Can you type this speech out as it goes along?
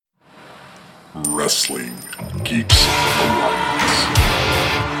Wrestling Geeks Alliance.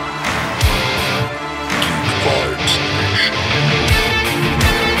 Geek Vibes Nation.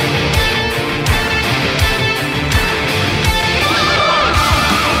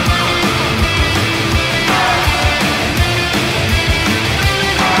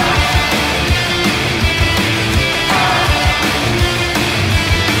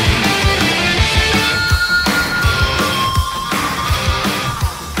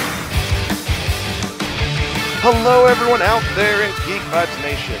 Hello, everyone out there in Geek Vibes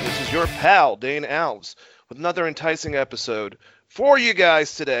Nation. This is your pal, Dane Alves, with another enticing episode for you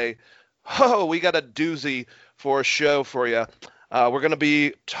guys today. Oh, we got a doozy for a show for you. We're going to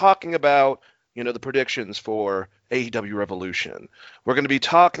be talking about, the predictions for AEW Revolution. We're going to be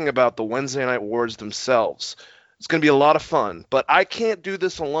talking about the Wednesday Night Wars themselves. It's going to be a lot of fun, but I can't do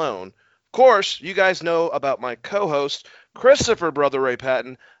this alone. Of course, you guys know about my co-host, Christopher Brother Ray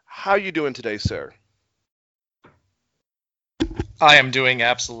Patton. How you doing today, sir? I am doing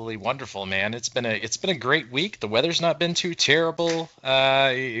absolutely wonderful, man. It's been a great week. The weather's not been too terrible,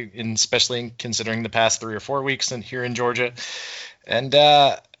 especially considering the past 3 or 4 weeks here in Georgia. And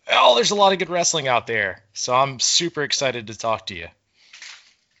there's a lot of good wrestling out there. So I'm super excited to talk to you.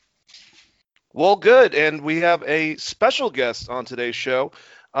 Well, good. And we have a special guest on today's show.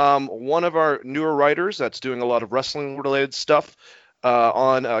 One of our newer writers that's doing a lot of wrestling-related stuff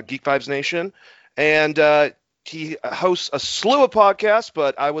on Geek Vibes Nation. And he hosts a slew of podcasts,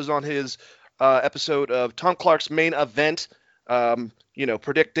 but I was on his episode of Tom Clark's Main Event,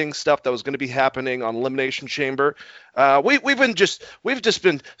 predicting stuff that was going to be happening on Elimination Chamber. We've just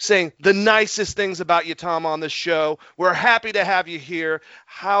been saying the nicest things about you, Tom, on this show. We're happy to have you here.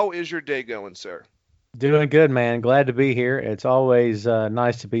 How is your day going, sir? Doing good, man. Glad to be here. It's always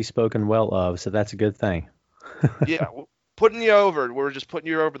nice to be spoken well of, so that's a good thing. Yeah. Putting you over. We're just putting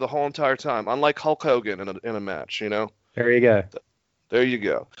you over the whole entire time, unlike Hulk Hogan in a match, There you go. There you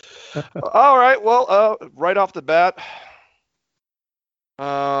go. All right. Well, right off the bat,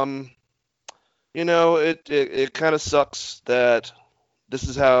 it kind of sucks that this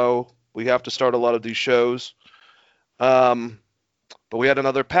is how we have to start a lot of these shows. But we had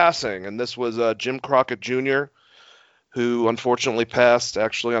another passing, and this was Jim Crockett Jr., who unfortunately passed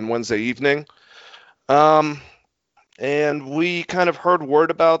actually on Wednesday evening. And we kind of heard word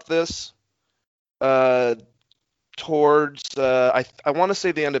about this towards, I want to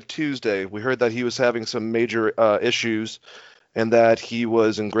say the end of Tuesday. We heard that he was having some major issues and that he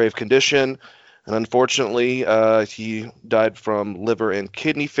was in grave condition. And unfortunately, he died from liver and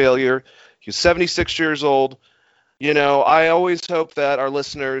kidney failure. He's 76 years old. I always hope that our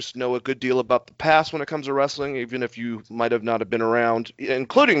listeners know a good deal about the past when it comes to wrestling, even if you might have not have been around,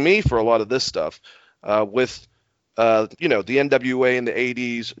 including me for a lot of this stuff, with the NWA in the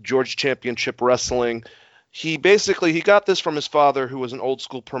 80s, George Championship Wrestling. He got this from his father, who was an old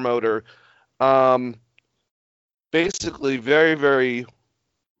school promoter. Basically, very, very,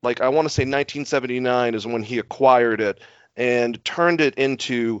 I want to say 1979 is when he acquired it and turned it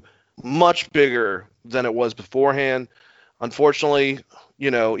into much bigger than it was beforehand. Unfortunately,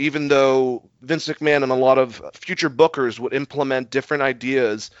 even though Vince McMahon and a lot of future bookers would implement different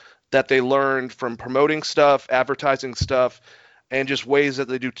ideas that they learned from promoting stuff, advertising stuff, and just ways that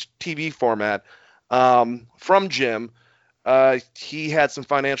they do TV format. From Jim, he had some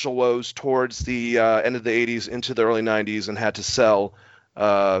financial woes towards the end of the 80s into the early 90s and had to sell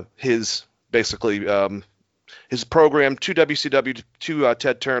his program to WCW to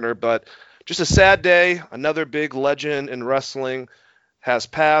Ted Turner. But just a sad day. Another big legend in wrestling has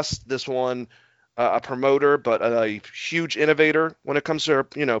passed. This one, a promoter, but a huge innovator when it comes to,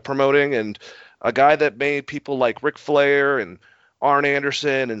 promoting, and a guy that made people like Ric Flair and Arn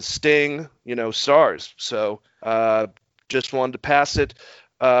Anderson and Sting, stars. So just wanted to pass it.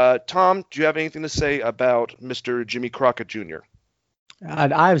 Tom, do you have anything to say about Mr. Jimmy Crockett Jr.?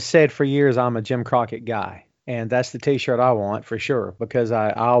 I've said for years I'm a Jim Crockett guy, and that's the T-shirt I want for sure, because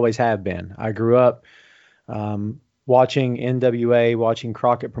I always have been. I grew up watching NWA, watching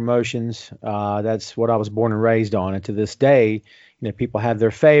Crockett Promotions. That's what I was born and raised on. And to this day, people have their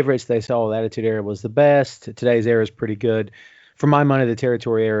favorites. They say, the Attitude Era was the best. Today's era is pretty good. For my money, the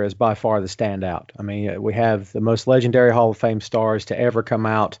Territory Era is by far the standout. I mean, we have the most legendary Hall of Fame stars to ever come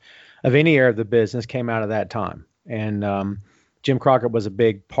out of any era of the business came out of that time. And Jim Crockett was a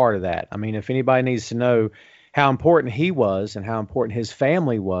big part of that. I mean, if anybody needs to know how important he was and how important his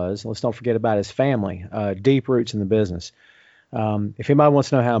family was, let's don't forget about his family, deep roots in the business. If anybody wants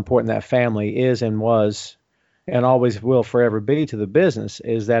to know how important that family is and was and always will forever be to the business,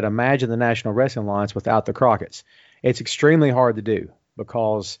 is that imagine the National Wrestling Alliance without the Crockett's. It's extremely hard to do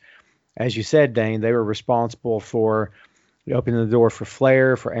because as you said, Dane, they were responsible for opening the door for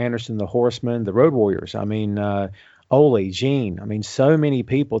Flair, for Anderson, the Horsemen, the Road Warriors. I mean, Ole, Gene. I mean, so many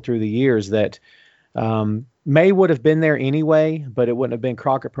people through the years that may would have been there anyway, but it wouldn't have been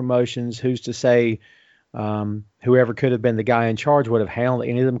Crockett Promotions. Who's to say whoever could have been the guy in charge would have handled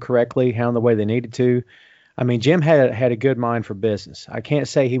any of them correctly, handled the way they needed to. I mean, Jim had a good mind for business. I can't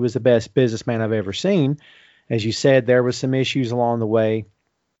say he was the best businessman I've ever seen. As you said, there was some issues along the way.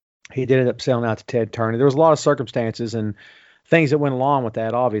 He did end up selling out to Ted Turner. There was a lot of circumstances and things that went along with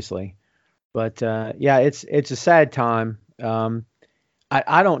that, obviously. But yeah, it's a sad time.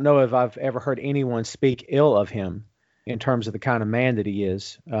 I don't know if I've ever heard anyone speak ill of him in terms of the kind of man that he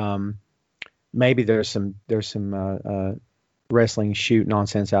is. Maybe there's some wrestling shoot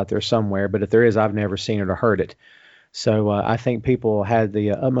nonsense out there somewhere, but if there is, I've never seen it or heard it. So I think people had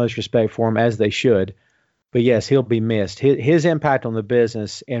the utmost respect for him, as they should. But yes, he'll be missed. His impact on the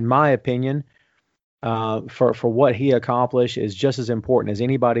business, in my opinion, for what he accomplished, is just as important as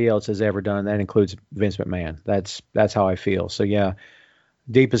anybody else has ever done. That includes Vince McMahon. That's how I feel. So yeah,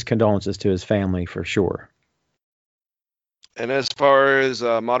 deepest condolences to his family for sure. And as far as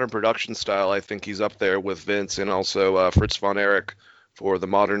modern production style, I think he's up there with Vince and also Fritz von Erich for the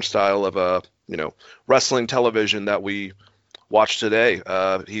modern style of wrestling television that we watch today.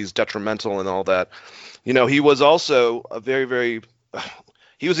 He's detrimental and all that. He was also a very, very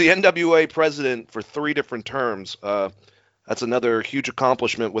he was the NWA president for 3 different terms. That's another huge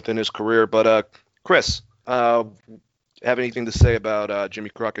accomplishment within his career. But Chris, have anything to say about Jimmy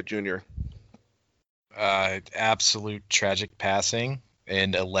Crockett Jr.? Absolute tragic passing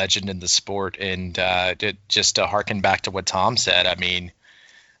and a legend in the sport. And just to harken back to what Tom said, I mean,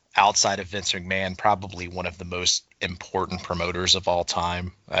 outside of Vince McMahon, probably one of the most important promoters of all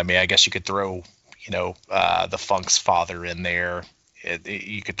time. I mean, I guess you could throw, the Funk's father in there.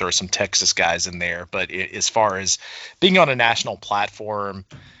 You could throw some Texas guys in there. But as far as being on a national platform,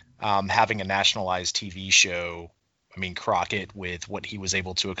 having a nationalized TV show, I mean, Crockett, with what he was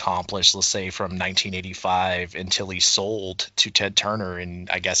able to accomplish, let's say from 1985 until he sold to Ted Turner, and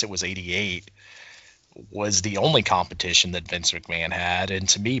I guess it was 88, was the only competition that Vince McMahon had, and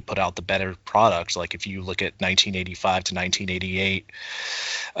to me put out the better products. Like if you look at 1985 to 1988,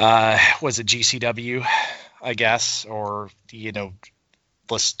 was it GCW, I guess, or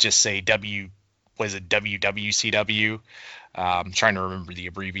let's just say WWCW. I'm trying to remember the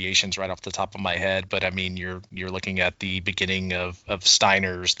abbreviations right off the top of my head, but I mean, you're looking at the beginning of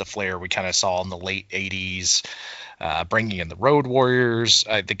Steiner's, the Flair we kind of saw in the late 80s, bringing in the Road Warriors.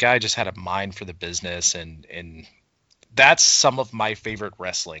 The guy just had a mind for the business, and that's some of my favorite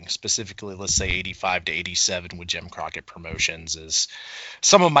wrestling, specifically, let's say 85 to 87 with Jim Crockett Promotions is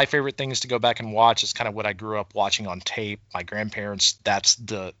some of my favorite things to go back and watch. Is kind of what I grew up watching on tape. My grandparents, that's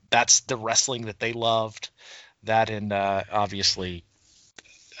the wrestling that they loved. That and obviously,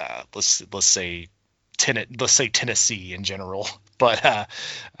 let's say Tennessee in general, but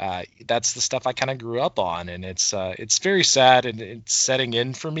that's the stuff I kind of grew up on, and it's very sad, and it's setting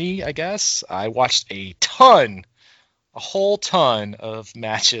in for me. I guess I watched a whole ton of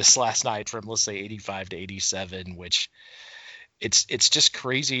matches last night from, let's say, 85 to 87, which it's just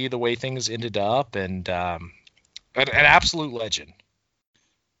crazy the way things ended up, and an absolute legend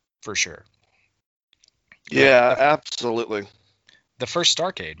for sure. Yeah, absolutely. The first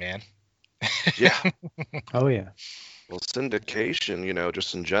Starrcade, man. Yeah. Oh, yeah. Well, syndication,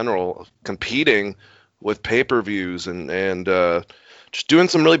 just in general, competing with pay-per-views and just doing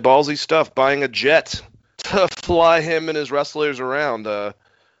some really ballsy stuff, buying a jet to fly him and his wrestlers around.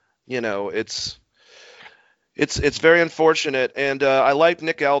 It's very unfortunate. And I like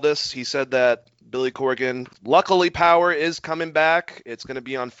Nick Aldis. He said that Billy Corgan, luckily Power is coming back. It's going to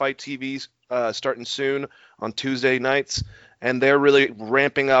be on Fight TV starting soon on Tuesday nights, and they're really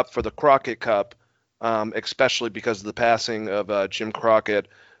ramping up for the Crockett Cup, especially because of the passing of Jim Crockett.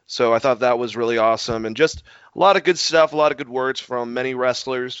 So I thought that was really awesome, and just a lot of good stuff, a lot of good words from many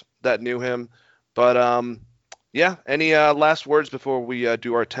wrestlers that knew him. But yeah, any last words before we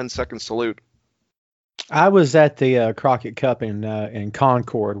do our 10-second salute? I was at the Crockett Cup in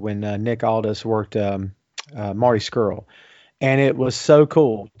Concord when Nick Aldis worked Marty Scurll. And it was so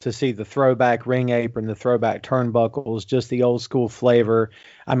cool to see the throwback ring apron, the throwback turnbuckles, just the old school flavor.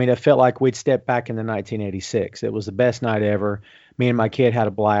 I mean, it felt like we'd stepped back into 1986. It was the best night ever. Me and my kid had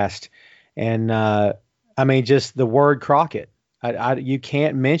a blast. And, I mean, just the word Crockett. You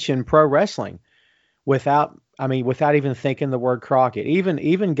can't mention pro wrestling without even thinking the word Crockett.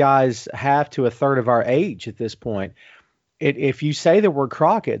 Even guys half to a third of our age at this point, if you say the word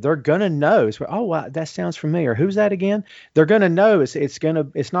Crockett, they're gonna know. Oh, wow, that sounds familiar. Who's that again? They're gonna know. It's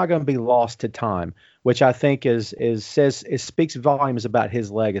not gonna be lost to time, which I think speaks volumes about his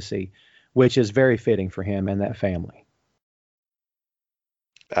legacy, which is very fitting for him and that family.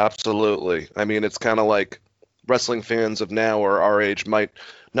 Absolutely. I mean, it's kind of like wrestling fans of now or our age might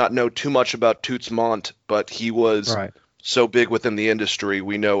not know too much about Toots Mondt, but he was Right. so big within the industry,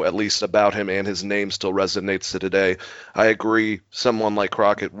 we know at least about him, and his name still resonates to today. I agree, someone like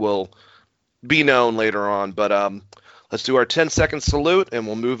Crockett will be known later on, but let's do our 10-second salute, and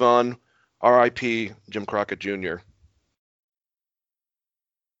we'll move on. R.I.P. Jim Crockett Jr.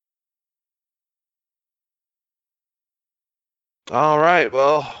 All right,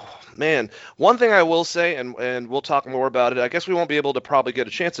 well, man, one thing I will say, and we'll talk more about it, I guess we won't be able to probably get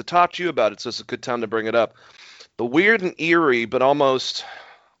a chance to talk to you about it, so it's a good time to bring it up. The weird and eerie, but almost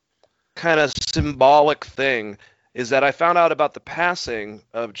kind of symbolic thing is that I found out about the passing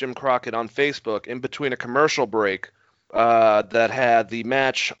of Jim Crockett on Facebook in between a commercial break that had the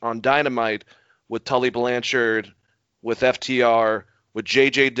match on Dynamite with Tully Blanchard, with FTR, with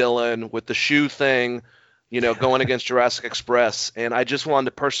J.J. Dillon, with the shoe thing, going against Jurassic Express. And I just wanted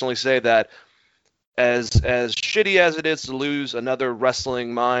to personally say that as shitty as it is to lose another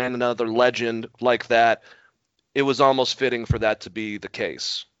wrestling mind, another legend like that, it was almost fitting for that to be the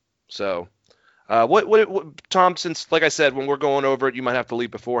case. So, what, Tom, since, like I said, when we're going over it, you might have to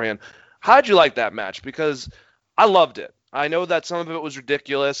leave beforehand. How'd you like that match? Because I loved it. I know that some of it was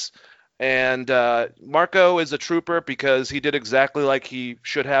ridiculous, and Marco is a trooper because he did exactly like he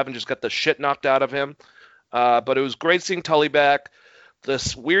should have and just got the shit knocked out of him. But it was great seeing Tully back.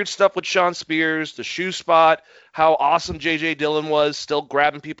 This weird stuff with Shawn Spears, the shoe spot, how awesome J.J. Dillon was, still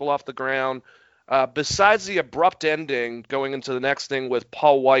grabbing people off the ground. Besides the abrupt ending, going into the next thing with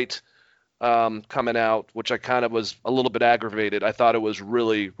Paul White coming out, which I kind of was a little bit aggravated. I thought it was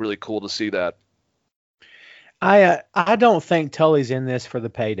really, really cool to see that. I don't think Tully's in this for the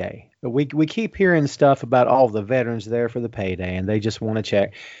payday. We keep hearing stuff about all the veterans there for the payday, and they just want to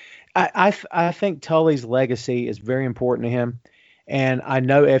check. I think Tully's legacy is very important to him, and I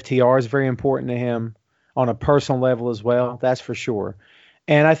know FTR is very important to him on a personal level as well. That's for sure.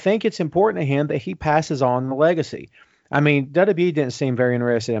 And I think it's important to him that he passes on the legacy. I mean, WWE didn't seem very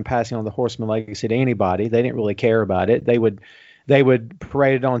interested in passing on the Horseman legacy to anybody. They didn't really care about it. They would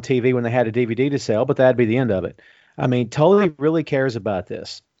parade it on TV when they had a DVD to sell, but that'd be the end of it. I mean, Tully really cares about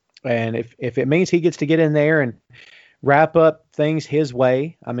this. And if it means he gets to get in there and wrap up things his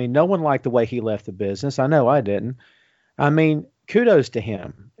way, I mean, no one liked the way he left the business. I know I didn't. I mean, kudos to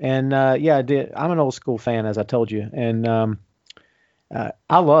him. And yeah, I did. I'm an old school fan, as I told you. And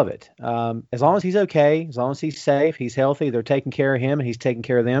I love it. As long as he's okay, as long as he's safe, he's healthy, they're taking care of him, and he's taking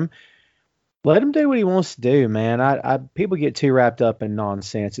care of them. Let him do what he wants to do, man. People get too wrapped up in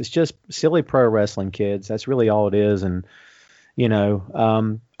nonsense. It's just silly pro wrestling, kids. That's really all it is. And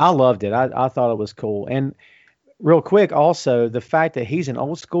I loved it. I thought it was cool. And real quick, also the fact that he's an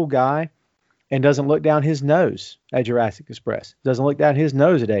old school guy and doesn't look down his nose at Jurassic Express, doesn't look down his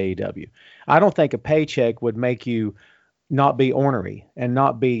nose at AEW. I don't think a paycheck would make you not be ornery and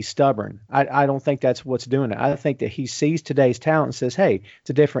not be stubborn. I don't think that's what's doing it. I think that he sees today's talent and says, hey, it's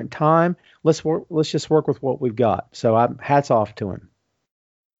a different time. Let's just work with what we've got. So hats off to him.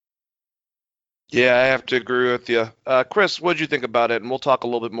 Yeah, I have to agree with you. Chris, what did you think about it? And we'll talk a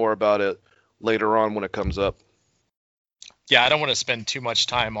little bit more about it later on when it comes up. Yeah, I don't want to spend too much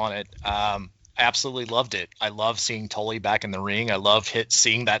time on it. I absolutely loved it. I love seeing Tully back in the ring. I love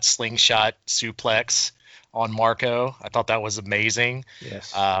seeing that slingshot suplex on Marco. I thought that was amazing.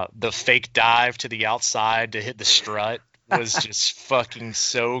 Yes. The fake dive to the outside to hit the strut was just fucking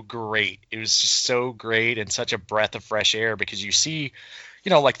so great. It was just so great and such a breath of fresh air because you see,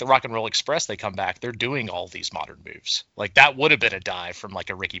 like the Rock and Roll Express, they come back, they're doing all these modern moves. Like that would have been a dive from like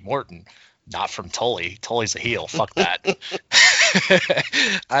a Ricky Morton, not from Tully. Tully's a heel. Fuck that.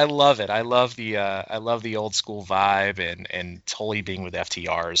 I love it. I love the old school vibe, and Tully being with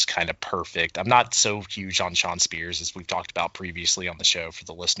FTR is kind of perfect. I'm not so huge on Shawn Spears as we've talked about previously on the show for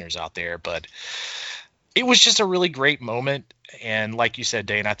the listeners out there, but it was just a really great moment. And like you said,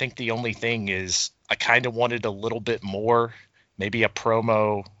 Dane, I think the only thing is I kind of wanted a little bit more, maybe a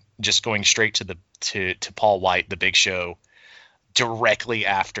promo just going straight to Paul White, the Big Show, directly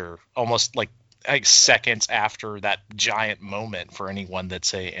after, almost like seconds after that giant moment for anyone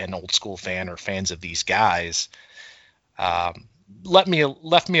that's an old school fan or fans of these guys. Left me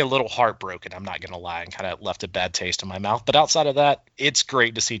a little heartbroken. I'm not going to lie, and kind of left a bad taste in my mouth. But outside of that, it's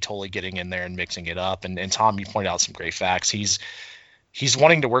great to see Tully getting in there and mixing it up. And Tom, you pointed out some great facts. He's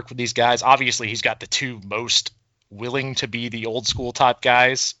wanting to work with these guys. Obviously, he's got the two most willing to be the old school top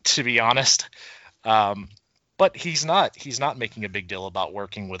guys, to be honest. But he's not making a big deal about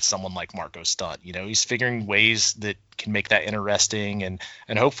working with someone like Marco Stunt. He's figuring ways that can make that interesting, and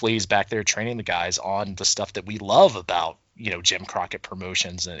hopefully he's back there training the guys on the stuff that we love about, Jim Crockett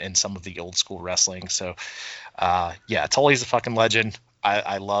Promotions and some of the old school wrestling. So, yeah, Tully's a fucking legend.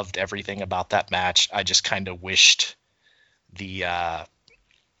 I loved everything about that match. I just kind of wished it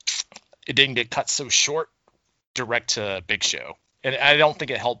didn't get cut so short direct to Big Show. And I don't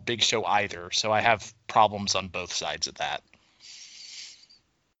think it helped Big Show either. So I have problems on both sides of that.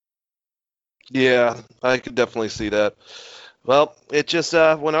 Yeah, I could definitely see that. Well, it just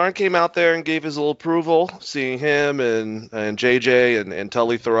when Arn came out there and gave his little approval, seeing him and JJ and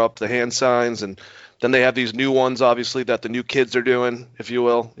Tully throw up the hand signs, and then they have these new ones, obviously, that the new kids are doing, if you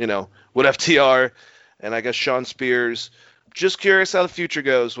will, with FTR and I guess Sean Spears. Just curious how the future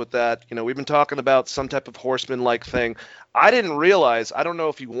goes with that. We've been talking about some type of horseman-like thing. I didn't realize, I don't know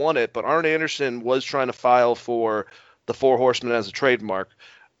if he won it, but Arn Anderson was trying to file for the Four Horsemen as a trademark.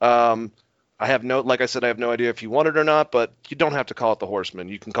 Like I said, I have no idea if he won it or not, but you don't have to call it the Horsemen.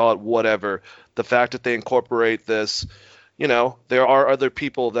 You can call it whatever. The fact that they incorporate this, there are other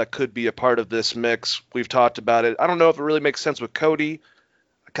people that could be a part of this mix. We've talked about it. I don't know if it really makes sense with Cody.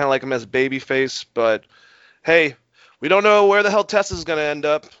 I kind of like him as a babyface, but hey, we don't know where the hell Tessa's going to end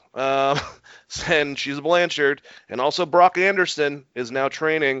up. And she's a Blanchard. And also Brock Anderson is now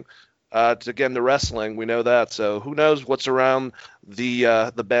training to get into wrestling. We know that. So who knows what's around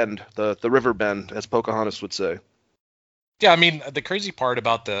the bend, the river bend, as Pocahontas would say. Yeah, I mean, the crazy part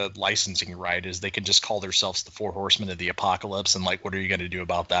about the licensing right is they can just call themselves the Four Horsemen of the Apocalypse. And, what are you going to do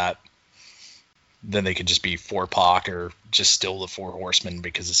about that? Then they could just be 4-Pac or just still the Four Horsemen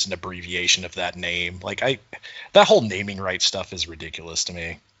because it's an abbreviation of that name. That whole naming right stuff is ridiculous to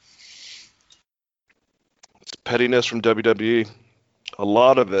me. It's pettiness from WWE. A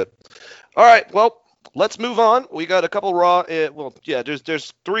lot of it. All right, well, let's move on. We got a couple Raw.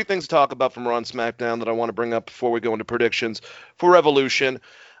 There's three things to talk about from Raw and SmackDown that I want to bring up before we go into predictions for Revolution.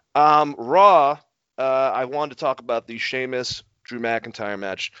 Raw, I wanted to talk about the Sheamus Drew McIntyre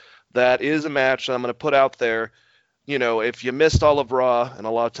match. That is a match that I'm going to put out there. If you missed all of Raw, and a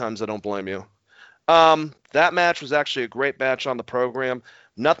lot of times I don't blame you. That match was actually a great match on the program.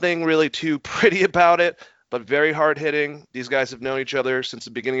 Nothing really too pretty about it, but very hard-hitting. These guys have known each other since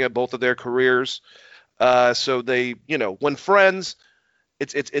the beginning of both of their careers. So they, when friends,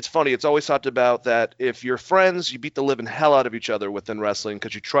 it's funny. It's always talked about that if you're friends, you beat the living hell out of each other within wrestling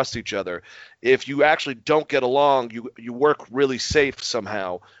because you trust each other. If you actually don't get along, you work really safe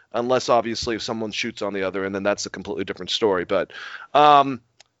somehow, unless obviously if someone shoots on the other, and then that's a completely different story. But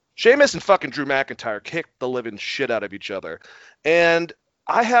Sheamus and fucking Drew McIntyre kicked the living shit out of each other. And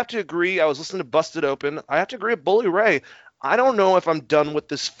I have to agree, I was listening to Busted Open, I have to agree with Bully Ray. I don't know if I'm done with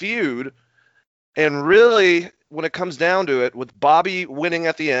this feud. And really, when it comes down to it, with Bobby winning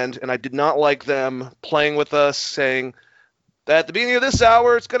at the end, and I did not like them playing with us, saying that at the beginning of this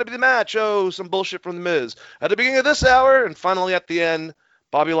hour, it's going to be the match. Oh, some bullshit from The Miz. At the beginning of this hour, and finally at the end,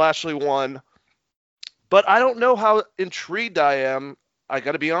 Bobby Lashley won. But I don't know how intrigued I am, I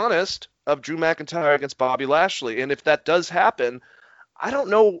got to be honest, of Drew McIntyre against Bobby Lashley. And if that does happen, I don't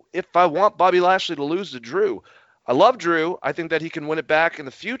know if I want Bobby Lashley to lose to Drew. I love Drew. I think that he can win it back in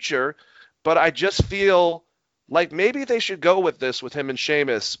the future. But I just feel like maybe they should go with this with him and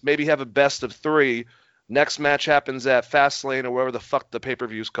Sheamus. Maybe have a best of 3. Next match happens at Fastlane or wherever the fuck the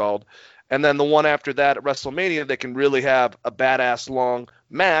pay-per-view's called. And then the one after that at WrestleMania, they can really have a badass long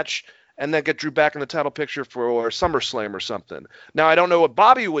match and then get Drew back in the title picture for SummerSlam or something. Now, I don't know what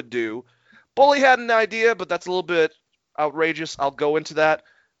Bobby would do. Bully had an idea, but that's a little bit outrageous. I'll go into that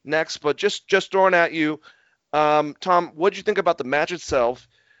next. But just throwing at you, Tom, what did you think about the match itself?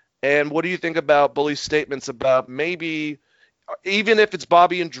 And what do you think about Bully's statements about maybe, even if it's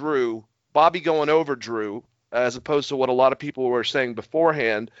Bobby and Drew, Bobby going over Drew, as opposed to what a lot of people were saying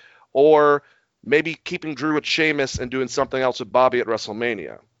beforehand, or maybe keeping Drew with Sheamus and doing something else with Bobby at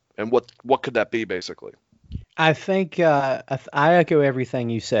WrestleMania? And what could that be, basically? I think I echo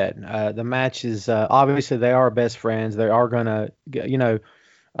everything you said. The match is obviously they are best friends. They are going to,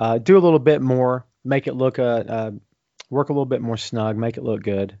 do a little bit more, make it look work a little bit more snug, make it look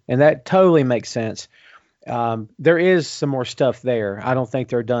good. And that totally makes sense. There is some more stuff there. I don't think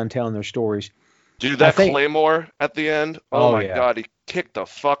they're done telling their stories. Dude, that Claymore at the end, oh my God, he kicked the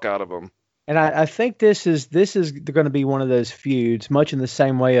fuck out of him. And I think this is going to be one of those feuds, much in the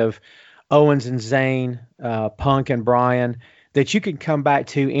same way of Owens and Zayn, Punk and Bryan, that you can come back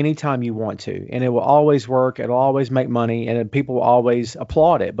to anytime you want to. And it will always work. It'll always make money. And people will always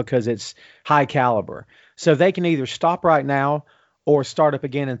applaud it because it's high caliber. So they can either stop right now or start up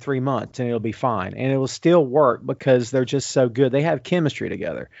again in 3 months and it'll be fine. And it will still work because they're just so good. They have chemistry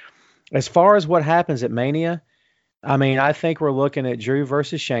together. As far as what happens at Mania, I mean, I think we're looking at Drew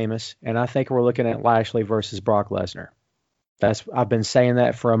versus Sheamus, and I think we're looking at Lashley versus Brock Lesnar. I've been saying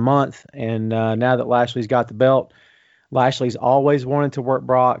that for a month, and now that Lashley's got the belt, Lashley's always wanted to work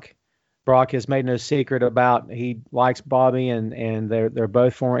Brock. Brock has made no secret about he likes Bobby, and they're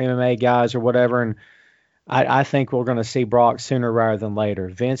both former MMA guys or whatever. And I think we're going to see Brock sooner rather than later.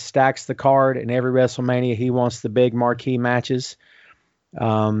 Vince stacks the card, and every WrestleMania he wants the big marquee matches.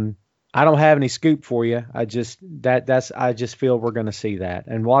 I don't have any scoop for you. I just feel we're going to see that,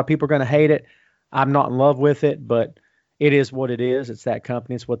 and a lot of people are going to hate it. I'm not in love with it, but it is what it is. It's that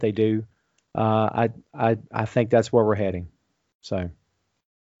company. It's what they do. I think that's where we're heading. So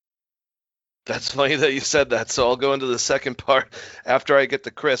that's funny that you said that. So I'll go into the second part after I get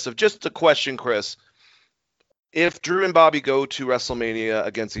to Chris. Of just a question, Chris. If Drew and Bobby go to WrestleMania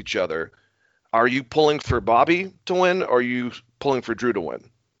against each other, are you pulling for Bobby to win, or are you pulling for Drew to win?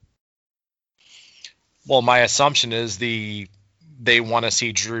 Well, my assumption is they want to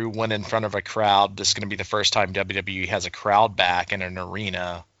see Drew win in front of a crowd. This is going to be the first time WWE has a crowd back in an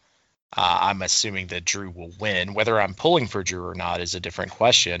arena. I'm assuming that Drew will win. Whether I'm pulling for Drew or not is a different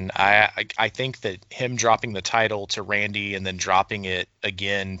question. I think that him dropping the title to Randy and then dropping it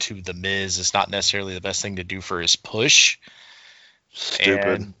again to The Miz is not necessarily the best thing to do for his push.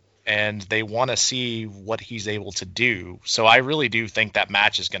 Stupid. And they want to see what he's able to do. So I really do think that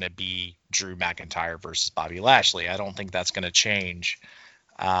match is going to be Drew McIntyre versus Bobby Lashley. I don't think that's going to change.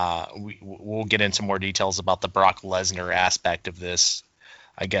 We'll get into more details about the Brock Lesnar aspect of this,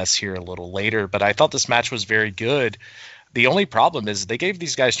 I guess, here a little later. But I thought this match was very good. The only problem is they gave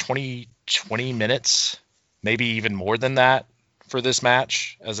these guys 20 minutes, maybe even more than that, for this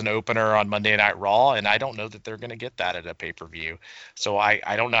match as an opener on Monday Night Raw, and I don't know that they're going to get that at a pay-per-view. So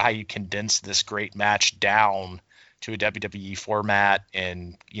I don't know how you condense this great match down to a WWE format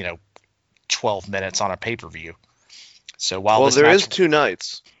in 12 minutes on a pay-per-view. So while there is 2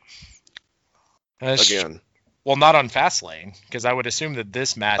 nights again. Well, not on Fastlane, because I would assume that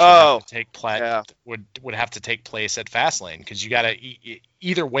this match would have to take place at Fastlane, because you got to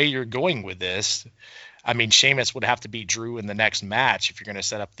either way you're going with this. I mean, Sheamus would have to beat Drew in the next match if you're going to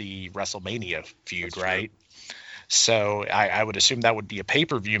set up the WrestleMania feud, that's right? True. So I would assume that would be a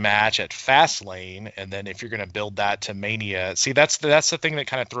pay-per-view match at Fastlane, and then if you're going to build that to Mania, see, that's the thing that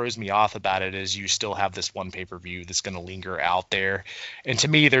kind of throws me off about it, is you still have this one pay-per-view that's going to linger out there, and to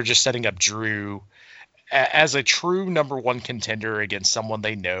me, they're just setting up Drew as a true number one contender against someone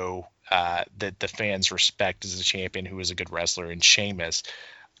they know that the fans respect as a champion who is a good wrestler, and Sheamus.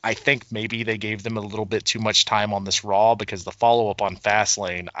 I think maybe they gave them a little bit too much time on this Raw, because the follow-up on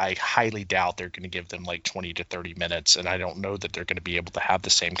Fastlane, I highly doubt they're going to give them like 20 to 30 minutes, and I don't know that they're going to be able to have the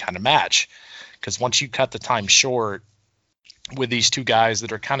same kind of match. Because once you cut the time short with these two guys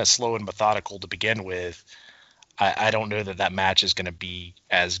that are kind of slow and methodical to begin with, I don't know that match is going to be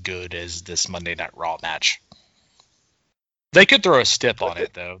as good as this Monday Night Raw match. They could throw a stip on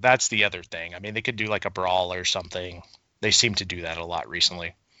it, though. That's the other thing. I mean, they could do like a brawl or something. They seem to do that a lot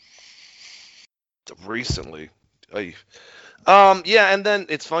recently. Yeah, and then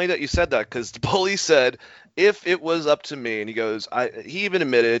it's funny that you said that, because the Bully said, if it was up to me, and he goes, he even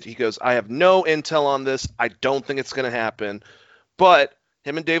admitted, he goes, I have no intel on this. I don't think it's going to happen. But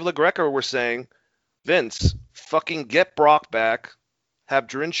him and Dave LaGreca were saying, Vince, fucking get Brock back, have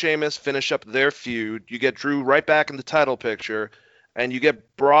Drew and Sheamus finish up their feud. You get Drew right back in the title picture, and you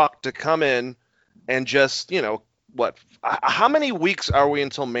get Brock to come in and just, how many weeks are we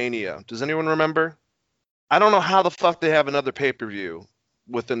until Mania? Does anyone remember? I don't know how the fuck they have another pay-per-view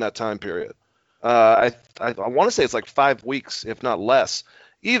within that time period. I want to say it's like 5 weeks, if not less.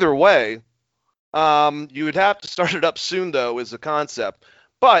 Either way, you would have to start it up soon, though, is the concept.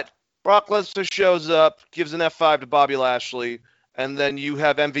 But Brock Lesnar shows up, gives an F5 to Bobby Lashley, and then you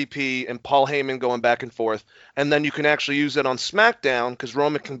have MVP and Paul Heyman going back and forth. And then you can actually use it on SmackDown, because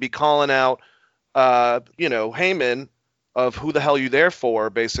Roman can be calling out, Heyman of who the hell you there for,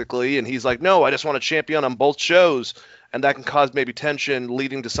 basically. And he's like, no, I just want a champion on both shows. And that can cause maybe tension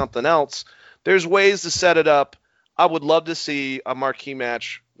leading to something else. There's ways to set it up. I would love to see a marquee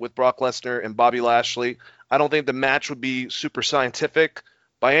match with Brock Lesnar and Bobby Lashley. I don't think the match would be super scientific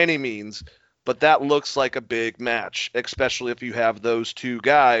by any means, but that looks like a big match, especially if you have those two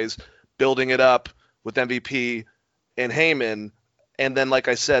guys building it up with MVP and Heyman. And then, like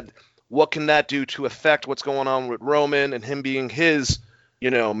I said, what can that do to affect what's going on with Roman and him being his,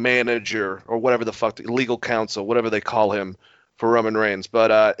 manager or whatever the fuck, legal counsel, whatever they call him for Roman Reigns.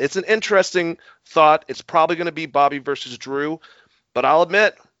 But it's an interesting thought. It's probably going to be Bobby versus Drew. But I'll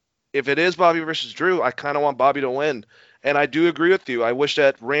admit, if it is Bobby versus Drew, I kind of want Bobby to win. And I do agree with you. I wish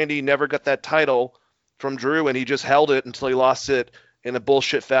that Randy never got that title from Drew and he just held it until he lost it in a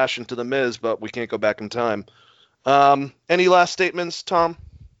bullshit fashion to The Miz, but we can't go back in time. Any last statements, Tom?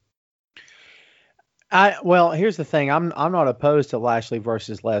 Well, here's the thing. I'm not opposed to Lashley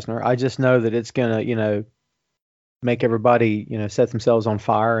versus Lesnar. I just know that it's gonna, make everybody, set themselves on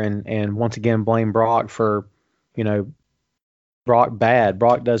fire and once again blame Brock for, Brock bad.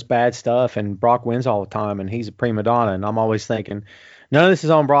 Brock does bad stuff and Brock wins all the time and he's a prima donna. And I'm always thinking, none of this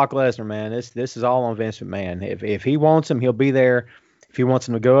is on Brock Lesnar, man. This is all on Vince McMahon. If he wants him, he'll be there. If he wants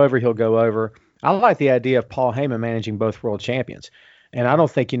him to go over, he'll go over. I like the idea of Paul Heyman managing both world champions. And I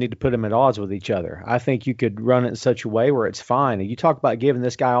don't think you need to put them at odds with each other. I think you could run it in such a way where it's fine. And you talk about giving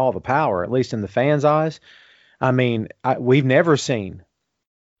this guy all the power, at least in the fans' eyes. I mean, we've never seen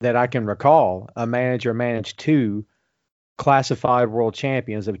that I can recall a manager manage two classified world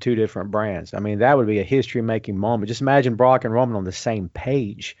champions of two different brands. I mean, that would be a history-making moment. Just imagine Brock and Roman on the same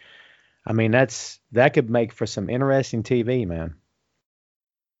page. I mean, that could make for some interesting TV, man.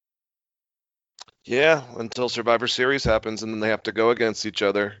 Yeah, until Survivor Series happens and then they have to go against each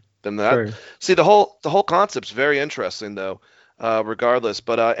other. Then that. Sure. See, the whole concept's very interesting though. Regardless,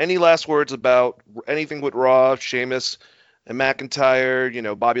 but any last words about anything with Raw, Sheamus, and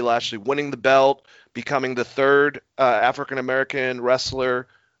McIntyre? Bobby Lashley winning the belt, becoming the third African American wrestler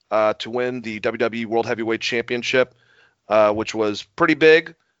to win the WWE World Heavyweight Championship, which was pretty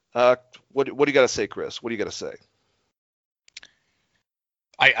big. What do you got to say, Chris? What do you got to say?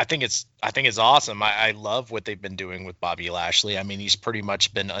 I think it's awesome. I love what they've been doing with Bobby Lashley. I mean, he's pretty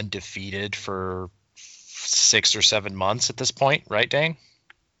much been undefeated for 6 or 7 months at this point, right, Dane?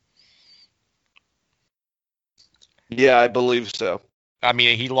 Yeah, I believe so. I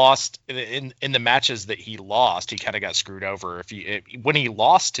mean, he lost in the matches that he lost. He kind of got screwed over. When he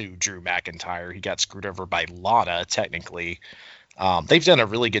lost to Drew McIntyre, he got screwed over by Lana. Technically, they've done a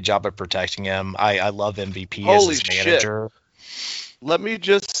really good job of protecting him. I love MVP as his manager. Shit. Let me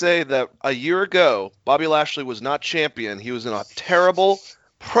just say that a year ago, Bobby Lashley was not champion. He was in a terrible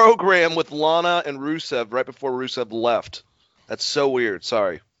program with Lana and Rusev right before Rusev left. That's so weird.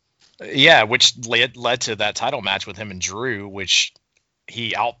 Sorry. Yeah, which led to that title match with him and Drew, which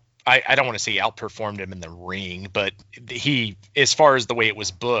I don't want to say outperformed him in the ring, but he, as far as the way it was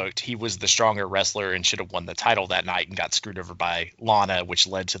booked, he was the stronger wrestler and should have won the title that night and got screwed over by Lana, which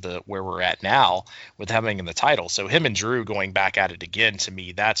led to where we're at now with having in the title. So him and Drew going back at it again, to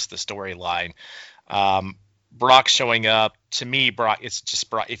me, that's the storyline. Brock showing up, to me, it's just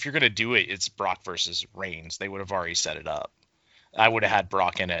Brock. If you're going to do it, it's Brock versus Reigns. They would have already set it up. I would have had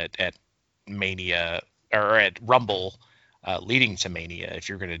Brock in it at Mania or at Rumble, leading to Mania, if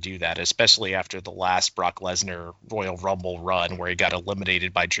you're going to do that, especially after the last Brock Lesnar Royal Rumble run where he got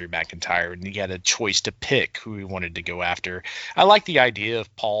eliminated by Drew McIntyre and he had a choice to pick who he wanted to go after. I like the idea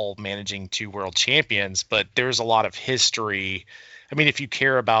of Paul managing two world champions, but there's a lot of history. I mean, if you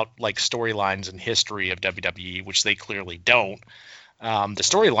care about like storylines and history of WWE, which they clearly don't, the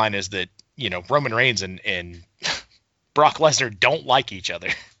storyline is that, Roman Reigns and Brock Lesnar don't like each other.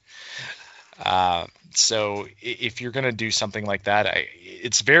 So if you're going to do something like that,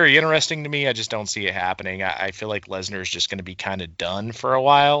 it's very interesting to me. I just don't see it happening. I feel like Lesnar is just going to be kind of done for a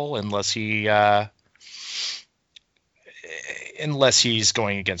while unless he's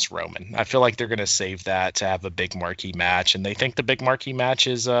going against Roman. I feel like they're going to save that to have a big marquee match. And they think the big marquee match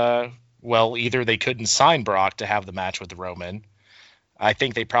is, either they couldn't sign Brock to have the match with Roman. I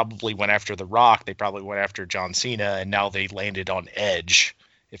think they probably went after The Rock. They probably went after John Cena, and now they landed on Edge.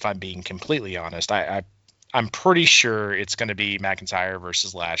 If I'm being completely honest, I'm pretty sure it's going to be McIntyre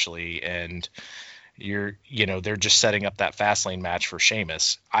versus Lashley, and they're just setting up that Fastlane match for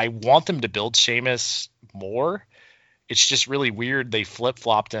Sheamus. I want them to build Sheamus more. It's just really weird they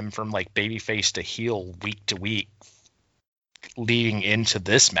flip-flopped him from like babyface to heel week to week leading into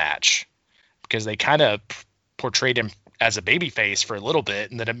this match, because they kind of portrayed him as a babyface for a little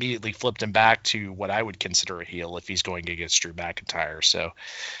bit and then immediately flipped him back to what I would consider a heel if he's going against Drew McIntyre. So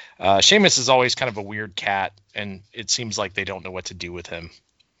Sheamus is always kind of a weird cat, and it seems like they don't know what to do with him.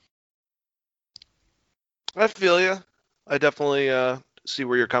 I feel you. I definitely see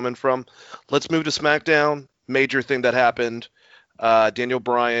where you're coming from. Let's move to SmackDown. Major thing that happened. Daniel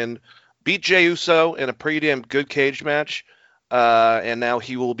Bryan beat Jey Uso in a pretty damn good cage match. And now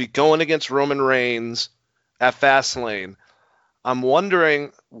he will be going against Roman Reigns at Fastlane. I'm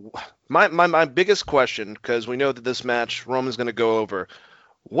wondering, my biggest question, because we know that this match Roman's going to go over,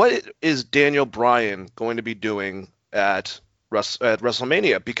 what is Daniel Bryan going to be doing at at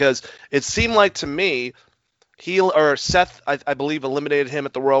WrestleMania, because it seemed like to me Seth, I believe, eliminated him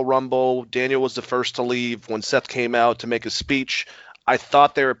at the Royal Rumble. Daniel was the first to leave when Seth came out to make his speech. I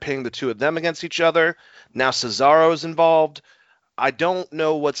thought they were pitting the two of them against each other. Now Cesaro is involved. I don't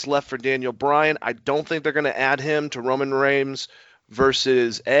know what's left for Daniel Bryan. I don't think they're going to add him to Roman Reigns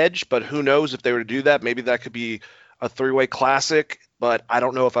versus Edge, but who knows if they were to do that. Maybe that could be a three-way classic, but I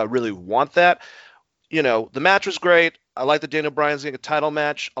don't know if I really want that. You know, the match was great. I like that Daniel Bryan's getting a title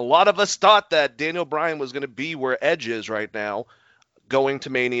match. A lot of us thought that Daniel Bryan was going to be where Edge is right now, going to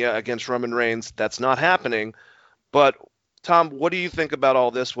Mania against Roman Reigns. That's not happening. But, Tom, what do you think about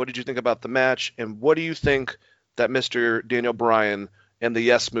all this? What did you think about the match? And what do you think that Mr. Daniel Bryan and the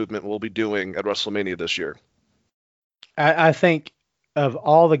Yes Movement will be doing at WrestleMania this year? I think of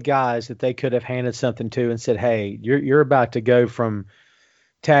all the guys that they could have handed something to and said, hey, you're about to go from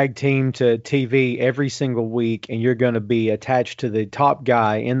tag team to TV every single week, and you're going to be attached to the top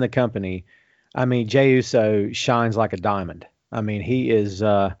guy in the company. I mean, Jey Uso shines like a diamond. I mean, he is,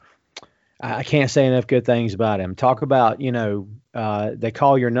 I can't say enough good things about him. Talk about, they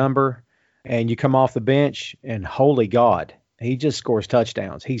call your number and you come off the bench and holy God, he just scores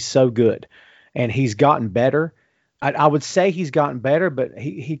touchdowns. He's so good, and he's gotten better. I would say he's gotten better, but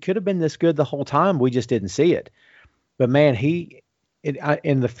he could have been this good the whole time. We just didn't see it. But man,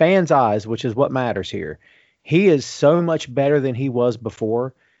 in the fans' eyes, which is what matters here, he is so much better than he was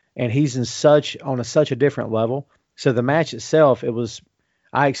before, and he's on such a different level. So the match itself,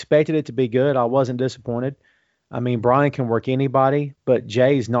 I expected it to be good. I wasn't disappointed. I mean, Bryan can work anybody, but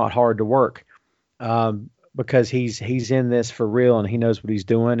Jay's not hard to work because he's in this for real, and he knows what he's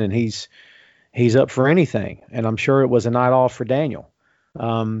doing, and he's up for anything. And I'm sure it was a night off for Daniel.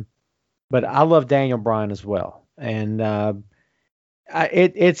 But I love Daniel Bryan as well, and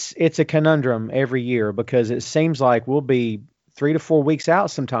it's a conundrum every year because it seems like we'll be 3 to 4 weeks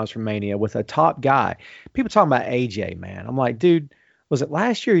out sometimes from Mania with a top guy. People talking about AJ, man. I'm like, dude, was it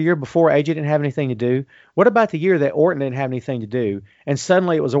last year or year before AJ didn't have anything to do? What about the year that Orton didn't have anything to do? And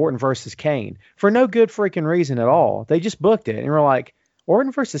suddenly it was Orton versus Kane for no good freaking reason at all. They just booked it and we're like,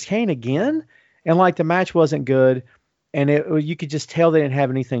 Orton versus Kane again? And like the match wasn't good. And you could just tell they didn't have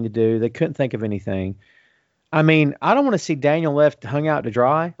anything to do. They couldn't think of anything. I mean, I don't want to see Daniel left hung out to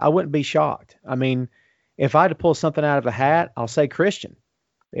dry. I wouldn't be shocked. I mean, if I had to pull something out of a hat, I'll say Christian.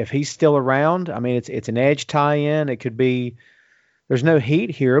 If he's still around, I mean, it's an Edge tie-in. It could be. There's no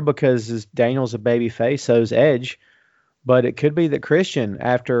heat here because Daniel's a baby face, so's Edge. But it could be that Christian,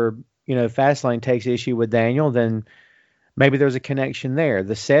 after Fastlane takes issue with Daniel, then maybe there's a connection there.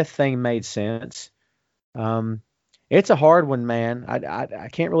 The Seth thing made sense. It's a hard one, man. I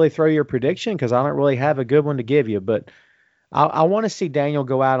can't really throw you a prediction because I don't really have a good one to give you. But I want to see Daniel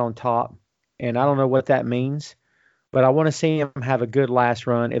go out on top, and I don't know what that means. But I want to see him have a good last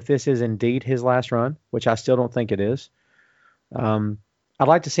run, if this is indeed his last run, which I still don't think it is. I'd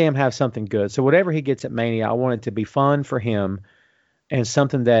like to see him have something good. So whatever he gets at Mania, I want it to be fun for him and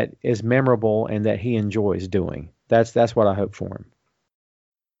something that is memorable and that he enjoys doing. That's what I hope for him.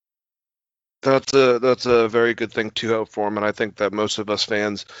 That's a very good thing to hope for him, and I think that most of us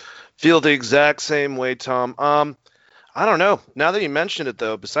fans feel the exact same way, Tom. I don't know. Now that you mentioned it,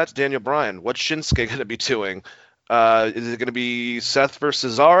 though, besides Daniel Bryan, what's Shinsuke going to be doing? Is it going to be Seth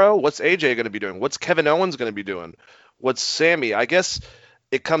versus Cesaro? What's AJ going to be doing? What's Kevin Owens going to be doing? What's Sammy? I guess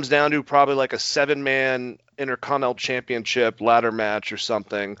it comes down to probably like a 7-man Intercontinental Championship ladder match or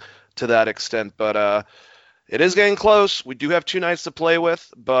something to that extent. But it is getting close. We do have 2 nights to play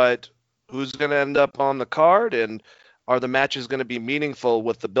with, but who's going to end up on the card, and are the matches going to be meaningful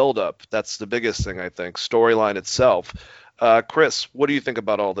with the build-up? That's the biggest thing, I think, storyline itself. Chris, what do you think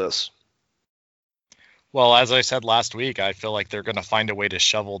about all this? Well, as I said last week, I feel like they're going to find a way to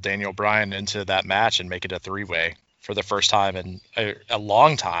shovel Daniel Bryan into that match and make it a 3-way for the first time in a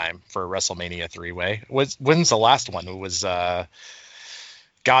long time for a WrestleMania 3-way. When's the last one? It was,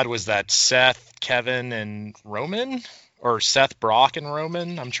 was that Seth, Kevin, and Roman? Or Seth, Brock, and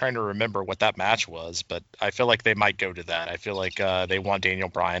Roman? I'm trying to remember what that match was, but I feel like they might go to that. I feel like they want Daniel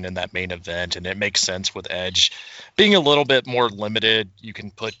Bryan in that main event, and it makes sense with Edge being a little bit more limited. You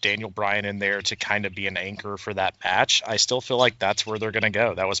can put Daniel Bryan in there to kind of be an anchor for that match. I still feel like that's where they're going to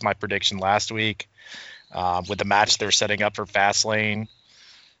go. That was my prediction last week. With the match they're setting up for Fastlane,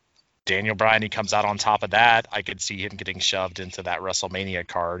 Daniel Bryan, he comes out on top of that. I could see him getting shoved into that WrestleMania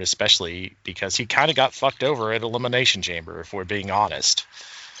card, especially because he kind of got fucked over at Elimination Chamber, if we're being honest.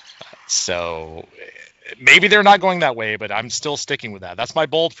 So maybe they're not going that way, but I'm still sticking with that. That's my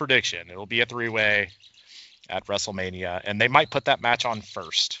bold prediction. It'll be a 3-way at WrestleMania, and they might put that match on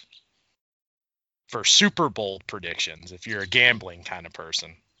first. for super bold predictions if you're a gambling kind of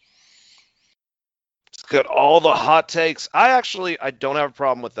person. It's got all the hot takes. I don't have a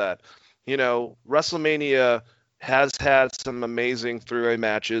problem with that. You know, WrestleMania has had some amazing three-way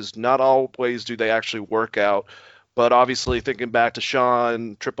matches. Not always do they actually work out, but obviously thinking back to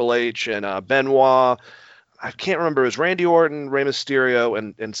Shawn, Triple H, and Benoit, I can't remember, it was Randy Orton, Rey Mysterio,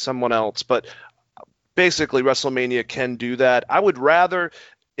 and someone else, but basically WrestleMania can do that. I would rather,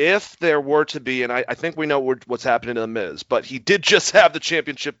 if there were to be, and I think we know what's happening to The Miz, but he did just have the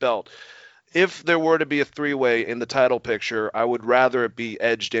championship belt. If there were to be a three-way in the title picture, I would rather it be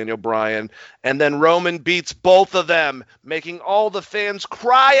Edge, Daniel Bryan, and then Roman beats both of them, making all the fans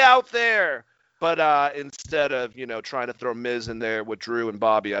cry out there. But instead of, you know, trying to throw Miz in there with Drew and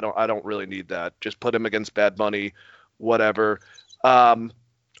Bobby, I don't really need that. Just put him against Bad Bunny, whatever.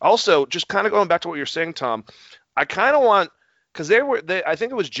 Also, just kind of going back to what you're saying, Tom, I kind of want, because I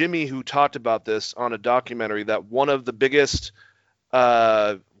think it was Jimmy who talked about this on a documentary, that one of the biggest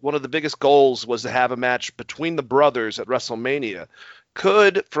goals was to have a match between the brothers at WrestleMania.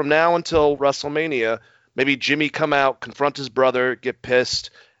 Could, from now until WrestleMania, maybe Jimmy come out, confront his brother, get pissed,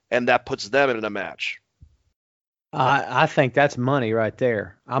 and that puts them in a match? I think that's money right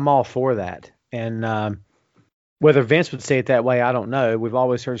there. I'm all for that. And whether Vince would say it that way, I don't know. We've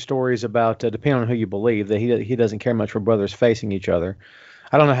always heard stories about, depending on who you believe, that he doesn't care much for brothers facing each other.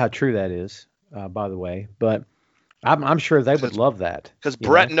 I don't know how true that is, by the way, but I'm sure they would love that. Because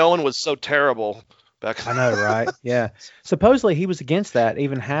Brett and Owen was so terrible back. I know, right? Yeah. Supposedly he was against that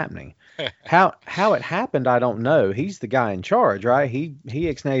even happening. How it happened, I don't know. He's the guy in charge, right? He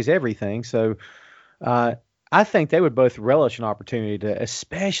ixnays everything. So I think they would both relish an opportunity to,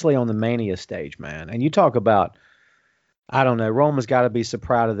 especially on the Mania stage, man. And you talk about, I don't know, Roman's got to be so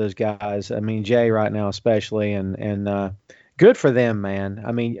proud of those guys. I mean, Jay right now especially, and good for them, man.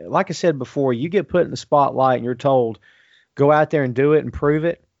 I mean, like I said before, you get put in the spotlight and you're told, go out there and do it and prove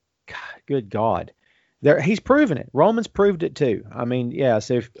it. God, good God. He's proven it. Roman's proved it too. I mean, yeah,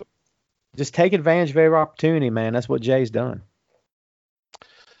 so just take advantage of every opportunity, man. That's what Jay's done.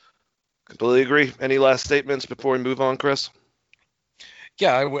 Completely agree. Any last statements before we move on, Chris?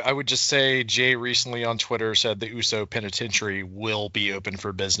 Yeah, I would just say Jay recently on Twitter said the Uso Penitentiary will be open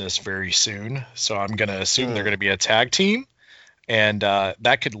for business very soon. So I'm going to assume they're going to be a tag team. And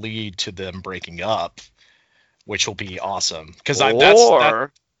that could lead to them breaking up, which will be awesome. Because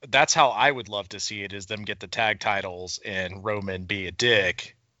that's how I would love to see it, is them get the tag titles and Roman be a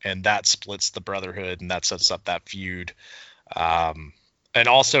dick. And that splits the Brotherhood and that sets up that feud. And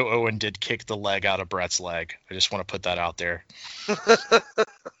also Owen did kick the leg out of Brett's leg. I just want to put that out there.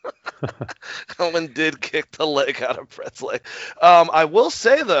 Owen did kick the leg out of Brett's leg. I will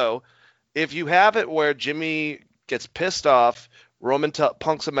say, though, if you have it where Jimmy gets pissed off, Roman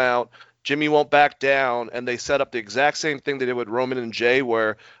punks him out, Jimmy won't back down, and they set up the exact same thing they did with Roman and Jay,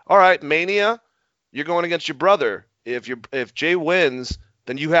 where, all right, Mania, you're going against your brother. If Jay wins,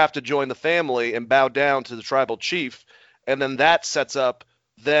 then you have to join the family and bow down to the tribal chief. And then that sets up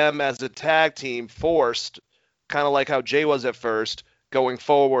them as a tag team, forced, kind of like how Jay was at first, going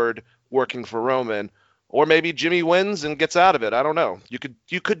forward, working for Roman. Or maybe Jimmy wins and gets out of it. I don't know.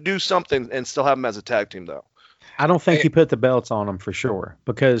 You could do something and still have them as a tag team, though. I don't think he put the belts on them for sure,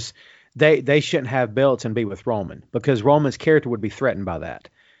 because they shouldn't have belts and be with Roman, because Roman's character would be threatened by that.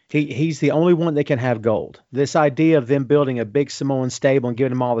 He's the only one that can have gold. This idea of them building a big Samoan stable and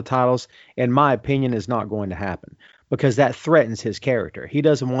giving him all the titles, in my opinion, is not going to happen, because that threatens his character. He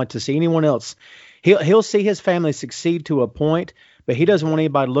doesn't want to see anyone else. He'll see his family succeed to a point, but he doesn't want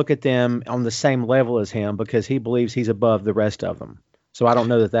anybody to look at them on the same level as him, because he believes he's above the rest of them. So I don't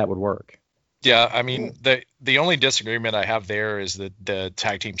know that would work. Yeah, I mean, the only disagreement I have there is that the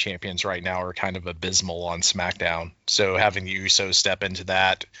tag team champions right now are kind of abysmal on SmackDown. So having the Usos step into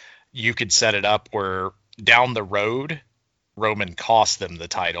that, you could set it up where down the road, Roman costs them the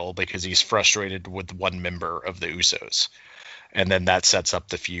title because he's frustrated with one member of the Usos. And then that sets up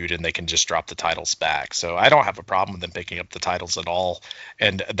the feud and they can just drop the titles back. So I don't have a problem with them picking up the titles at all.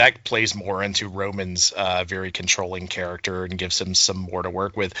 And that plays more into Roman's very controlling character and gives him some more to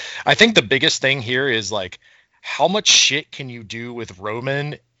work with. I think the biggest thing here is, like, how much shit can you do with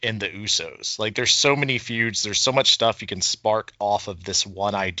Roman and the Usos? Like, there's so many feuds. There's so much stuff you can spark off of this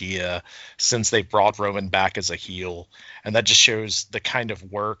one idea since they brought Roman back as a heel. And that just shows the kind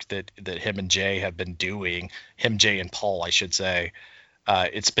of work that him and Jay have been doing. Him, Jay, and Paul, I should say.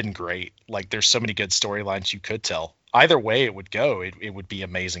 It's been great. Like, there's so many good storylines you could tell. Either way it would go, it would be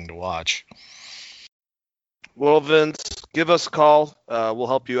amazing to watch. Well, Vince, give us a call. We'll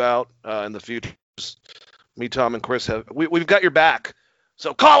help you out in the future. Me, Tom, and Chris we've got your back.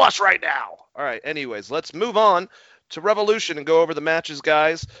 So call us right now. All right. Anyways, let's move on to Revolution and go over the matches,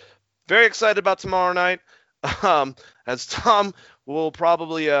 guys. Very excited about tomorrow night. As Tom will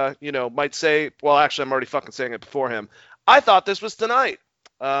probably, might say, well, actually, I'm already fucking saying it before him. I thought this was tonight.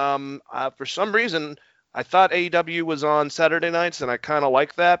 For some reason, I thought AEW was on Saturday nights, and I kind of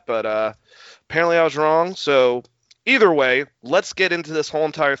like that, but apparently I was wrong. So either way, let's get into this whole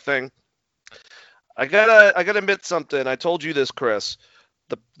entire thing. I gotta admit something. I told you this, Chris.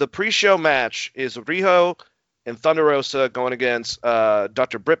 The pre-show match is Riho and Thunder Rosa going against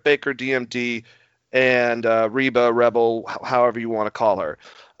Dr. Britt Baker, DMD, and Reba, Rebel, however you want to call her.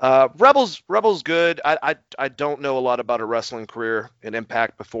 Rebel's good. I don't know a lot about her wrestling career and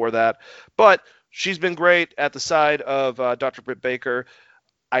Impact before that, but she's been great at the side of Dr. Britt Baker.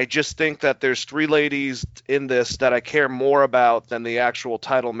 I just think that there's 3 ladies in this that I care more about than the actual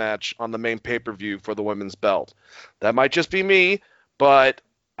title match on the main pay-per-view for the women's belt. That might just be me, but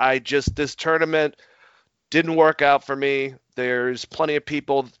this tournament didn't work out for me. There's plenty of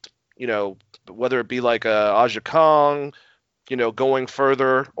people, whether it be like Aja Kong, going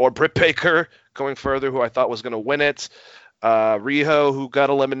further, or Britt Baker going further, who I thought was going to win it. Riho, who got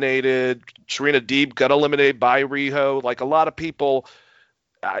eliminated. Serena Deeb got eliminated by Riho. Like a lot of people,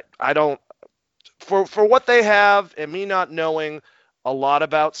 I don't, for what they have and me not knowing a lot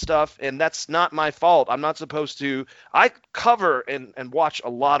about stuff, and that's not my fault. I'm not supposed to. I cover and watch a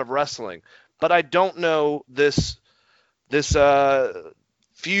lot of wrestling, but I don't know this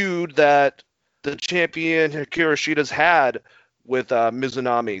feud that the champion Hikaru Shida's had with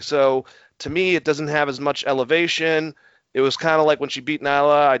Mizunami. So to me, it doesn't have as much elevation. It was kind of like when she beat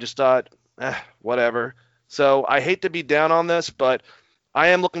Nyla. I just thought, whatever. So I hate to be down on this, but I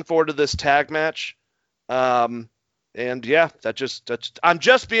am looking forward to this tag match. And yeah, I'm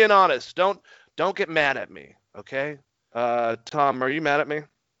just being honest. Don't get mad at me, okay? Tom, are you mad at me?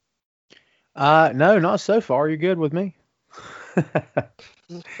 No, not so far. You're good with me.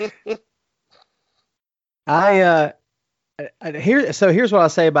 Here's what I'll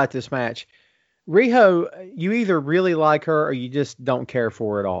say about this match. Riho, you either really like her or you just don't care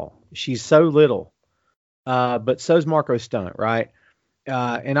for her at all. She's so little. But so's Marco Stunt, right?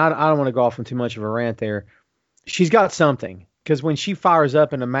 And I don't want to go off on too much of a rant there. She's got something, because when she fires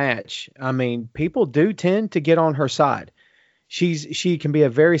up in a match, I mean, people do tend to get on her side. She can be a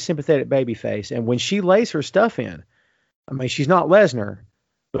very sympathetic babyface, and when she lays her stuff in, I mean, she's not Lesnar,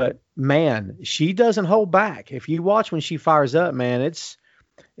 but man, she doesn't hold back. If you watch when she fires up, man, it's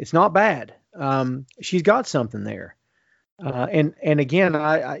not bad. She's got something there. And again,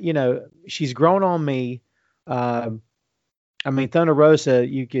 I she's grown on me. I mean, Thunder Rosa,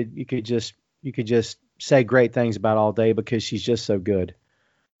 you could just say great things about all day because she's just so good.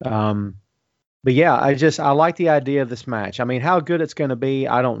 But yeah, I like the idea of this match. I mean, how good it's going to be,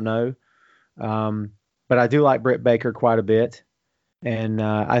 I don't know. But I do like Britt Baker quite a bit. And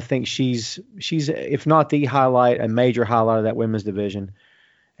I think she's if not the highlight, a major highlight of that women's division.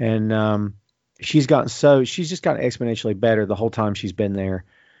 And she's just gotten exponentially better the whole time she's been there.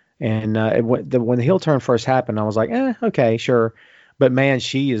 And when the heel turn first happened, I was like, okay, sure. But man,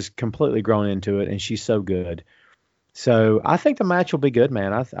 she is completely grown into it, and she's so good. So I think the match will be good,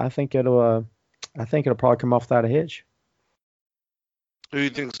 man. I think it'll probably come off without a hitch. Who do you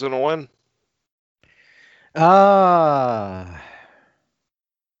think's gonna win? I'll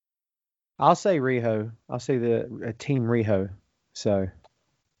say Riho. I'll say the Team Riho. So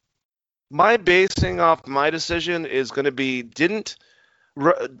my basing off my decision is going to be, didn't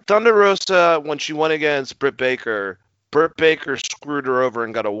Thunder Rosa, when she went against Britt Baker screwed her over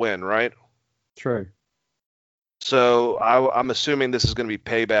and got a win, right? True. So I'm assuming this is going to be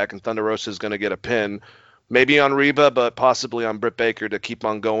payback, and Thunder Rosa is going to get a pin, maybe on Reba, but possibly on Britt Baker to keep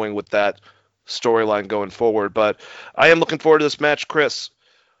on going with that storyline going forward. But I am looking forward to this match. Chris,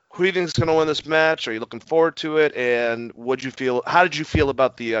 who do you think is going to win this match? Are you looking forward to it? And how did you feel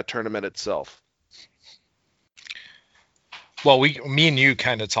about the tournament itself? Well, me and you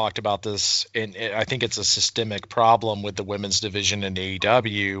kind of talked about this, and I think it's a systemic problem with the women's division in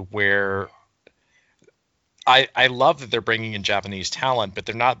AEW, where I love that they're bringing in Japanese talent, but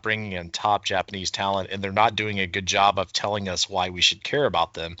they're not bringing in top Japanese talent, and they're not doing a good job of telling us why we should care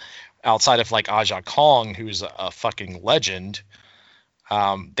about them. Outside of like Aja Kong, who's a fucking legend,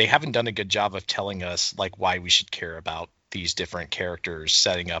 they haven't done a good job of telling us like why we should care about these different characters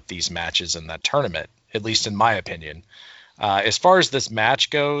setting up these matches in that tournament, at least in my opinion. As far as this match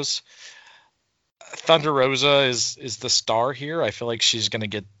goes, Thunder Rosa is the star here. I feel like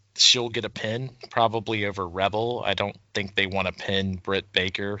she'll get a pin, probably over Rebel. I don't think they want to pin Britt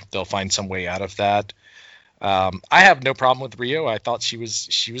Baker. They'll find some way out of that. I have no problem with Rio. I thought she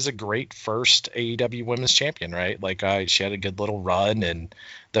was a great first AEW Women's Champion, right? Like she had a good little run, and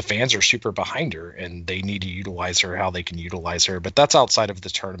the fans are super behind her, and they need to utilize her how they can utilize her. But that's outside of the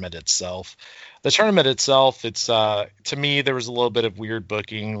tournament itself. The tournament itself, it's to me there was a little bit of weird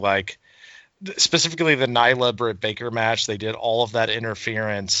booking, like specifically the Nyla Britt Baker match. They did all of that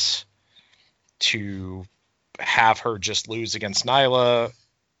interference to have her just lose against Nyla,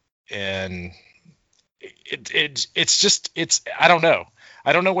 and it's I don't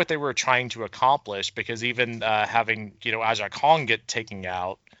know what they were trying to accomplish, because even having Aja Kong get taken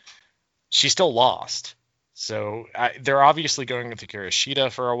out, she still lost. So they're obviously going with Hikaru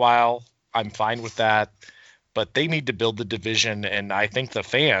Shida for a while. I'm fine with that, but they need to build the division, and I think the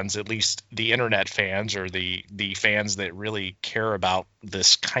fans, at least the internet fans or the fans that really care about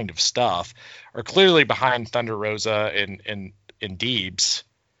this kind of stuff, are clearly behind Thunder Rosa and Deebs,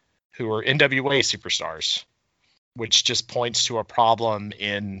 who are NWA superstars, which just points to a problem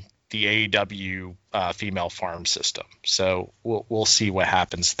in the AEW female farm system. So we'll see what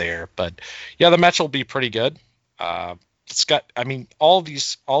happens there. But yeah, the match will be pretty good. All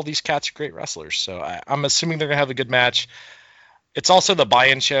these cats are great wrestlers, so I'm assuming they're gonna have a good match. It's also the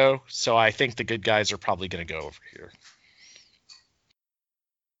buy-in show, so I think the good guys are probably gonna go over here.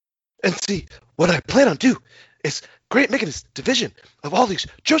 And see, what I plan on do is making this division of all these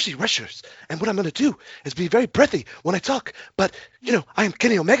Joshi wrestlers. And what I'm going to do is be very breathy when I talk. But, I am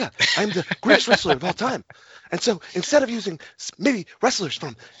Kenny Omega. I'm the greatest wrestler of all time. And so instead of using maybe wrestlers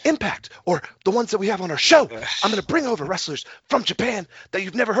from Impact or the ones that we have on our show, I'm going to bring over wrestlers from Japan that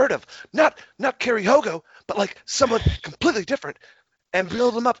you've never heard of. Not Kerry Hogo, but like someone completely different, and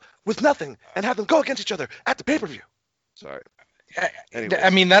build them up with nothing and have them go against each other at the pay-per-view. Sorry. Anyways. I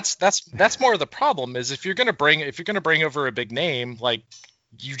mean, that's more of the problem, is if you're gonna bring over a big name, like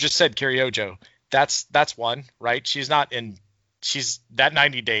you just said, Kerry Ojo, that's one, right? She's that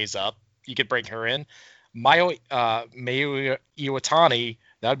 90 days up. You could bring her in. Mayu Iwatani,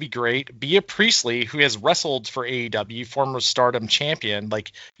 that would be great. Bea Priestley, who has wrestled for AEW, former Stardom champion,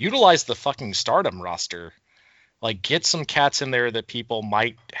 like utilize the fucking Stardom roster. Like, get some cats in there that people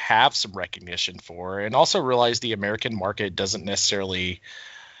might have some recognition for, and also realize the American market doesn't necessarily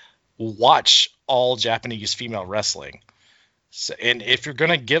watch all Japanese female wrestling. So, and if you're going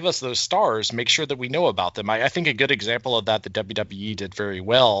to give us those stars, make sure that we know about them. I think a good example of that WWE did very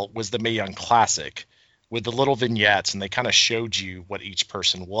well was the Mae Young Classic with the little vignettes, and they kind of showed you what each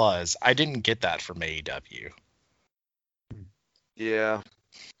person was. I didn't get that from AEW.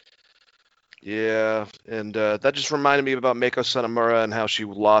 Yeah, and that just reminded me about Meiko Satomura and how she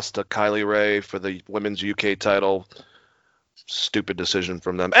lost to Kylie Ray for the women's UK title. Stupid decision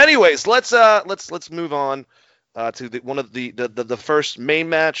from them. Anyways, let's move on to one of the first main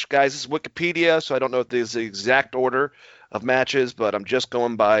match, guys. This is Wikipedia, so I don't know if there's the exact order of matches, but I'm just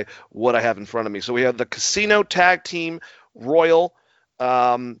going by what I have in front of me. So we have the Casino Tag Team Royal,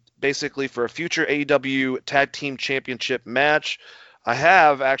 basically for a future AEW Tag Team Championship match. I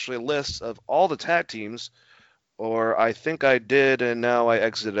have actually a list of all the tag teams, or I think I did, and now I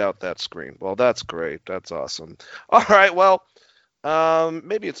exited out that screen. Well, that's great. That's awesome. All right, well,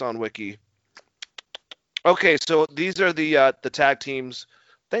 maybe it's on Wiki. Okay, so these are the tag teams.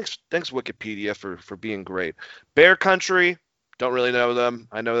 Thanks Wikipedia for being great. Bear Country, don't really know them.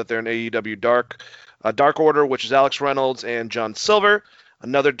 I know that they're in AEW Dark. Dark Order, which is Alex Reynolds and John Silver.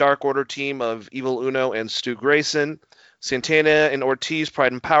 Another Dark Order team of Evil Uno and Stu Grayson. Santana and Ortiz,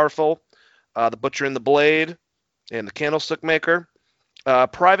 Pride and Powerful, the Butcher and the Blade, and the Candlestick Maker.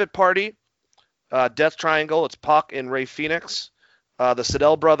 Private Party, Death Triangle, it's Pac and Ray Phoenix. The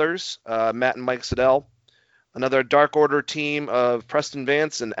Sydal Brothers, Matt and Mike Sydal. Another Dark Order team of Preston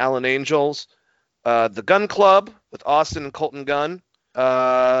Vance and Alan Angels. The Gun Club with Austin and Colton Gunn.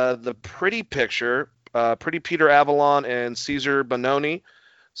 The Pretty Picture, Pretty Peter Avalon and Caesar Bononi.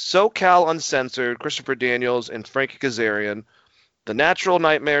 SoCal Uncensored, Christopher Daniels and Frankie Kazarian. The Natural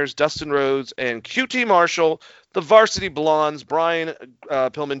Nightmares, Dustin Rhodes and QT Marshall. The Varsity Blondes, Brian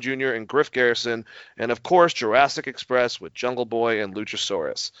Pillman Jr. and Griff Garrison. And, of course, Jurassic Express with Jungle Boy and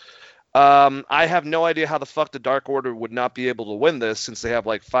Luchasaurus. I have no idea how the fuck the Dark Order would not be able to win this, since they have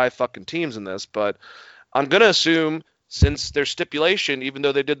like 5 fucking teams in this. But I'm going to assume, since their stipulation, even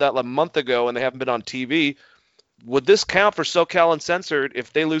though they did that a month ago and they haven't been on TV, would this count for SoCal Uncensored?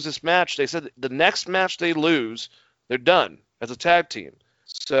 If they lose this match, they said the next match they lose, they're done as a tag team.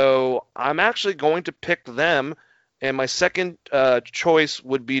 So I'm actually going to pick them, and my second choice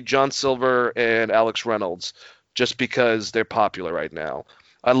would be John Silver and Alex Reynolds, just because they're popular right now.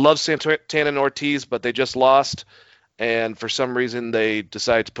 I love Santana and Ortiz, but they just lost, and for some reason they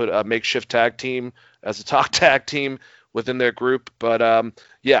decided to put a makeshift tag team as a top tag team within their group. But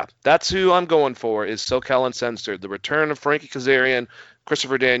yeah, that's who I'm going for, is SoCal Uncensored. The return of Frankie Kazarian,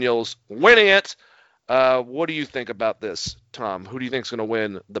 Christopher Daniels winning it. What do you think about this, Tom? Who do you think is going to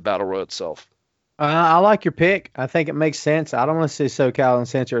win the Battle Royal itself? I like your pick. I think it makes sense. I don't want to see SoCal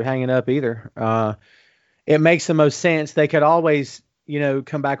Uncensored hanging up either. It makes the most sense. They could always,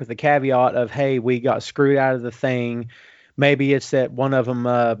 come back with the caveat of, hey, we got screwed out of the thing. Maybe it's that one of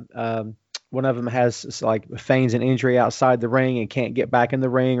them has like feigns an injury outside the ring and can't get back in the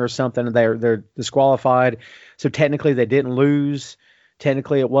ring or something. And they're disqualified. So technically they didn't lose.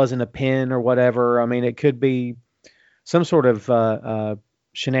 Technically it wasn't a pin or whatever. I mean, it could be some sort of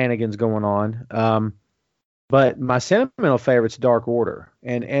shenanigans going on. But my sentimental favorite's Dark Order.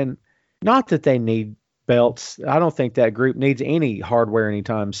 And not that they need belts. I don't think that group needs any hardware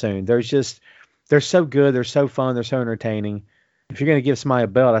anytime soon. They're so good. They're so fun. They're so entertaining. If you're going to give somebody a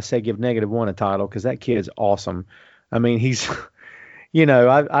belt, I say give -1 a title, because that kid's awesome. I mean, he's,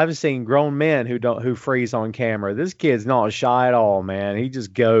 I've seen grown men who freeze on camera. This kid's not shy at all, man. He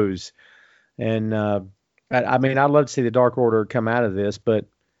just goes. And I mean, I'd love to see the Dark Order come out of this, but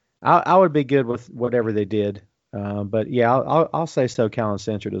I would be good with whatever they did. But yeah, I'll say SoCal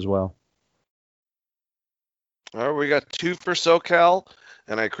Uncensored as well. All right, we got 2 for SoCal,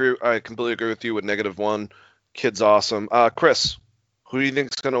 and I completely agree with you with -1. Kid's awesome. Chris, who do you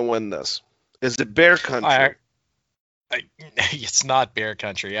think is going to win this? Is it Bear Country? It's not Bear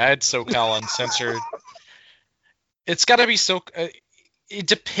Country. I had SoCal Uncensored. It's got to be it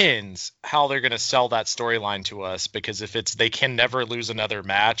depends how they're going to sell that storyline to us, because if it's they can never lose another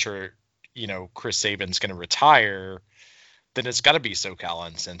match, or Chris Sabin's going to retire, then it's got to be SoCal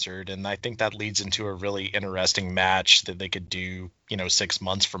Uncensored. And I think that leads into a really interesting match that they could do 6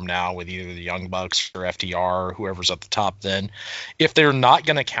 months from now with either the Young Bucks or FTR or whoever's at the top then. If they're not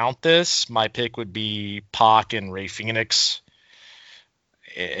going to count this, my pick would be Pac and Rey Fenix.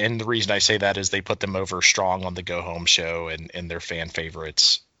 And the reason I say that is they put them over strong on the Go Home show and their fan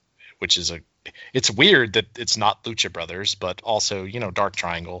favorites, which is it's weird that it's not Lucha Brothers, but also, Dark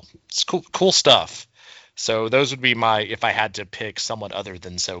Triangle. It's cool stuff. So those would be if I had to pick someone other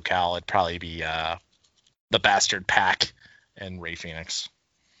than SoCal, it'd probably be the Bastard Pac and Rey Fenix.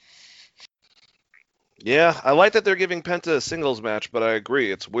 Yeah, I like that they're giving Penta a singles match, but I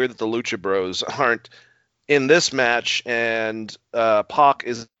agree. It's weird that the Lucha Bros aren't in this match, and Pac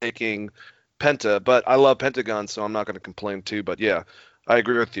is taking Penta, but I love Pentagon, so I'm not going to complain too. But yeah, I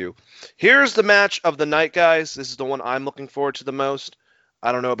agree with you. Here's the match of the night, guys. This is the one I'm looking forward to the most.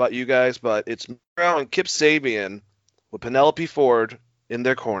 I don't know about you guys, but it's Miro and Kip Sabian with Penelope Ford in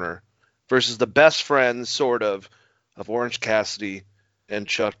their corner versus the best friends, sort of Orange Cassidy and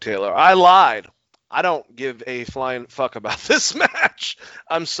Chuck Taylor. I lied. I don't give a flying fuck about this match.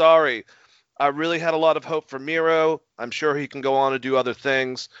 I'm sorry. I really had a lot of hope for Miro. I'm sure he can go on to do other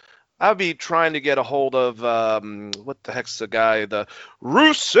things. I'd be trying to get a hold of, what the heck's the guy, the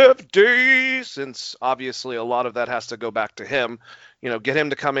Rusev Day, since obviously a lot of that has to go back to him. Get him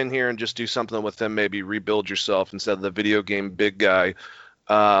to come in here and just do something with him, maybe rebuild yourself instead of the video game big guy.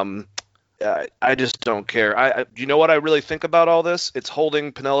 I just don't care. You know what I really think about all this? It's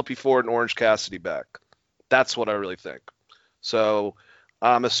holding Penelope Ford and Orange Cassidy back. That's what I really think. So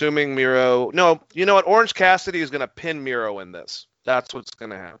I'm assuming Miro. No, you know what? Orange Cassidy is going to pin Miro in this. That's what's going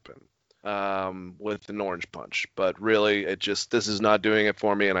to happen with an orange punch. But really, this is not doing it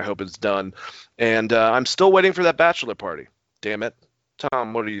for me, and I hope it's done. And I'm still waiting for that bachelor party. Damn it.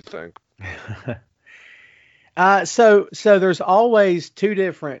 Tom, what do you think? So there's always 2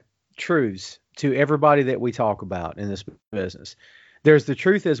 different truths to everybody that we talk about in this business. There's the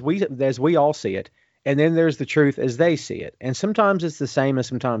truth as we all see it, and then there's the truth as they see it. And sometimes it's the same and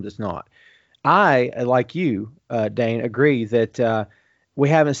sometimes it's not. I, like you, Dane, agree that we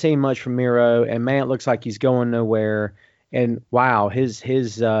haven't seen much from Miro, and man, it looks like he's going nowhere. And wow, his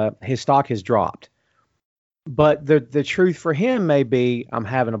stock has dropped. But the truth for him may be, I'm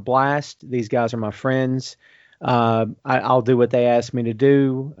having a blast. These guys are my friends. I'll do what they ask me to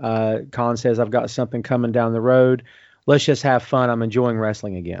do. Khan says I've got something coming down the road. Let's just have fun. I'm enjoying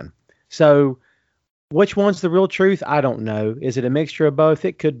wrestling again. So which one's the real truth? I don't know. Is it a mixture of both?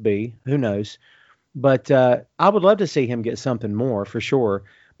 It could be. Who knows? But I would love to see him get something more for sure.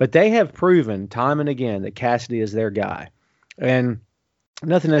 But they have proven time and again that Cassidy is their guy. And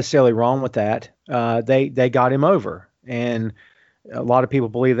nothing necessarily wrong with that. They got him over. And a lot of people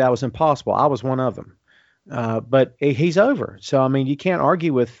believe that was impossible. I was one of them. But he's over. So, I mean, you can't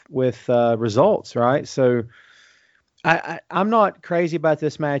argue with results, right? So I'm not crazy about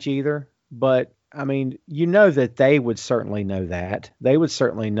this match either, but I mean, you know that they would certainly know that. They would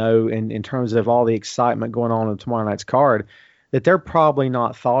certainly know in terms of all the excitement going on tomorrow night's card that they're probably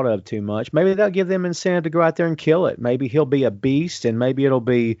not thought of too much. Maybe they'll give them incentive to go out there and kill it. Maybe he'll be a beast, and maybe it'll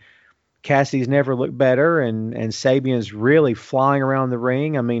be Cassidy's never looked better, and Sabian's really flying around the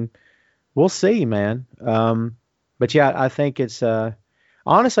ring. I mean, we'll see, man. But yeah, I think it's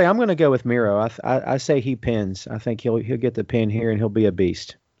honestly, I'm going to go with Miro. I say he pins. I think he'll get the pin here, and he'll be a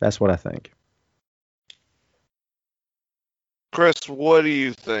beast. That's what I think. Chris, what do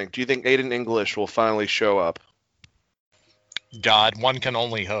you think? Do you think Aiden English will finally show up? God, one can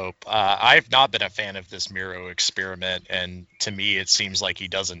only hope. I've not been a fan of this Miro experiment, and to me, it seems like he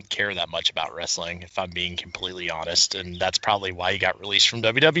doesn't care that much about wrestling, if I'm being completely honest, and that's probably why he got released from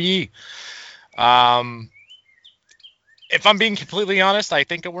WWE. If I'm being completely honest, I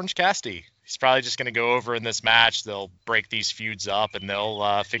think Orange Cassidy. He's probably just going to go over in this match. They'll break these feuds up, and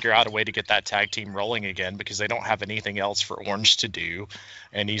they'll figure out a way to get that tag team rolling again because they don't have anything else for Orange to do,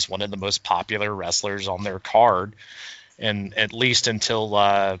 and he's one of the most popular wrestlers on their card. And at least until,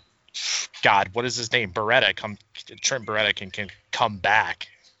 God, what is his name? Trent Beretta can come back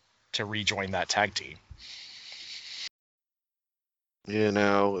to rejoin that tag team. You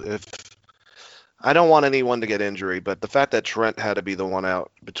know, if I don't want anyone to get injury, but the fact that Trent had to be the one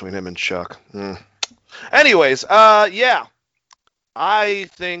out between him and Chuck. Anyways, yeah. I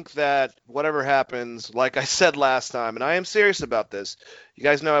think that whatever happens, like I said last time, and I am serious about this. You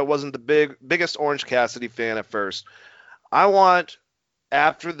guys know I wasn't the biggest Orange Cassidy fan at first. I want,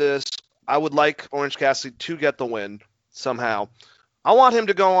 after this, I would like Orange Cassidy to get the win somehow. I want him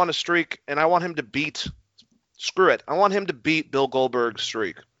to go on a streak, and I want him to beat, I want him to beat Bill Goldberg's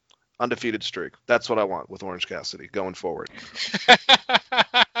streak, undefeated streak. That's what I want with Orange Cassidy going forward.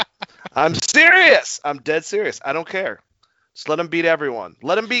 I'm serious. I'm dead serious. I don't care. Just let him beat everyone.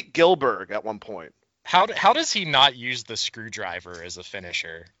 Let him beat Gilbert at one point. How does he not use the screwdriver as a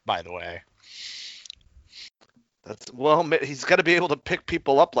finisher, by the way? He's got to be able to pick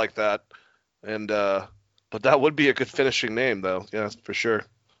people up like that, and but that would be a good finishing name, though. Yeah, for sure.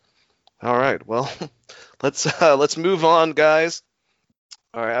 All right, well, let's move on, guys.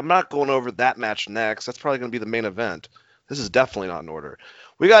 All right, I'm not going over that match next. That's probably going to be the main event. This is definitely not in order.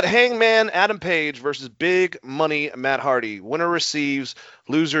 We got Hangman Adam Page versus Big Money Matt Hardy. Winner receives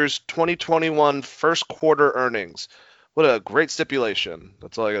losers 2021 first quarter earnings. What a great stipulation.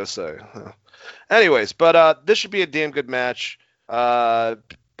 That's all I got to say. Anyways, but this should be a damn good match. But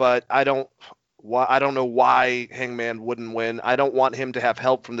I don't know why Hangman wouldn't win. I don't want him to have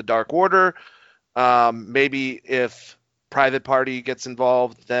help from the Dark Order. Maybe if Private Party gets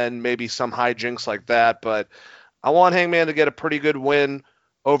involved, then maybe some hijinks like that. But I want Hangman to get a pretty good win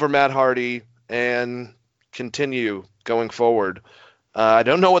over Matt Hardy and continue going forward. I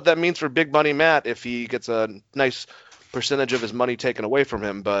don't know what that means for Big Money Matt if he gets a nice percentage of his money taken away from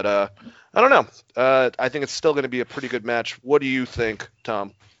him, but I don't know. I think it's still going to be a pretty good match. What do you think,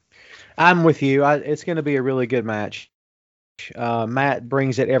 Tom? I'm with you. It's going to be a really good match. Matt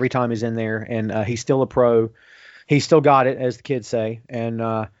brings it every time he's in there, and he's still a pro. He's still got it, as the kids say. And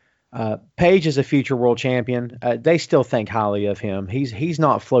Page is a future world champion. They still think highly of him. He's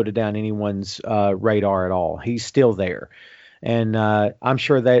not floated down anyone's radar at all. He's still there. And I'm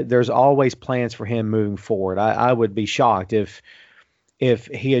sure that there's always plans for him moving forward. I would be shocked if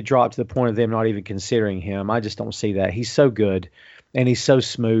he had dropped to the point of them not even considering him. I just don't see that. He's so good, and he's so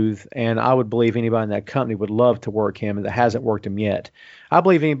smooth, and I would believe anybody in that company would love to work him that hasn't worked him yet. I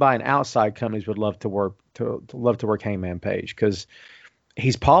believe anybody in outside companies would love to work Hangman Page because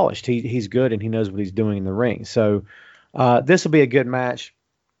he's polished. He's good, and he knows what he's doing in the ring. So this will be a good match.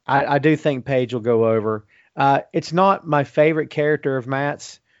 I do think Page will go over. It's not my favorite character of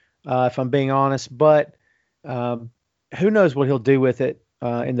Matt's, if I'm being honest, but who knows what he'll do with it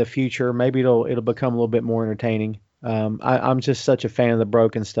in the future. Maybe it'll become a little bit more entertaining. I'm just such a fan of the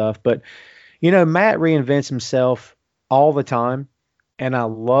broken stuff. But, Matt reinvents himself all the time, and I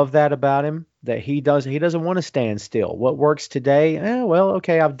love that about him, that he doesn't want to stand still. What works today?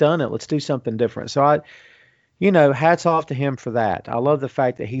 Okay, I've done it. Let's do something different. So hats off to him for that. I love the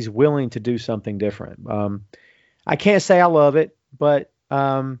fact that he's willing to do something different. I can't say I love it, but,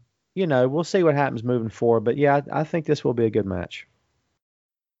 we'll see what happens moving forward. But, yeah, I think this will be a good match.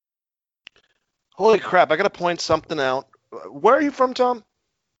 Holy crap, I got to point something out. Where are you from, Tom?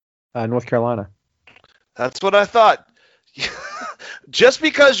 North Carolina. That's what I thought. Just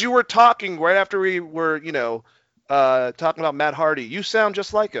because you were talking right after we were, talking about Matt Hardy, you sound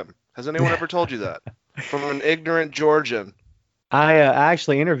just like him. Has anyone ever told you that? From an ignorant Georgian. I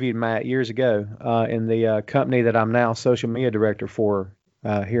actually interviewed Matt years ago in the company that I'm now social media director for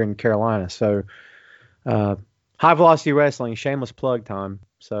here in Carolina. So High Velocity Wrestling, shameless plug time.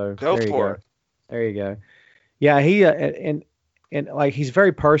 So Go there you for go. it. There you go. Yeah, he and like he's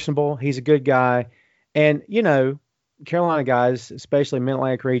very personable. He's a good guy, and Carolina guys, especially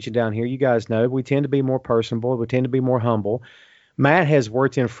Mid-Atlantic region down here, you guys know we tend to be more personable. We tend to be more humble. Matt has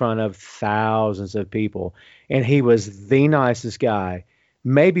worked in front of thousands of people, and he was the nicest guy,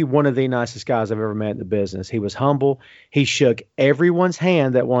 maybe one of the nicest guys I've ever met in the business. He was humble. He shook everyone's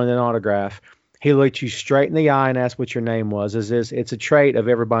hand that wanted an autograph. He looked you straight in the eye and asked what your name was. It's a trait of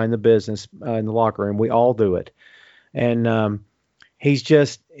everybody in the business, in the locker room. We all do it, and he's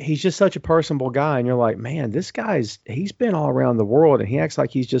just such a personable guy. And you're like, man, he's been all around the world, and he acts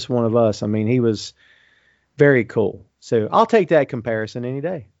like he's just one of us. I mean, he was very cool. So I'll take that comparison any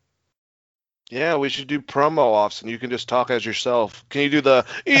day. Yeah, we should do promo offs, and you can just talk as yourself. Can you do the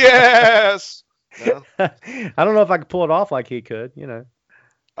yes? No? I don't know if I could pull it off like he could,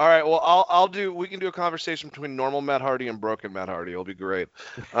 All right. Well, I'll do. We can do a conversation between normal Matt Hardy and broken Matt Hardy. It'll be great.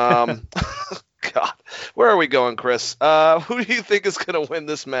 God, where are we going, Chris? Who do you think is going to win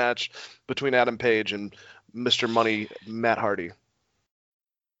this match between Adam Page and Mr. Money Matt Hardy?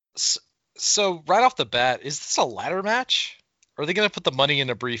 So right off the bat, is this a ladder match? Are they going to put the money in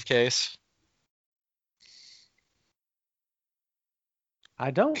a briefcase? I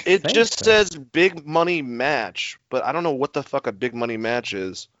don't. It think just so. says big money match, but I don't know what the fuck a big money match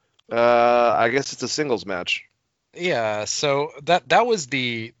is. I guess it's a singles match. Yeah, so that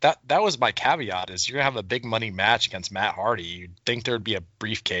was my caveat is you're gonna have a big money match against Matt Hardy. You'd think there'd be a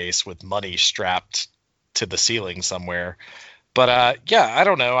briefcase with money strapped to the ceiling somewhere. But yeah, I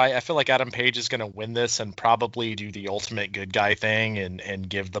don't know. I feel like Adam Page is gonna win this and probably do the ultimate good guy thing and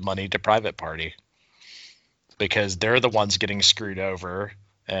give the money to Private Party. Because they're the ones getting screwed over,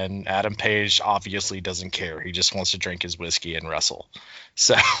 and Adam Page obviously doesn't care. He just wants to drink his whiskey and wrestle.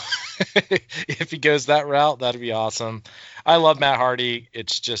 So if he goes that route, that'd be awesome. I love Matt Hardy.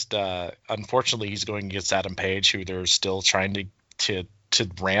 It's just unfortunately he's going against Adam Page, who they're still trying to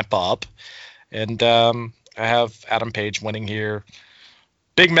ramp up. And I have Adam Page winning here.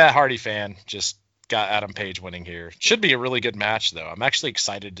 Big Matt Hardy fan. Just got Adam Page winning here. Should be a really good match, though. I'm actually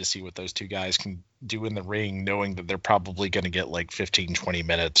excited to see what those two guys can do in the ring, knowing that they're probably going to get like 15, 20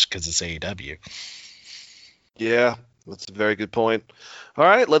 minutes because it's AEW. Yeah, that's a very good point. All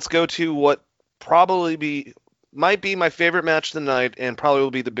right, let's go to what might be my favorite match of the night and probably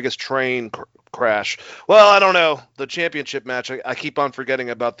will be the biggest train crash. Well, I don't know. The championship match, I keep on forgetting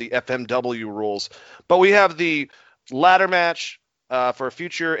about the FMW rules. But we have the ladder match for a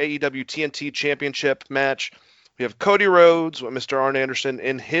future AEW TNT championship match. We have Cody Rhodes with Mr. Arn Anderson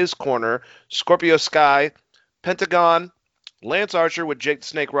in his corner, Scorpio Sky, Pentagon, Lance Archer with Jake the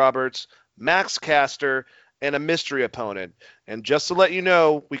Snake Roberts, Max Caster, and a mystery opponent. And just to let you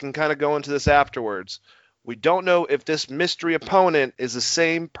know, we can kind of go into this afterwards. We don't know if this mystery opponent is the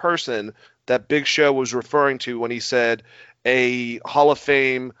same person that Big Show was referring to when he said a Hall of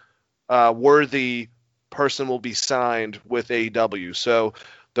Fame worthy person will be signed with AEW. So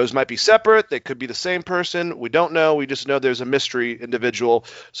those might be separate. They could be the same person. We don't know. We just know there's a mystery individual.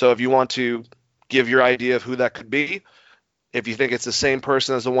 So if you want to give your idea of who that could be, if you think it's the same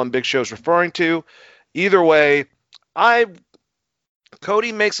person as the one Big Show's referring to, either way,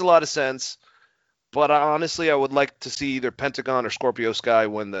 Cody makes a lot of sense, but honestly, I would like to see either Pentagon or Scorpio Sky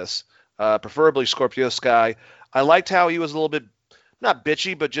win this. Preferably Scorpio Sky. I liked how he was a little bit, not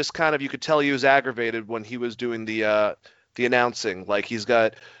bitchy, but just kind of, you could tell he was aggravated when he was doing the announcing. Like he's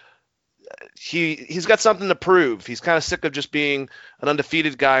got something to prove. He's kind of sick of just being an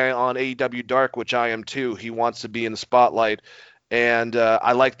undefeated guy on AEW Dark, which I am too. He wants to be in the spotlight, and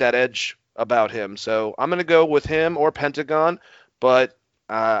I like that edge about him. So I'm going to go with him or Pentagon, but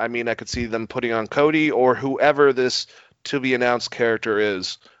I mean, I could see them putting on Cody or whoever this to-be-announced character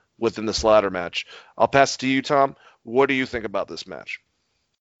is within this ladder match. I'll pass it to you, Tom. What do you think about this match?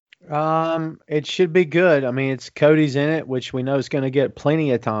 It should be good. I mean, it's Cody's in it, which we know is going to get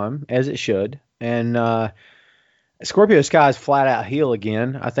plenty of time, as it should. And Scorpio Sky's flat out heel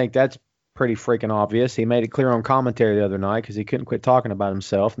again. I think that's pretty freaking obvious. He made it clear on commentary the other night because he couldn't quit talking about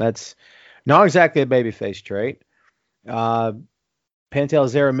himself. And that's not exactly a babyface trait. Pantel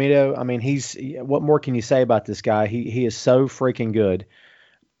Zaramito, I mean, what more can you say about this guy? He is so freaking good.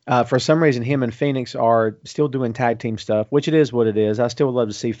 For some reason, him and Phoenix are still doing tag team stuff, which it is what it is. I still would love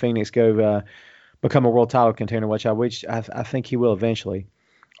to see Phoenix go become a world title contender, which I think he will eventually.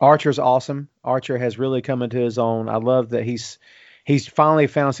 Archer's awesome. Archer has really come into his own. I love that he's finally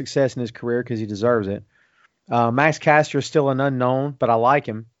found success in his career because he deserves it. Max Caster is still an unknown, but I like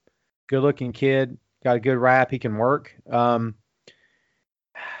him. Good looking kid, got a good rap. He can work.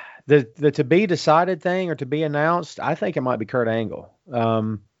 The to be decided thing or to be announced, I think it might be Kurt Angle.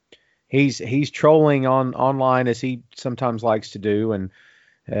 He's trolling online as he sometimes likes to do, and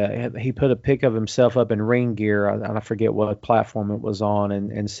he put a pic of himself up in ring gear. I forget what platform it was on,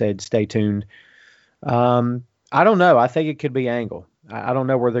 and said, "Stay tuned." I don't know. I think it could be Angle. I don't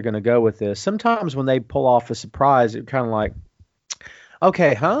know where they're going to go with this. Sometimes when they pull off a surprise, it's kind of like,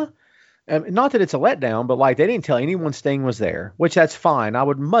 okay, huh? Not that it's a letdown, but like they didn't tell anyone Sting was there, which that's fine. I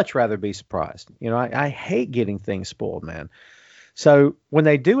would much rather be surprised. I hate getting things spoiled, man. So when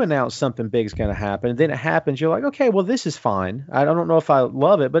they do announce something big is going to happen, then it happens, you're like, okay, well, this is fine. I don't know if I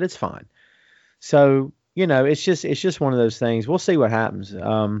love it, but it's fine. So, it's just one of those things. We'll see what happens.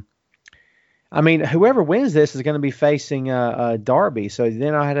 Whoever wins this is going to be facing Darby. So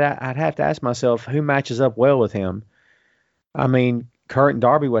then I'd have to ask myself who matches up well with him. Kurt and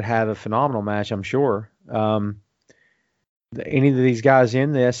Darby would have a phenomenal match, I'm sure. Any of these guys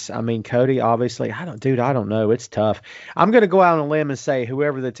in this, Cody, obviously, I don't know. It's tough. I'm going to go out on a limb and say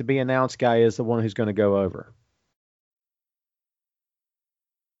whoever the to be announced guy is the one who's going to go over.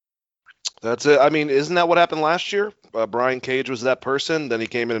 That's it. Isn't that what happened last year? Brian Cage was that person. Then he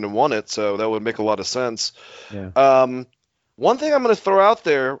came in and won it, so that would make a lot of sense. Yeah. One thing I'm going to throw out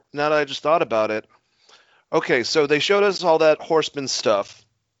there, now that I just thought about it. Okay, so they showed us all that Horseman stuff,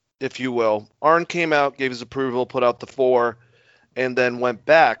 if you will. Arn came out, gave his approval, put out the 4, and then went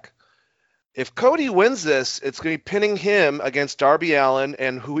back. If Cody wins this, it's going to be pinning him against Darby Allin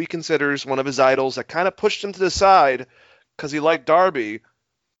and who he considers one of his idols that kind of pushed him to the side because he liked Darby.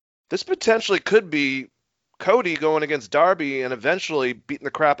 This potentially could be Cody going against Darby and eventually beating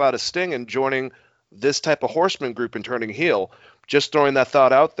the crap out of Sting and joining this type of Horseman group and turning heel. Just throwing that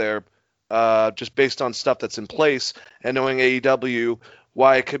thought out there, just based on stuff that's in place and knowing AEW,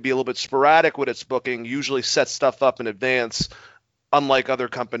 why it could be a little bit sporadic with its booking, usually sets stuff up in advance, unlike other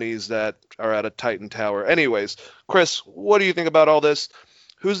companies that are at a Titan Tower. Anyways, Chris, what do you think about all this?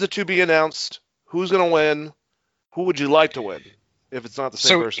 Who's the to be announced? Who's going to win? Who would you like to win if it's not the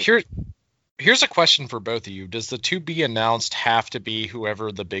same person? Here's a question for both of you. Does the to be announced have to be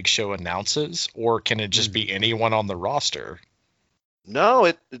whoever the Big Show announces, or can it just be anyone on the roster?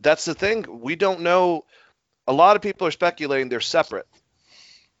 No, that's the thing. We don't know. A lot of people are speculating they're separate.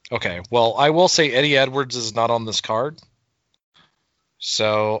 Okay, well, I will say Eddie Edwards is not on this card.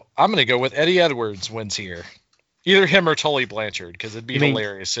 So I'm going to go with Eddie Edwards wins here. Either him or Tully Blanchard, because it'd be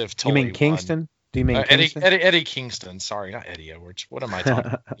hilarious if Tully You mean Kingston? Won. Do you mean Kingston? Eddie Kingston. Sorry, not Eddie Edwards. What am I talking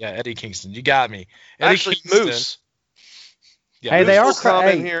about? Yeah, Eddie Kingston. You got me. Eddie Actually, Kingston. Moose. Yeah, Hey, Moose they are will come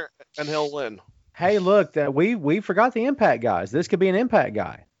in hey, here and he'll win. Hey, look, that we forgot the Impact guys. This could be an Impact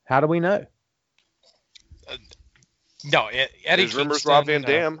guy. How do we know? No, Eddie There's Kingston. rumors Rob Van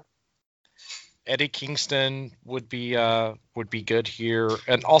Dam. Eddie Kingston would be good here,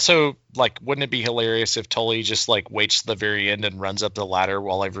 and also wouldn't it be hilarious if Tully just waits to the very end and runs up the ladder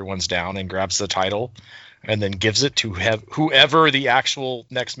while everyone's down and grabs the title, and then gives it to whoever the actual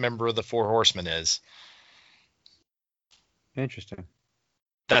next member of the Four Horsemen is. Interesting.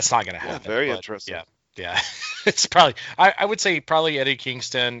 That's not going to happen. Very interesting. Yeah. It's probably I would say probably Eddie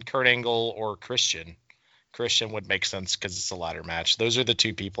Kingston, Kurt Angle, or Christian. Christian would make sense because it's a ladder match. Those are the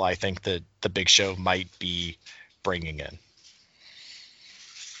two people I think that the Big Show might be bringing in.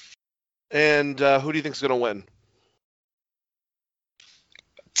 And who do you think is going to win?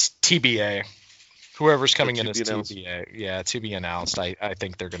 It's TBA. Whoever's coming in is announced. TBA. Yeah, to be announced. I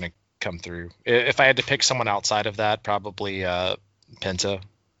think they're going to come through. If I had to pick someone outside of that, probably Penta.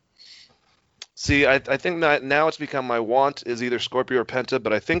 See, I think that now it's become my want is either Scorpio or Penta,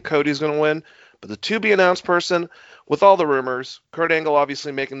 but I think Cody's going to win. But the to be announced person, with all the rumors, Kurt Angle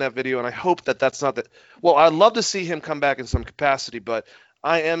obviously making that video, and I hope that that's not the. Well, I'd love to see him come back in some capacity, but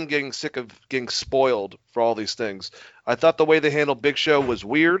I am getting sick of getting spoiled for all these things. I thought the way they handled Big Show was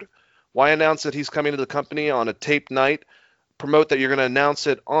weird. Why announce that he's coming to the company on a taped night? Promote that you're going to announce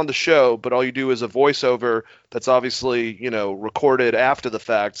it on the show, but all you do is a voiceover that's obviously, recorded after the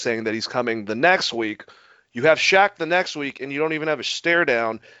fact saying that he's coming the next week. You have Shaq the next week, and you don't even have a stare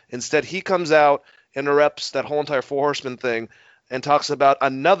down. Instead, he comes out, interrupts that whole entire Four Horsemen thing, and talks about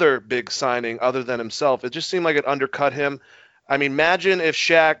another big signing other than himself. It just seemed like it undercut him. Imagine if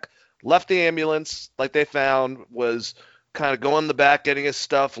Shaq left the ambulance like they found, was kind of going in the back, getting his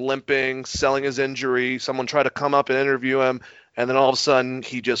stuff, limping, selling his injury. Someone tried to come up and interview him, and then all of a sudden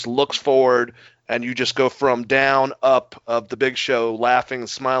he just looks forward, and you just go from down up of the Big Show, laughing and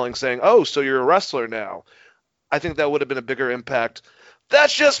smiling, saying, "Oh, so you're a wrestler now." I think that would have been a bigger impact.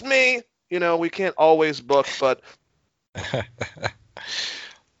 That's just me. We can't always book, but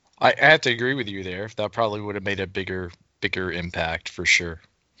I have to agree with you there. That probably would have made a bigger impact for sure.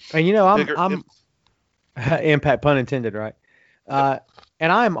 And you know, Bigger I'm impact, pun intended, right?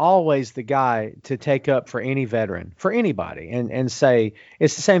 And I'm always the guy to take up for any veteran, for anybody, and say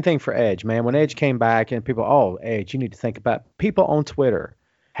it's the same thing for Edge, man. When Edge came back and people, oh, Edge, you need to think about people on Twitter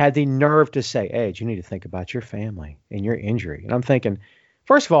had the nerve to say, Edge, you need to think about your family and your injury. And I'm thinking,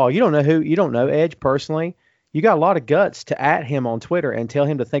 first of all, you don't know Edge personally. You got a lot of guts to at him on Twitter and tell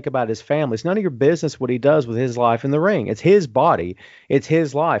him to think about his family. It's none of your business what he does with his life in the ring. It's his body, it's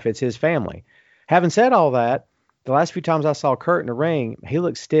his life, it's his family. Having said all that, the last few times I saw Kurt in the ring, he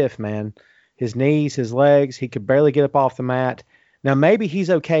looked stiff, man. His knees, his legs, he could barely get up off the mat. Now, maybe he's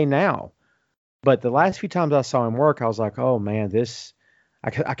okay now, but the last few times I saw him work, I was like, oh, man, I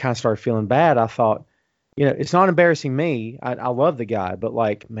kind of started feeling bad. I thought, it's not embarrassing me. I love the guy, but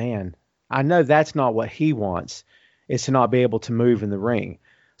like, man, I know that's not what he wants, is to not be able to move in the ring.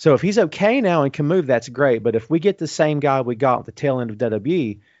 So if he's okay now and can move, that's great. But if we get the same guy we got at the tail end of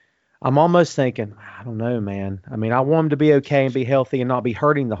WWE, I'm almost thinking, I don't know, man. I mean, I want him to be okay and be healthy and not be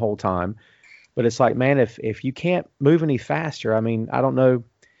hurting the whole time. But it's like, man, if you can't move any faster, I mean, I don't know.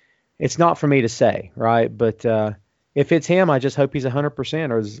 It's not for me to say, right? But if it's him, I just hope he's 100%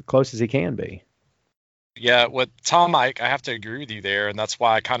 or as close as he can be. Yeah, Tom, I have to agree with you there, and that's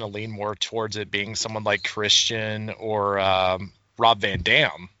why I kind of lean more towards it being someone like Christian or Rob Van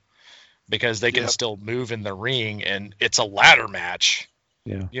Dam, because they can still move in the ring, and it's a ladder match.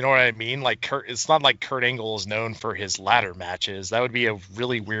 Yeah. You know what I mean? Like it's not like Kurt Angle is known for his ladder matches. That would be a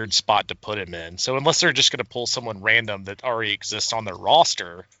really weird spot to put him in. So unless they're just going to pull someone random that already exists on their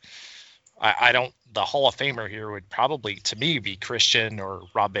roster, I don't. The Hall of Famer here would probably, to me, be Christian or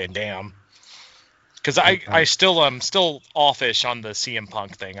Rob Van Dam. Because I still am still offish on the CM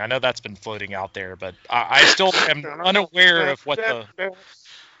Punk thing. I know that's been floating out there, but I still am unaware of what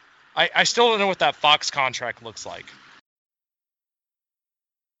I still don't know what that Fox contract looks like.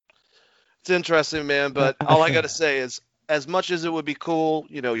 It's interesting, man, but all I got to say is, as much as it would be cool,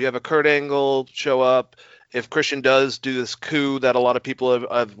 you have a Kurt Angle show up. If Christian does do this coup that a lot of people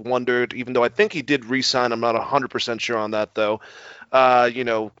have wondered, even though I think he did re-sign, I'm not 100% sure on that, though.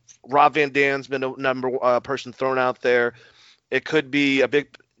 Rob Van Dam's been a number person thrown out there. It could be a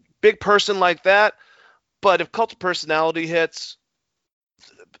big person like that, but if Cult of Personality hits,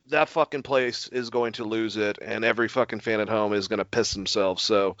 that fucking place is going to lose it, and every fucking fan at home is going to piss themselves.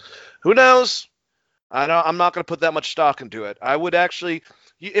 So, who knows? I'm not going to put that much stock into it. I would actually.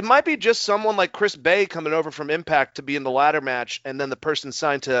 It might be just someone like Chris Bay coming over from Impact to be in the ladder match, and then the person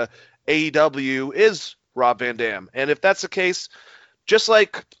signed to AEW is Rob Van Dam. And if that's the case, just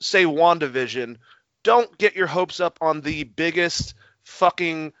like, say, WandaVision, don't get your hopes up on the biggest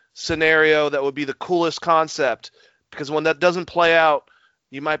fucking scenario that would be the coolest concept, because when that doesn't play out,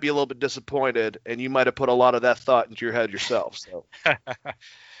 you might be a little bit disappointed, and you might have put a lot of that thought into your head yourself. So.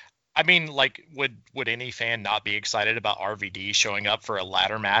 I mean, like, would any fan not be excited about RVD showing up for a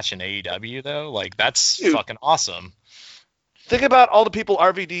ladder match in AEW, though? Like, that's fucking awesome. Think about all the people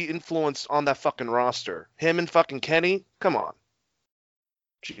RVD influenced on that fucking roster. Him and fucking Kenny? Come on.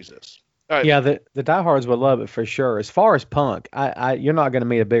 Jesus. All right. Yeah, the diehards would love it for sure. As far as Punk, you're not going to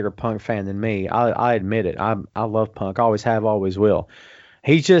meet a bigger Punk fan than me. I admit it. I love Punk. Always have, always will.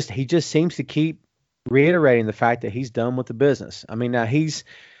 He just seems to keep reiterating the fact that he's done with the business. I mean, now he's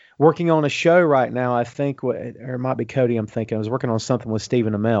working on a show right now, I think, or it might be Cody, I'm thinking. I was working on something with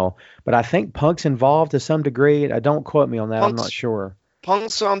Stephen Amell, but I think Punk's involved to some degree. Don't quote me on that. I'm not sure.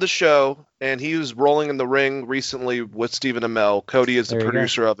 Punk's on the show, and he was rolling in the ring recently with Stephen Amell. Cody is the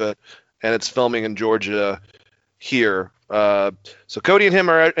producer of it, and it's filming in Georgia here. So Cody and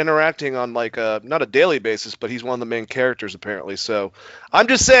him are interacting on like not a daily basis, but he's one of the main characters apparently. So I'm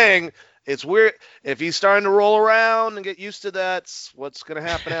just saying, it's weird if he's starting to roll around and get used to that. What's going to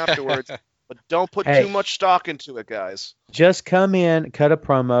happen afterwards? But don't put too much stock into it, guys. Just come in, cut a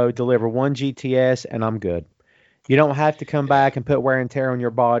promo, deliver one GTS, and I'm good. You don't have to come back and put wear and tear on your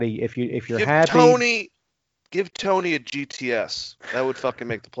body if you're happy. Give Tony a GTS. That would fucking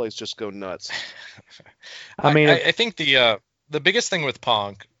make the place just go nuts. I mean, I think the biggest thing with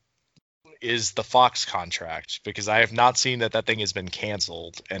Punk is the Fox contract, because I have not seen that thing has been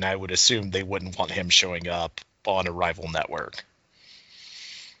canceled, and I would assume they wouldn't want him showing up on a rival network.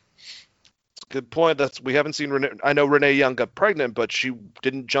 Good point. We haven't seen Renee. I know Renee Young got pregnant, but she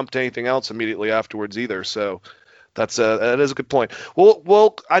didn't jump to anything else immediately afterwards either. So that is a good point.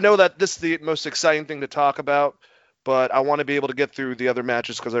 Well, I know that this is the most exciting thing to talk about, but I want to be able to get through the other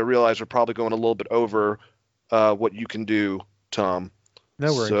matches because I realize we're probably going a little bit over what you can do, Tom.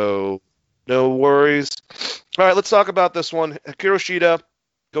 No worries. So no worries. All right, let's talk about this one. Hikaru Shida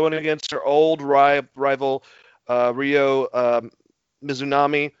going against her old rival, Ryo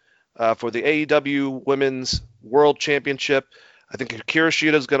Mizunami for the AEW Women's World Championship. I think Hikaru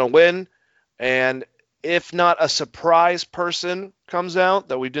Shida is going to win, and if not a surprise person comes out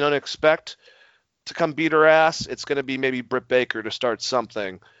that we didn't expect to come beat her ass, it's going to be maybe Britt Baker to start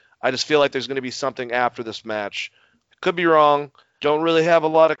something. I just feel like there's going to be something after this match. Could be wrong. Don't really have a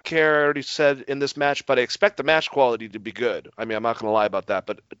lot of care, I already said, in this match, but I expect the match quality to be good. I mean, I'm not going to lie about that,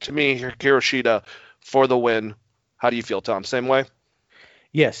 but to me, Hikaru Shida for the win. How do you feel, Tom? Same way?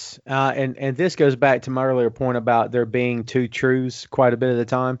 Yes, and this goes back to my earlier point about there being two truths quite a bit of the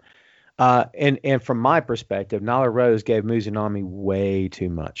time. And from my perspective, Nyla Rose gave Mizunami way too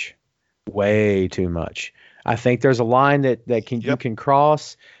much. Way too much. I think there's a line that you can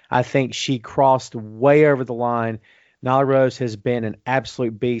cross. I think she crossed way over the line. Nyla Rose has been an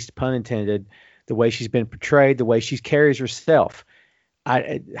absolute beast, pun intended, the way she's been portrayed, the way she carries herself.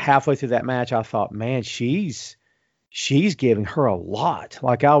 Halfway through that match, I thought, man, she's giving her a lot.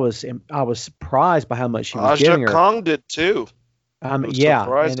 Like I was surprised by how much she was giving her. Aja Kong did too.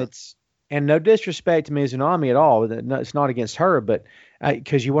 Yeah, and no disrespect to Mizunami at all. It's not against her, but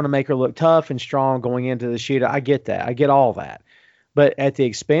because you want to make her look tough and strong going into the Shida. I get that. I get all that. But at the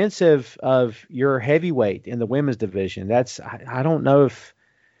expense of your heavyweight in the women's division, I don't know if,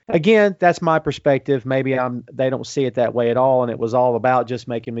 again, that's my perspective. Maybe they don't see it that way at all, and it was all about just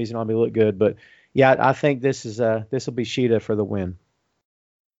making Mizunami look good. But yeah, I think this will be Shida for the win.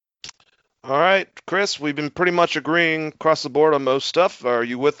 All right, Chris, we've been pretty much agreeing across the board on most stuff. Are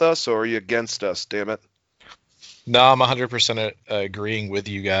you with us or are you against us? Damn it. No, I'm 100% agreeing with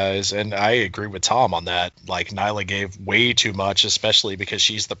you guys, and I agree with Tom on that. Like, Nyla gave way too much, especially because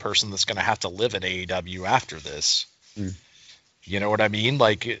she's the person that's going to have to live in AEW after this. You know what I mean?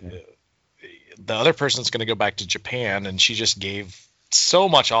 Like, the other person's going to go back to Japan, and she just gave so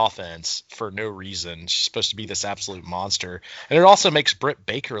much offense for no reason. She's supposed to be this absolute monster, and it also makes Britt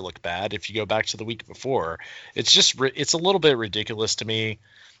Baker look bad. If you go back to the week before, it's a little bit ridiculous to me.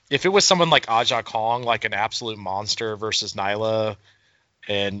 If it was someone like Aja Kong, like an absolute monster versus Nyla,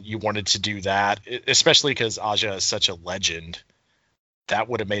 and you wanted to do that, especially because Aja is such a legend, that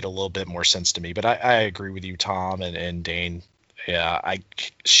would have made a little bit more sense to me. But I agree with you, Tom and Dane. Yeah,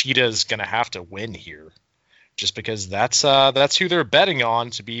 Shida's gonna have to win here, just because that's who they're betting on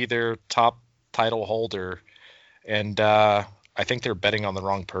to be their top title holder, and I think they're betting on the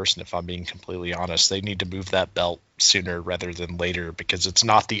wrong person, if I'm being completely honest. They need to move that belt sooner rather than later, because it's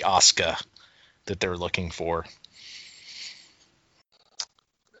not the Asuka that they're looking for.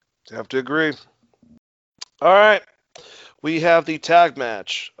 Have to agree. All right. We have the tag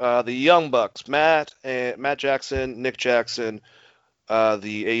match. The Young Bucks, Matt Jackson, Nick Jackson,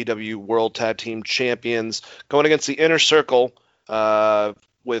 the AEW World Tag Team Champions, going against the Inner Circle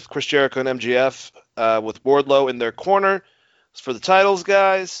with Chris Jericho and MJF, with Wardlow in their corner for the titles,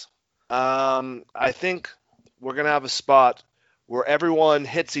 guys. I think we're going to have a spot where everyone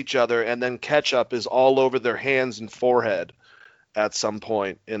hits each other and then ketchup is all over their hands and forehead at some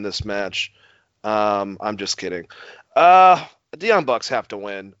point in this match. I'm just kidding. The Young Bucks have to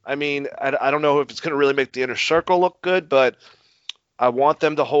win. I mean, I don't know if it's going to really make the Inner Circle look good, but I want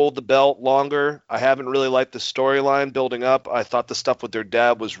them to hold the belt longer. I haven't really liked the storyline building up. I thought the stuff with their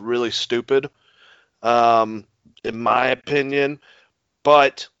dad was really stupid, in my opinion.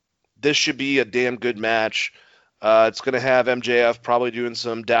 But this should be a damn good match. It's going to have MJF probably doing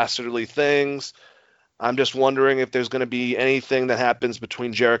some dastardly things. I'm just wondering if there's going to be anything that happens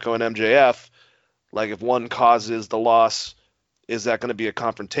between Jericho and MJF. Like if one causes the loss, is that going to be a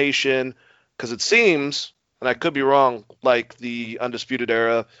confrontation? Because it seems, and I could be wrong, like the Undisputed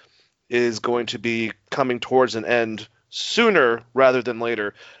Era is going to be coming towards an end sooner rather than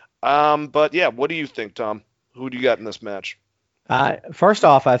later. But yeah, what do you think, Tom? Who do you got in this match? First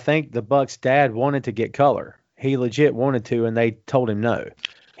off, I think the Bucks' dad wanted to get color. He legit wanted to, and they told him no.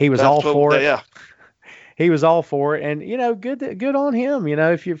 He was all for it. Yeah. He was all for it, and good on him.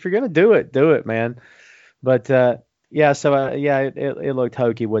 If you're gonna do it, man. But it looked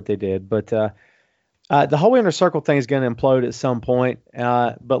hokey what they did. But the whole Inner Circle thing is going to implode at some point.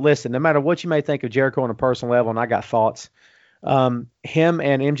 But listen, no matter what you may think of Jericho on a personal level, and I got thoughts, him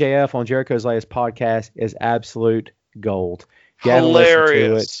and MJF on Jericho's latest podcast is absolute gold.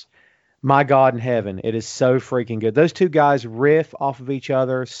 Hilarious. My God in heaven, it is so freaking good. Those two guys riff off of each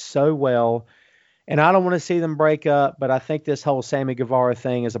other so well. And I don't want to see them break up, but I think this whole Sammy Guevara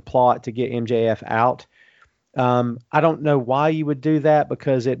thing is a plot to get MJF out. I don't know why you would do that,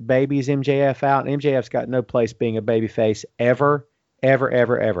 because it babies MJF out. And MJF's got no place being a babyface ever, ever,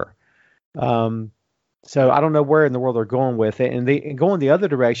 ever, ever. So I don't know where in the world they're going with it. And going the other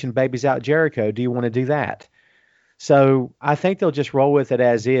direction babies out Jericho. Do you want to do that? So I think they'll just roll with it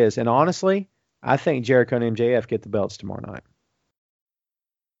as is. And honestly, I think Jericho and MJF get the belts tomorrow night.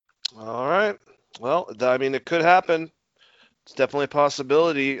 All right. Well, I mean, it could happen. It's definitely a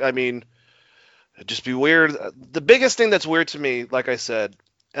possibility. I mean, it'd just be weird. The biggest thing that's weird to me, like I said,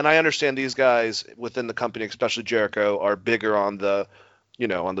 and I understand these guys within the company, especially Jericho, are bigger on the,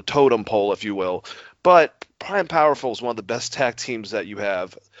 on the totem pole, if you will. But Pride and Powerful is one of the best tag teams that you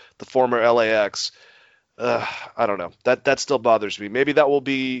have. The former LAX. I don't know. That still bothers me. Maybe that will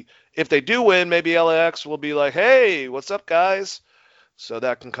be, if they do win, maybe LAX will be like, hey, what's up, guys? So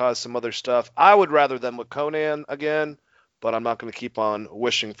that can cause some other stuff. I would rather them with Conan again, but I'm not going to keep on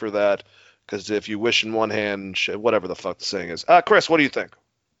wishing for that, because if you wish in one hand, whatever the fuck the saying is. Chris, what do you think?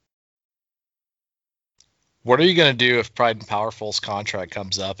 What are you going to do if Pride and Powerful's contract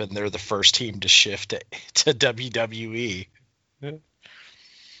comes up and they're the first team to shift to WWE?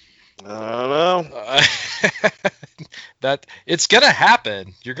 I don't know. That it's going to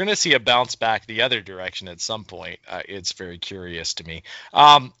happen. You're going to see a bounce back the other direction at some point. It's very curious to me.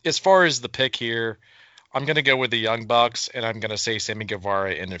 As far as the pick here, I'm going to go with the Young Bucks, and I'm going to say Sammy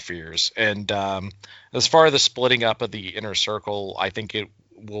Guevara interferes. And as far as the splitting up of the Inner Circle, I think it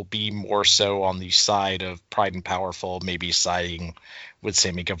will be more so on the side of Pride and Powerful, maybe siding with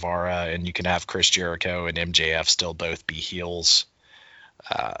Sammy Guevara, and you can have Chris Jericho and MJF still both be heels.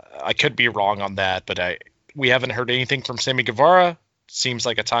 I could be wrong on that, but we haven't heard anything from Sammy Guevara. Seems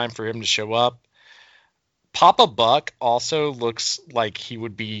like a time for him to show up. Papa Buck also looks like he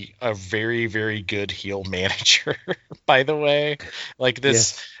would be a very, very good heel manager, by the way. Like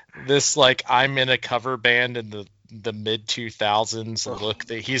this like I'm in a cover band in the mid 2000s look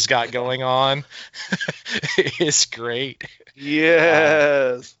that he's got going on is great.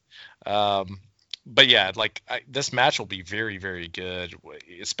 Yes. But yeah, like this match will be very, very good,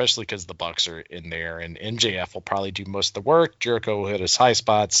 especially because the Bucks are in there, and MJF will probably do most of the work. Jericho will hit his high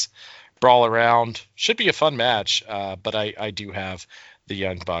spots, brawl around. Should be a fun match, but I do have the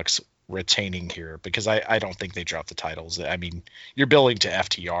Young Bucks retaining here because I don't think they drop the titles. I mean, you're building to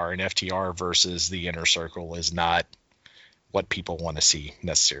FTR, and FTR versus the Inner Circle is not what people want to see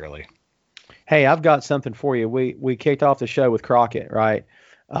necessarily. Hey, I've got something for you. We kicked off the show with Crockett, right?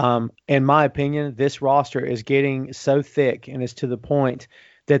 In my opinion, this roster is getting so thick, and it's to the point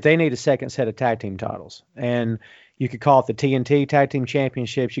that they need a second set of tag team titles. And you could call it the TNT Tag Team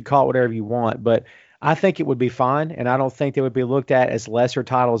Championships. You call it whatever you want, but I think it would be fine, and I don't think they would be looked at as lesser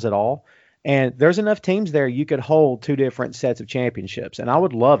titles at all. And there's enough teams there you could hold two different sets of championships, and I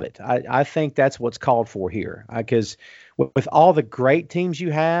would love it. I think that's what's called for here, because with all the great teams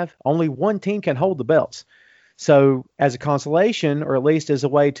you have, only one team can hold the belts. So as a consolation, or at least as a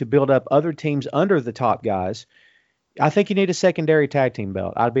way to build up other teams under the top guys, I think you need a secondary tag team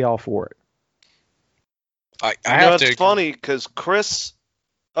belt. I'd be all for it. It's funny because Chris.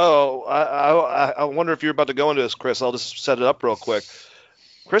 I wonder if you're about to go into this, Chris. I'll just set it up real quick.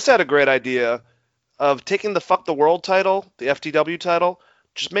 Chris had a great idea of taking the Fuck the World title, the FTW title,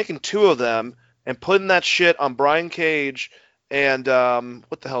 just making two of them and putting that shit on Brian Cage and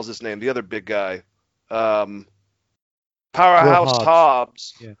what the hell's his name? The other big guy. Powerhouse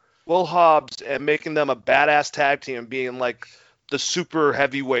Hobbs. Yeah. Will Hobbs, and making them a badass tag team, being like the super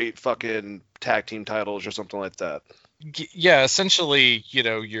heavyweight fucking tag team titles or something like that. Yeah, essentially,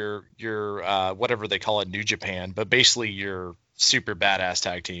 your whatever they call it, New Japan, but basically your super badass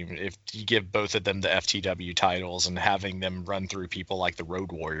tag team. If you give both of them the FTW titles and having them run through people like the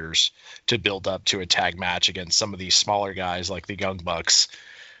Road Warriors to build up to a tag match against some of these smaller guys like the Young Bucks.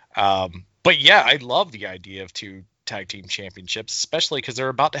 But yeah, I love the idea of two tag team championships, especially because they're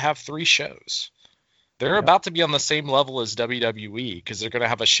about to have 3 shows. They're about to be on the same level as WWE because they're going to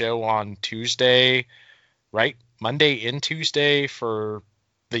have a show on Tuesday, right? Monday and Tuesday for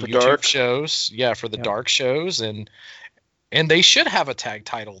the YouTube dark shows. Yeah, for the dark shows. And they should have a tag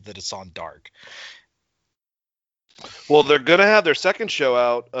title that is on dark. Well, they're going to have their second show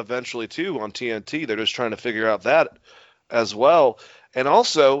out eventually, too, on TNT. They're just trying to figure out that as well. And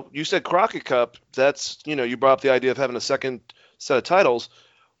also, you said Crockett Cup. That's, you brought up the idea of having a second set of titles.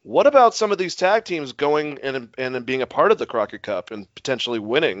 What about some of these tag teams going and being a part of the Crockett Cup and potentially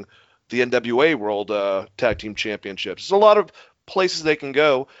winning the NWA World Tag Team Championships? There's a lot of places they can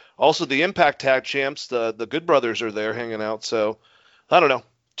go. Also, the Impact Tag Champs, the Good Brothers, are there hanging out. So, I don't know.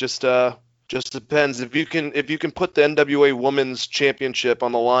 Just depends. If you can put the NWA Women's Championship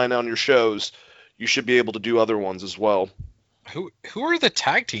on the line on your shows, you should be able to do other ones as well. Who are the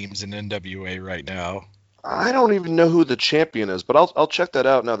tag teams in NWA right now? I don't even know who the champion is, but I'll check that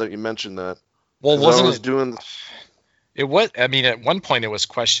out now that you mentioned that. Well, wasn't it doing? It was. I mean, at one point it was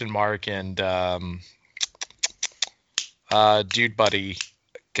Question Mark and dude buddy,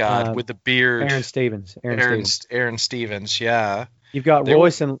 God, with the beard. Aaron Stevens. Aaron Stevens, yeah. You've got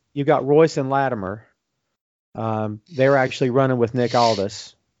Royce and Latimer. They were actually running with Nick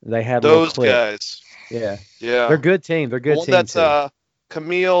Aldis. They had those guys. Yeah. They're a good team. They're a good team. That's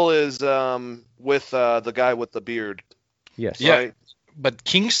Camille is with the guy with the beard. Yes. Yeah. Right? But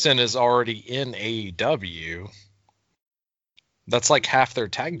Kingston is already in AEW. That's like half their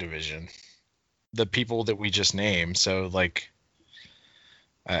tag division. The people that we just named. So like,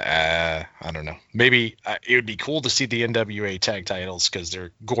 I don't know. Maybe it would be cool to see the NWA tag titles because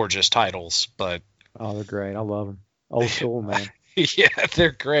they're gorgeous titles. But they're great. I love them. Old school, man. Yeah,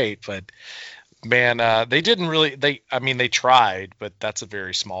 they're great. But man, they didn't really. They tried, but that's a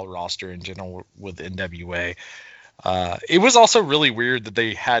very small roster in general with NWA. It was also really weird that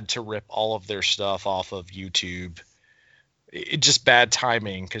they had to rip all of their stuff off of YouTube. It just bad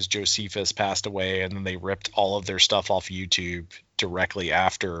timing because Josephus passed away, and then they ripped all of their stuff off YouTube directly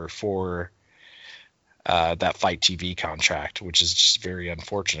after for that Fight TV contract, which is just very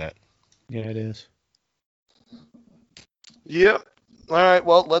unfortunate. Yeah, it is. Yep. All right.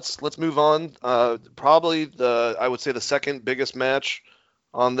 Well, let's move on. Probably I would say the second biggest match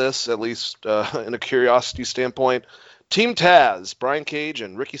on this, at least in a curiosity standpoint. Team Taz, Brian Cage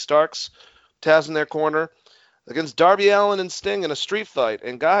and Ricky Starks, Taz in their corner, against Darby Allin and Sting in a street fight.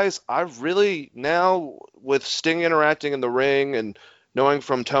 And guys, I really now, with Sting interacting in the ring and knowing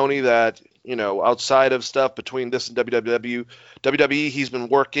from Tony that, outside of stuff between this and WWE, he's been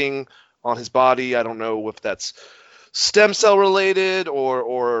working on his body. I don't know if that's stem cell related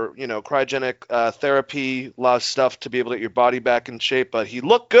or cryogenic therapy, a lot of stuff to be able to get your body back in shape, but he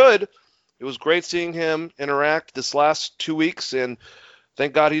looked good. It was great seeing him interact this last 2 weeks, and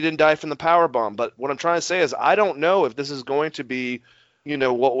thank God he didn't die from the powerbomb. But what I'm trying to say is I don't know if this is going to be,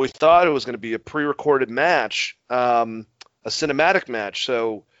 what we thought it was going to be, a pre-recorded match, a cinematic match.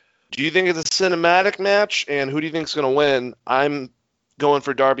 So do you think it's a cinematic match, and who do you think is going to win? I'm going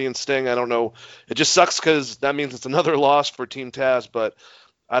for Darby and Sting. I don't know. It just sucks because that means it's another loss for Team Taz, but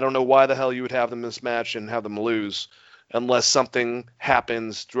I don't know why the hell you would have them in this match and have them lose unless something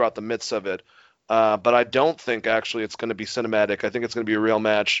happens throughout the midst of it. But I don't think actually it's going to be cinematic. I think it's going to be a real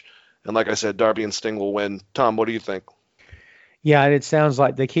match. And like I said, Darby and Sting will win. Tom, what do you think? Yeah, it sounds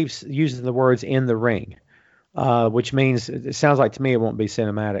like they keep using the words "in the ring," which means it sounds like to me it won't be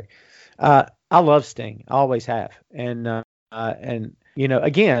cinematic. I love Sting. I always have. And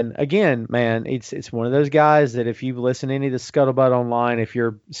again, man, it's one of those guys that if you listen to any of the scuttlebutt online, if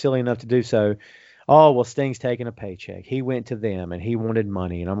you're silly enough to do so, oh, well, Sting's taking a paycheck. He went to them and he wanted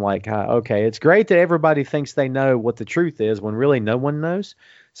money. And I'm like, okay, it's great that everybody thinks they know what the truth is when really no one knows.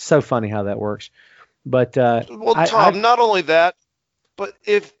 So funny how that works. But Tom, not only that, but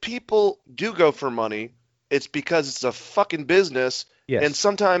if people do go for money, it's because it's a fucking business. Yes. And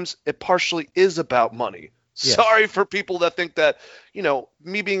sometimes it partially is about money. Yes. Sorry for people that think that,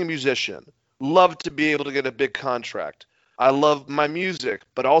 me being a musician, love to be able to get a big contract. I love my music,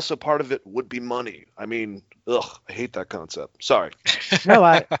 but also part of it would be money. I mean, I hate that concept. Sorry. No,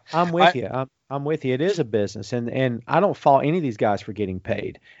 I'm with you. I'm with you. It is a business, and I don't fault any of these guys for getting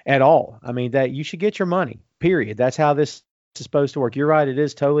paid at all. I mean, that you should get your money, period. That's how this is supposed to work. You're right. It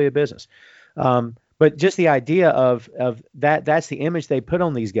is totally a business. But just the idea of that's the image they put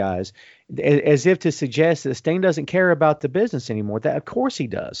on these guys, as if to suggest that Sting doesn't care about the business anymore. That of course he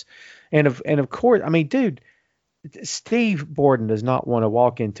does. And of course, I mean, dude, Steve Borden does not want to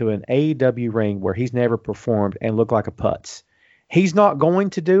walk into an AEW ring where he's never performed and look like a putz. He's not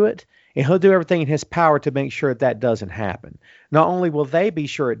going to do it, and he'll do everything in his power to make sure that doesn't happen. Not only will they be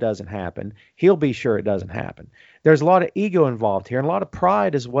sure it doesn't happen, he'll be sure it doesn't happen. There's a lot of ego involved here and a lot of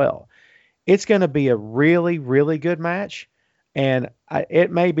pride as well. It's going to be a really, really good match, and it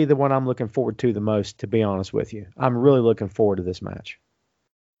may be the one I'm looking forward to the most, to be honest with you. I'm really looking forward to this match.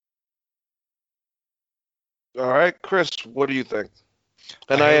 All right, Chris, what do you think?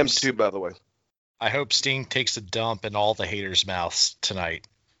 And I am too, by the way. I hope Sting takes a dump in all the haters' mouths tonight.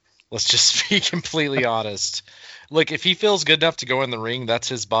 Let's just be completely honest. Look, if he feels good enough to go in the ring, that's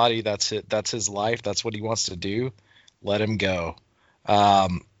his body, that's it, that's his life, that's what he wants to do. Let him go.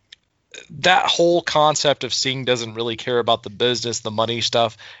 That whole concept of Sting doesn't really care about the business, the money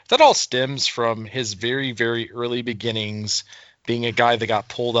stuff, that all stems from his very, very early beginnings being a guy that got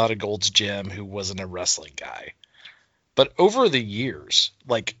pulled out of Gold's Gym who wasn't a wrestling guy. But over the years,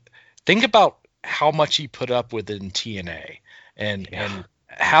 like, think about how much he put up with in TNA and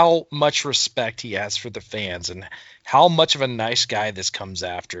how much respect he has for the fans and how much of a nice guy this comes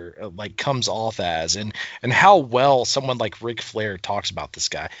off as, and how well someone like Ric Flair talks about this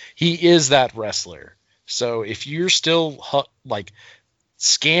guy. He is that wrestler. So if you're still like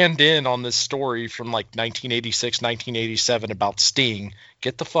scanned in on this story from like 1986, 1987 about Sting,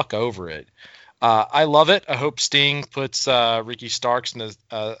 get the fuck over it. I love it. I hope Sting puts Ricky Starks in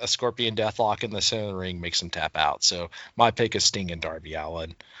a Scorpion Deathlock in the center of the ring, makes him tap out. So my pick is Sting and Darby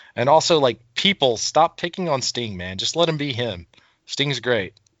Allin. And also, like, people, stop picking on Sting, man. Just let him be him. Sting's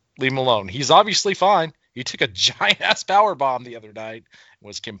great. Leave him alone. He's obviously fine. He took a giant-ass power bomb the other night and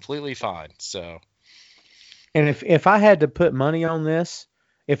was completely fine. So, And if I had to put money on this,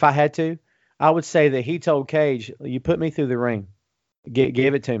 if I had to, I would say that he told Cage, "You put me through the ring.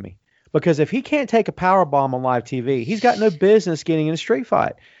 Give it to me." Because if he can't take a power bomb on live TV, he's got no business getting in a street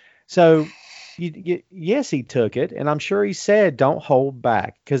fight. So, yes, he took it, and I'm sure he said, "Don't hold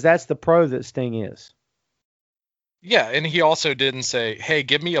back," because that's the pro that Sting is. yeah, and he also didn't say, "Hey,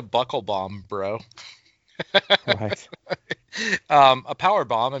 give me a buckle bomb, bro." Right. A power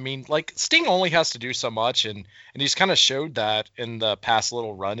bomb. I mean, like, Sting only has to do so much, and he's kind of showed that in the past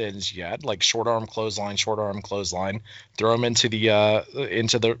little run-ins he had, like short arm clothesline, throw him into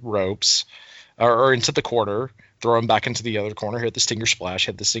the ropes, or into the quarter, throw him back into the other corner, hit the Stinger splash,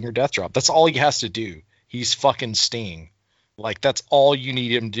 hit the Stinger death drop. That's all he has to do. He's fucking Sting. Like, that's all you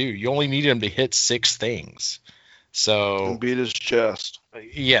need him to do. You only need him to hit 6 things. So And beat his chest.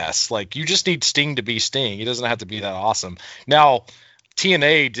 yes, like, you just need Sting to be Sting. He doesn't have to be that awesome. Now,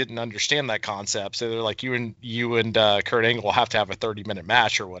 TNA didn't understand that concept, so they're like, you and Kurt Angle will have to have a 30-minute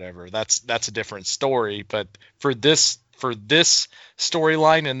match or whatever. That's a different story. But for this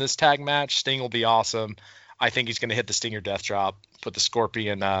storyline in this tag match, Sting will be awesome. I think he's going to hit the Stinger death drop, put the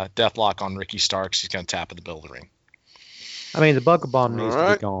Scorpion deathlock on Ricky Starks. He's going to tap in the middle of the ring. I mean, the buckle bomb needs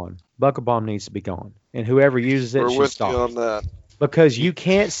to be gone. Buckle bomb needs to be gone, and whoever uses it We're should with stop. you on that. Because you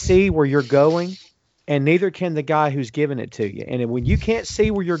can't see where you're going, and neither can the guy who's giving it to you. And when you can't see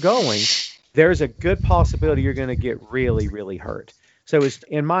where you're going, there's a good possibility you're going to get really, really hurt. So,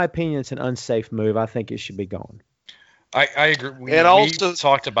 in my opinion, it's an unsafe move. I think it should be gone. I agree. We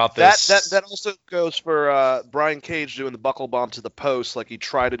talked about That this. that also goes for Brian Cage doing the buckle bomb to the post like he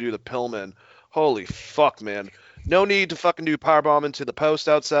tried to do the Pillman. Holy fuck, man. No need to fucking do powerbomb into the post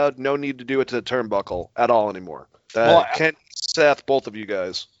outside. No need to do it to the turnbuckle at all anymore. Kent, Seth, both of you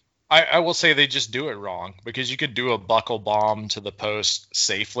guys. I will say they just do it wrong, because you could do a buckle bomb to the post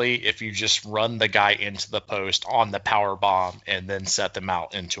safely if you just run the guy into the post on the power bomb and then set them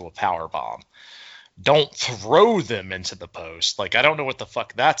out into a power bomb. Don't throw them into the post. Like, I don't know what the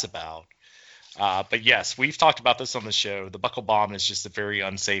fuck that's about. But yes, we've talked about this on the show. The buckle bomb is just a very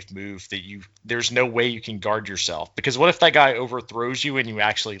unsafe move that there's no way you can guard yourself, because what if that guy overthrows you and you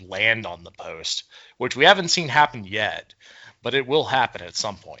actually land on the post, which we haven't seen happen yet, but it will happen at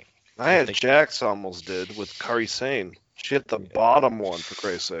some point. Jax almost did with Kairi Sane. She hit the bottom one, for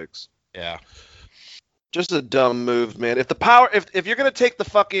Christ's sakes. Yeah. Just a dumb move, man. If you're gonna take the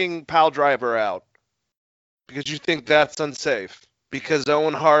fucking pile driver out because you think that's unsafe, because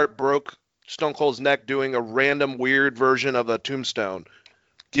Owen Hart broke Stone Cold's neck doing a random weird version of a tombstone,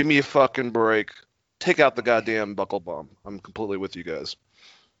 give me a fucking break. Take out the goddamn buckle bomb. I'm completely with you guys.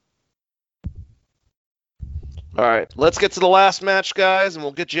 All right, let's get to the last match, guys, and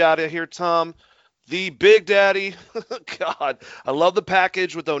we'll get you out of here, Tom. The Big Daddy. God, I love the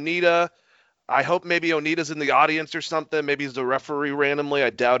package with Onita. I hope maybe Onita's in the audience or something. Maybe he's the referee randomly. I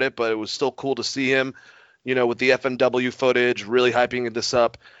doubt it, but it was still cool to see him, with the FMW footage, really hyping this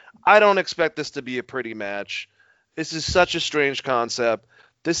up. I don't expect this to be a pretty match. This is such a strange concept.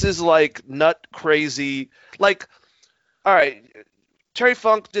 This is like nut crazy. Like, all right, Terry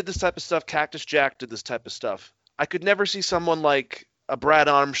Funk did this type of stuff. Cactus Jack did this type of stuff. I could never see someone like a Brad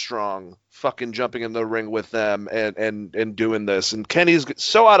Armstrong fucking jumping in the ring with them and doing this. And Kenny's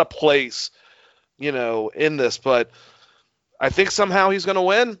so out of place, in this. But I think somehow he's going to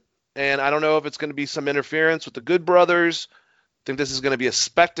win. And I don't know if it's going to be some interference with the Good Brothers. I think this is going to be a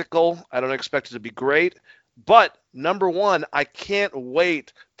spectacle. I don't expect it to be great. But, number one, I can't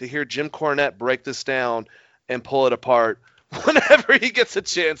wait to hear Jim Cornette break this down and pull it apart whenever he gets a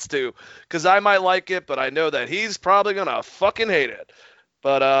chance to. Because I might like it, but I know that he's probably going to fucking hate it.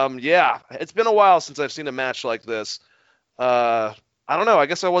 But, yeah, it's been a while since I've seen a match like this. I don't know. I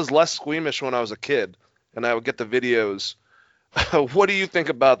guess I was less squeamish when I was a kid, and I would get the videos. What do you think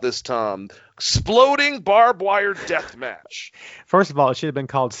about this, Tom? Exploding barbed wire death match. First of all, it should have been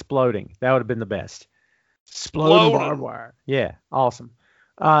called Sploding. That would have been the best. Exploding barbed wire. Yeah, awesome.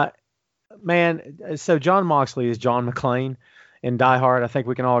 Man, so John Moxley is John McClane in Die Hard. I think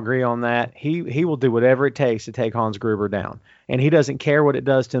we can all agree on that. He will do whatever it takes to take Hans Gruber down. And he doesn't care what it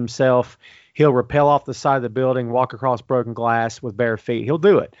does to himself. He'll rappel off the side of the building, walk across broken glass with bare feet. He'll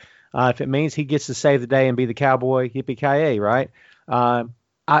do it. If it means he gets to save the day and be the cowboy, yippee-ki-yay, right?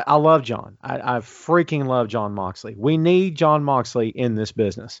 I love John. I freaking love John Moxley. We need John Moxley in this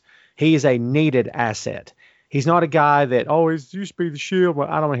business. He is a needed asset. He's not a guy that always used to be the Shield. Well,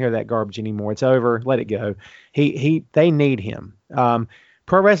 I don't want to hear that garbage anymore. It's over. Let it go. They need him.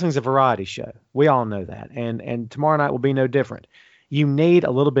 Pro wrestling's a variety show. We all know that. And tomorrow night will be no different. You need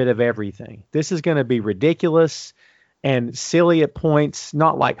a little bit of everything. This is going to be ridiculous and silly at points,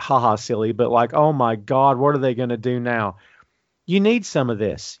 not like haha silly, but like, oh my God, what are they going to do now? You need some of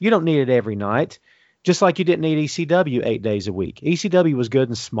this. You don't need it every night, just like you didn't need ECW 8 days a week. ECW was good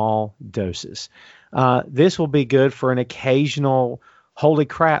in small doses. This will be good for an occasional holy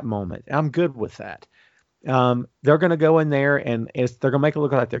crap moment. I'm good with that. They're going to go in there and they're going to make it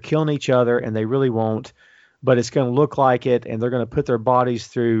look like they're killing each other, and they really won't, but it's going to look like it, and they're going to put their bodies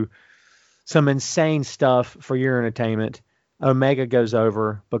through some insane stuff for your entertainment. Omega goes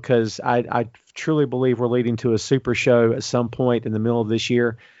over because I truly believe we're leading to a super show at some point in the middle of this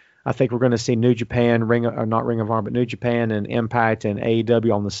year. I think we're going to see New Japan, not Ring of Honor, but New Japan and Impact and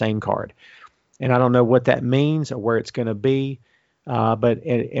AEW on the same card. And I don't know what that means or where it's going to be. But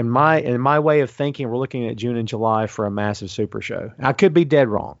in my way of thinking, we're looking at June and July for a massive super show. I could be dead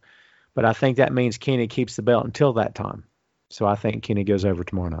wrong, but I think that means Kenny keeps the belt until that time. So I think Kenny goes over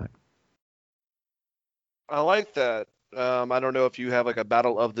tomorrow night. I like that. I don't know if you have like a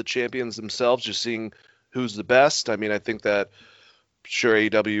battle of the champions themselves, just seeing who's the best. I mean, I think that sure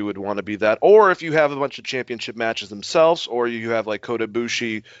AEW would want to be that. Or if you have a bunch of championship matches themselves, or you have like Kota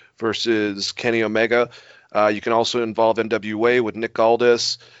Ibushi versus Kenny Omega. You can also involve NWA with Nick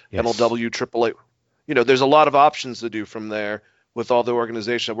Aldis, yes. MLW, AAA. You know, there's a lot of options to do from there with all the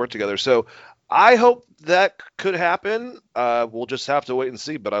organizations that work together. So I hope that could happen. We'll just have to wait and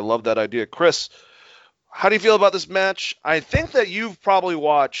see, but I love that idea. Chris, how do you feel about this match? I think that you've probably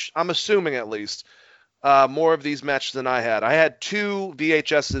watched, I'm assuming at least, more of these matches than I had. I had 2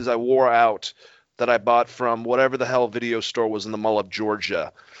 VHSs I wore out that I bought from whatever the hell video store was in the Mall of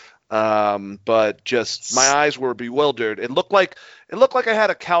Georgia. But just my eyes were bewildered. It looked like I had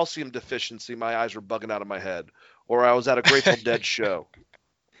a calcium deficiency. My eyes were bugging out of my head, or I was at a Grateful Dead show.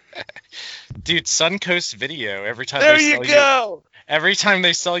 Dude, Suncoast Video. Every time Every time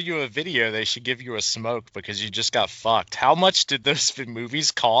they sell you a video, they should give you a smoke because you just got fucked. How much did those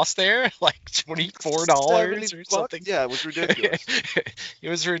movies cost there? Like $24 or something? Yeah, it was ridiculous. It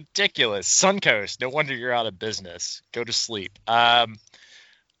was ridiculous. Suncoast. No wonder you're out of business. Go to sleep.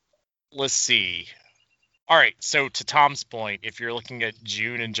 Let's see. All right, so to Tom's point, if you're looking at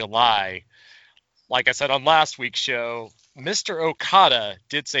June and July, like I said on last week's show, Mr. Okada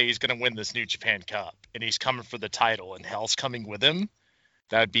did say he's going to win this New Japan Cup, and he's coming for the title, and Hell's coming with him.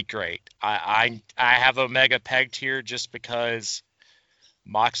 That would be great. I have Omega pegged here just because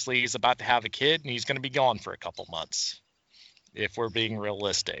Moxley is about to have a kid, and he's going to be gone for a couple months, if we're being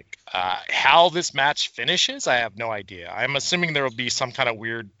realistic. How this match finishes, I have no idea. I'm assuming there will be some kind of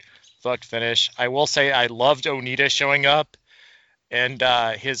weird fucked finish. I will say I loved Onita showing up, and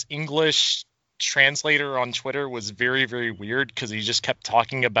his English translator on Twitter was very, very weird because he just kept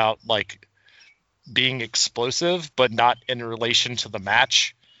talking about like being explosive, but not in relation to the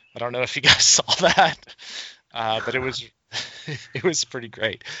match. I don't know if you guys saw that, but it was pretty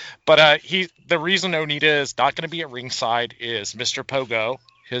great. But the reason Onita is not going to be at ringside is Mr. Pogo,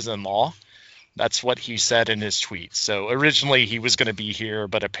 his in-law. That's what he said in his tweet. So originally he was going to be here,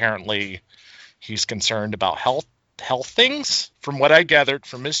 but apparently he's concerned about health things, from what I gathered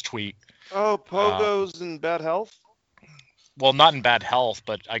from his tweet. Oh, Pogo's in bad health? Well, not in bad health,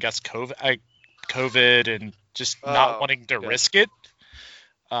 but I guess COVID and just not wanting to risk it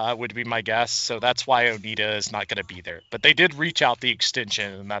would be my guess. So that's why Onita is not going to be there. But they did reach out the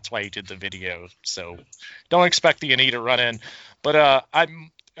extension, and that's why he did the video. So don't expect the Onita run-in. But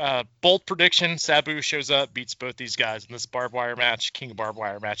I'm bold prediction, Sabu shows up, beats both these guys in this barbed wire match. King of barbed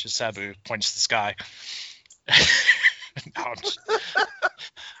wire matches, Sabu points to the sky. No,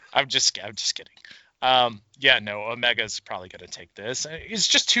 I'm just kidding. Omega's probably going to take this. It's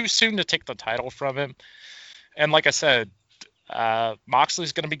just too soon to take the title from him. And like I said,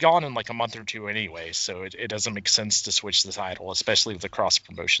 Moxley's going to be gone in like a month or two anyway, so it doesn't make sense to switch the title, especially with the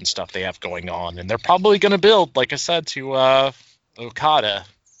cross-promotion stuff they have going on. And they're probably going to build, like I said, to Okada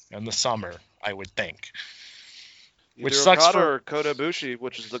in the summer, I would think. Either which sucks Okada or Kota Ibushi,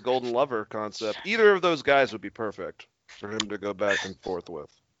 which is the Golden Lover concept. Either of those guys would be perfect for him to go back and forth with.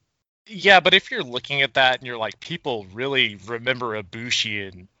 Yeah, but if you're looking at that and you're like, people really remember Ibushi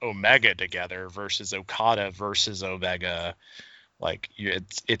and Omega together versus Okada versus Omega, like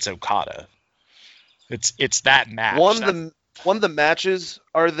it's Okada. It's that match. One of the matches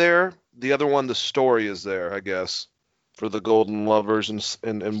are there. The other one, the story is there, I guess, for the Golden Lovers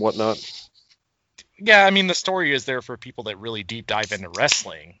and whatnot. Yeah, I mean, the story is there for people that really deep dive into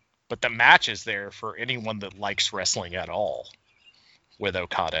wrestling, but the match is there for anyone that likes wrestling at all with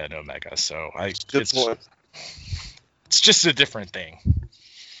Okada and Omega. So Good point. It's just a different thing.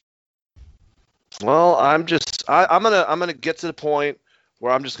 Well, I'm gonna get to the point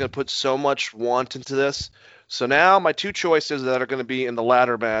where I'm just gonna put so much want into this. So now my two choices that are gonna be in the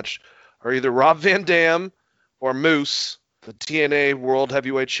ladder match are either Rob Van Dam or Moose, the TNA World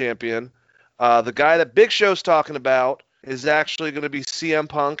Heavyweight Champion. The guy that Big Show's talking about is actually going to be CM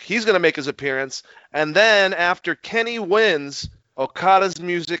Punk. He's going to make his appearance. And then after Kenny wins, Okada's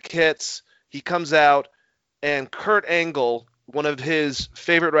music hits. He comes out, and Kurt Angle, one of his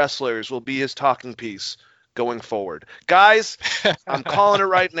favorite wrestlers, will be his talking piece going forward. Guys, I'm calling it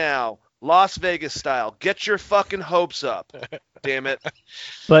right now. Las Vegas style. Get your fucking hopes up. Damn it.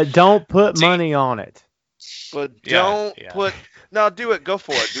 But don't put money on it. But don't put... No, do it. Go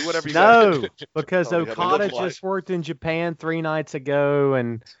for it. Do whatever you No, because Oh, Okada yeah, just worked in Japan 3 nights ago,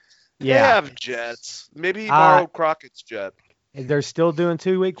 and They yeah, have jets. Maybe he borrowed Crockett's jet. they're still doing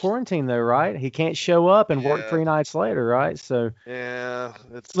 2-week quarantine though, right? He can't show up and work Yeah. 3 nights later, right? So Yeah.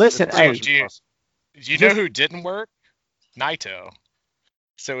 Listen, hey, Do you know who didn't work? Naito.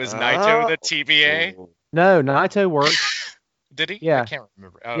 So is Naito the TBA? no, Naito worked. Did he? Yeah. I can't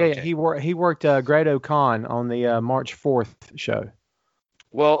remember. Oh, Yeah, okay. he worked Great O'Con on the March 4th show.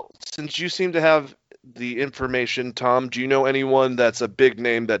 Well, since you seem to have the information, Tom, do you know anyone that's a big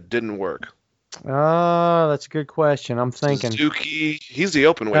name that didn't work? That's a good question. I'm thinking Suzuki, he's the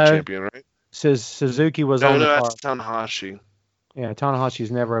open weight No. champion, right? Suzuki was No, on the card. that's Tanahashi. Yeah,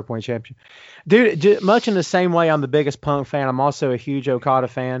 Tanahashi's never open champion. Dude, much in the same way I'm the biggest Punk fan, I'm also a huge Okada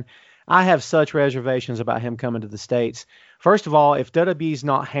fan. I have such reservations about him coming to the States. First of all, if WWE's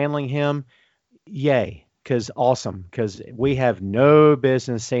not handling him, yay, because we have no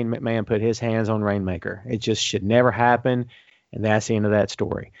business seeing McMahon put his hands on Rainmaker. It just should never happen, and that's the end of that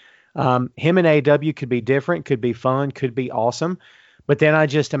story. Him and AW could be different, could be fun, could be awesome, but then I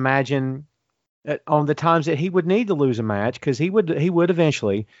just imagine on the times that he would need to lose a match, because he would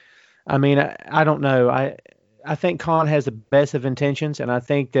eventually. I mean, I don't know. I think Khan has the best of intentions, and I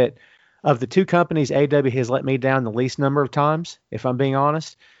think that of the two companies, AW has let me down the least number of times, if I'm being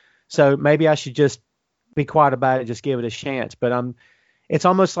honest. So maybe I should just be quiet about it, just give it a chance. But it's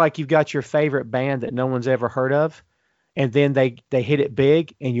almost like you've got your favorite band that no one's ever heard of, and then they hit it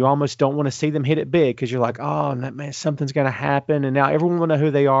big, and you almost don't want to see them hit it big because you're like, oh, man, something's going to happen, and now everyone will know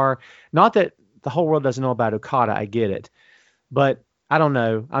who they are. Not that the whole world doesn't know about Okada, I get it. But I don't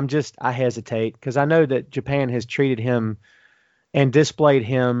know. I hesitate because I know that Japan has treated him and displayed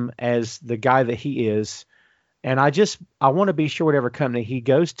him as the guy that he is. And I want to be sure whatever company he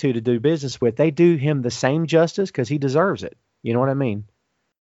goes to do business with, they do him the same justice because he deserves it. You know what I mean?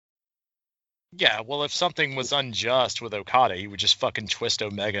 Yeah, well, if something was unjust with Okada, he would just fucking twist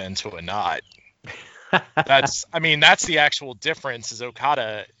Omega into a knot. That's the actual difference is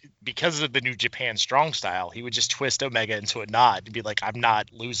Okada, because of the New Japan strong style, he would just twist Omega into a knot and be like, I'm not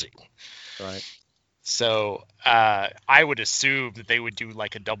losing. Right. So I would assume that they would do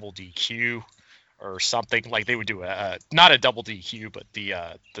like a double DQ or something. Like they would do not a double DQ, but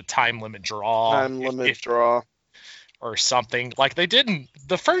the time limit draw. Draw. Or something like they did in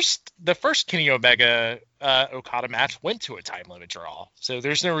the first Kenny Omega Okada match went to a time limit draw. So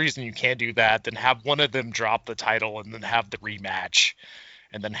there's no reason you can't do that. Then have one of them drop the title and then have the rematch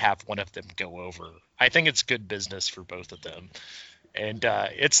and then have one of them go over. I think it's good business for both of them. And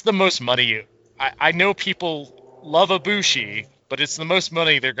it's the most money. I know people love Ibushi, but it's the most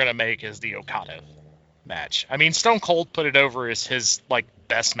money they're going to make is the Okada match. I mean, Stone Cold put it over as his like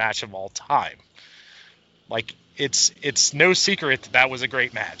best match of all time. Like it's no secret that was a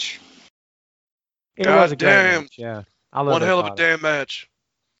great match. It God was a great damn. match. Yeah. I love One hell of a Okada. damn match.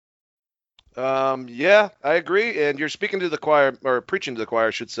 Yeah, I agree. And you're speaking to the choir, or preaching to the choir,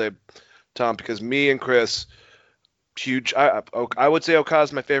 I should say, Tom, because me and Chris, huge. I would say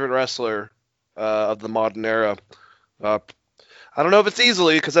Okada's my favorite wrestler of the modern era. I don't know if it's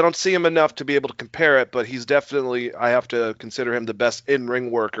easily because I don't see him enough to be able to compare it, but he's definitely, I have to consider him the best in-ring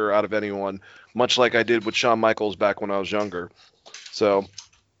worker out of anyone, much like I did with Shawn Michaels back when I was younger. So,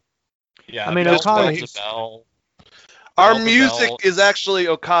 Yeah, I mean, Bell Okada- to Bell. our Bell to music Bell. is actually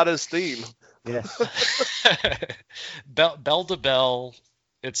Okada's theme. Yes. Bell to Bell,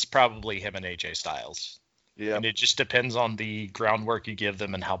 it's probably him and AJ Styles. Yeah. And it just depends on the groundwork you give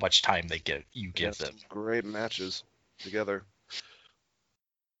them and how much time you give them. Great matches together.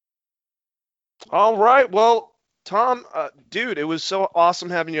 All right. Well, Tom, dude, it was so awesome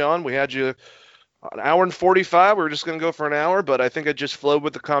having you on. We had you an hour and 45. We were just going to go for an hour, but I think it just flowed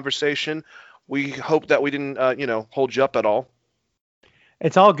with the conversation. We hope that we didn't, hold you up at all.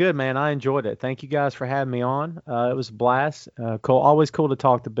 It's all good, man. I enjoyed it. Thank you guys for having me on. It was a blast. Cool. Always cool to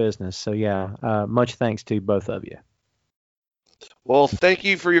talk to business. So yeah, much thanks to both of you. Well, thank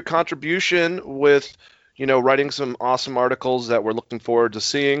you for your contribution with, writing some awesome articles that we're looking forward to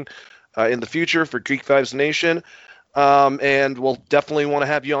seeing in the future for Geek Vibes Nation. And we'll definitely want to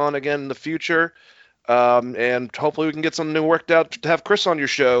have you on again in the future. And hopefully we can get something worked out to have Chris on your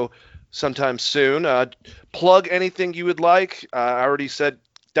show sometime soon. Plug anything you would like. I already said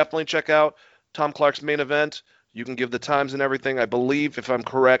definitely check out Tom Clark's Main Event. You can give the times and everything. I believe, if I'm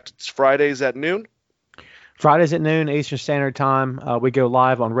correct, it's Fridays at noon. Fridays at noon Eastern Standard Time. We go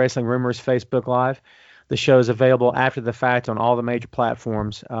live on Wrestling Rumors Facebook Live. The show is available after the fact on all the major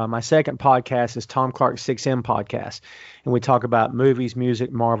platforms. My second podcast is Tom Clark's 6M Podcast, and we talk about movies,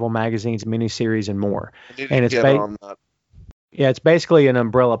 music, Marvel, magazines, miniseries, and more. And it's it's basically an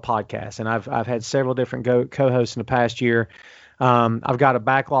umbrella podcast, and I've had several different co-hosts in the past year. I've got a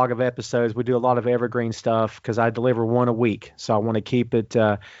backlog of episodes. We do a lot of evergreen stuff because I deliver one a week, so I want to keep it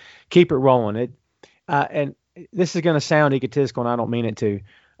rolling. And this is going to sound egotistical, and I don't mean it to.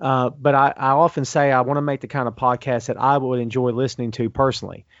 But I often say I want to make the kind of podcast that I would enjoy listening to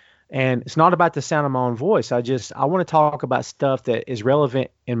personally. And it's not about the sound of my own voice. I want to talk about stuff that is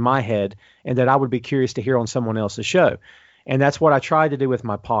relevant in my head and that I would be curious to hear on someone else's show. And that's what I try to do with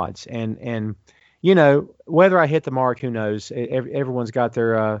my pods. And whether I hit the mark, who knows? Everyone's got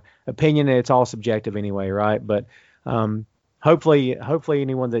their opinion, and it's all subjective anyway, right? But hopefully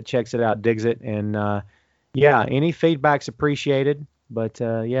anyone that checks it out digs it. And any feedback's appreciated. But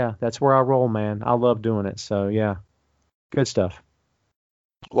that's where I roll, man. I love doing it. So yeah, good stuff.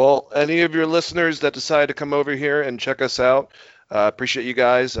 Well, any of your listeners that decide to come over here and check us out, appreciate you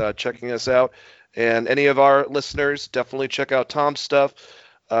guys checking us out. And any of our listeners, definitely check out Tom's stuff.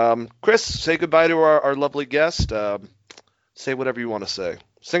 Chris, say goodbye to our lovely guest. Say whatever you want to say.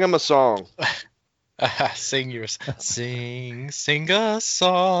 Sing him a song. Sing a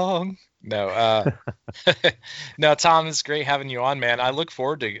song. No, no, Tom, it's great having you on, man. I look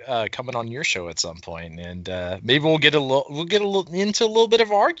forward to coming on your show at some point, and maybe we'll get into a little bit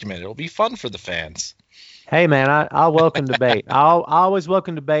of argument. It'll be fun for the fans. Hey, man, I welcome debate. I always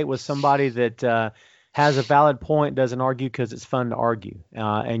welcome debate with somebody that has a valid point, doesn't argue because it's fun to argue.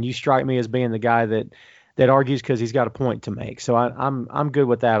 And you strike me as being the guy that argues because he's got a point to make. So I'm good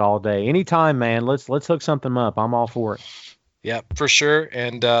with that all day. Anytime, man. Let's hook something up. I'm all for it. Yeah, for sure.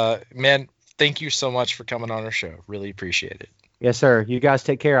 And man, thank you so much for coming on our show. Really appreciate it. Yes, sir. You guys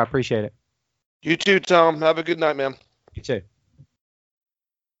take care. I appreciate it. You too, Tom. Have a good night, man. You too.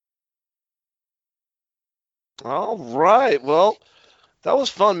 All right. Well, that was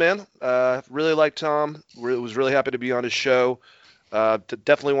fun, man. Really liked Tom. Was really happy to be on his show.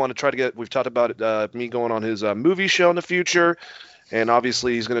 Definitely want to try to get. We've talked about me going on his movie show in the future, and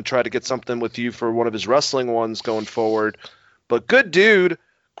obviously he's going to try to get something with you for one of his wrestling ones going forward. But good dude,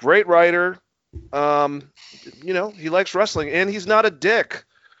 great writer. He likes wrestling, and he's not a dick.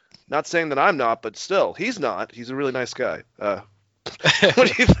 Not saying that I'm not, but still, he's not. He's a really nice guy. What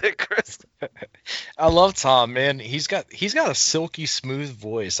do you think, Chris? I love Tom, man. He's got a silky smooth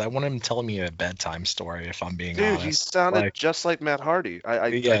voice. I want him telling me a bedtime story, if I'm being honest. Dude, he sounded just like Matt Hardy. I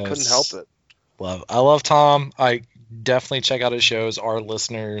couldn't help it. I love Tom. I definitely check out his shows. Our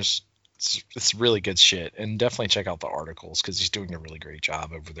listeners, it's really good shit. And definitely check out the articles because he's doing a really great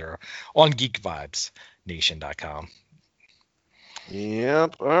job over there on geekvibesnation.com.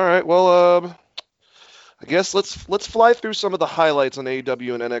 Yep. All right. Well, I guess let's fly through some of the highlights on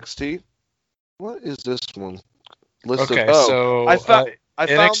AEW and NXT. What is this one? So I found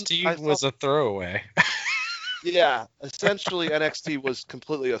NXT was a throwaway. Yeah, essentially NXT was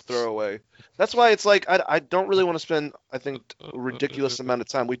completely a throwaway. That's why it's like I don't really want to spend, I think, a ridiculous amount of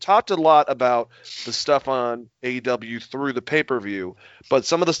time. We talked a lot about the stuff on AEW through the pay-per-view, but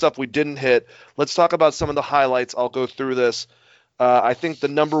some of the stuff we didn't hit. Let's talk about some of the highlights. I'll go through this. I think the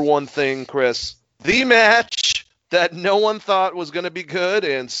number one thing, Chris, the match that no one thought was going to be good,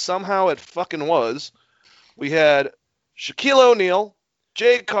 and somehow it fucking was. We had Shaquille O'Neal,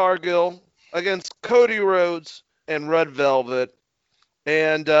 Jade Cargill against Cody Rhodes and Red Velvet.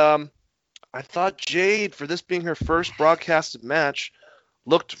 And I thought Jade, for this being her first broadcasted match,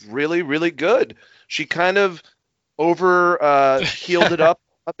 looked really, really good. She kind of healed it up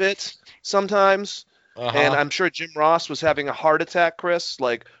a bit sometimes. Uh-huh. And I'm sure Jim Ross was having a heart attack, Chris,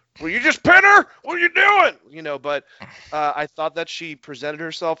 like Will you just pin her? What are you doing? You know, but I thought that she presented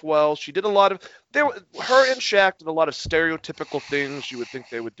herself well. She did a lot of her and Shaq did a lot of stereotypical things you would think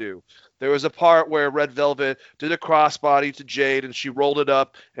they would do. There was a part where Red Velvet did a crossbody to Jade, and she rolled it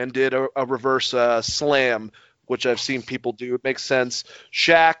up and did a reverse slam, which I've seen people do. It makes sense.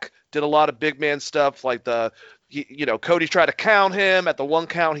 Shaq did a lot of big man stuff, like Cody tried to count him. At the 1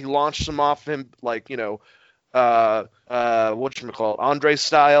 count, he launched him off him, like, whatchamacallit, Andre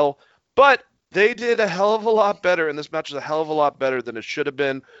style. But they did a hell of a lot better, and this match was a hell of a lot better than it should have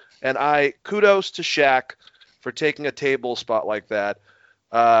been. And kudos to Shaq for taking a table spot like that.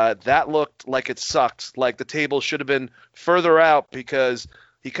 That looked like it sucked. Like the table should have been further out because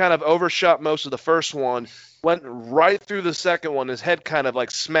he kind of overshot most of the first one, went right through the second one. His head kind of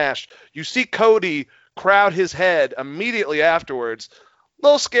like smashed. You see Cody crowd his head immediately afterwards. A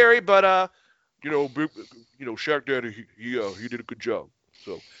little scary, but Shaq Daddy, he did a good job.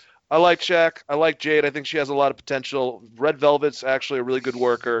 So I like Shaq. I like Jade. I think she has a lot of potential. Red Velvet's actually a really good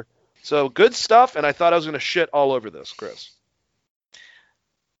worker. So good stuff, and I thought I was going to shit all over this, Chris.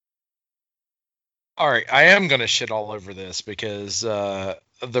 All right, I am going to shit all over this because the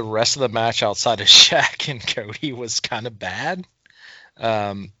rest of the match outside of Shaq and Cody was kind of bad.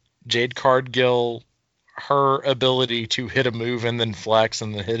 Jade Cargill, her ability to hit a move and then flex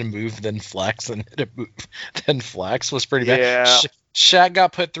and then hit a move, then flex and hit a move, then flex was pretty bad. Yeah. Shaq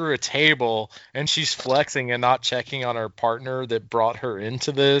got put through a table and she's flexing and not checking on her partner that brought her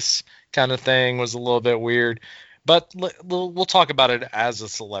into this kind of thing was a little bit weird. But we'll talk about it as a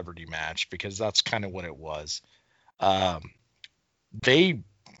celebrity match because that's kind of what it was. They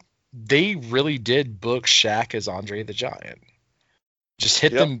really did book Shaq as Andre the Giant. Just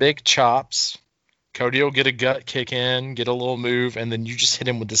hit them big chops. Cody will get a gut kick in, get a little move, and then you just hit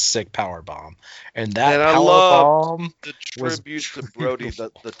him with this sick power bomb. And that power bomb, the tribute to Brody, the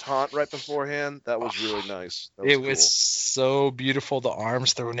taunt right beforehand, that was really nice. It was so beautiful. The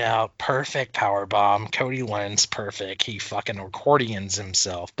arms thrown out, perfect power bomb. Cody lands perfect. He fucking accordions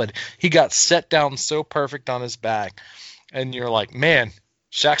himself, but he got set down so perfect on his back, and you're like, man,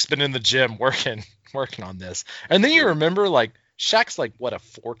 Shaq's been in the gym working on this. And then you remember, like, Shaq's like what, a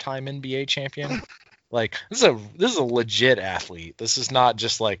 4-time NBA champion? Like this is a legit athlete. This is not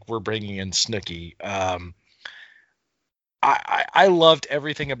just like we're bringing in Snooki. I loved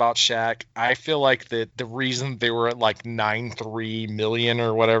everything about Shaq. I feel like the reason they were at like 9.3 million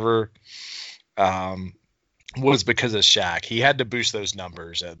or whatever was because of Shaq. He had to boost those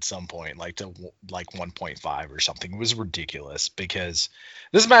numbers at some point, like to like 1.5 or something. It was ridiculous because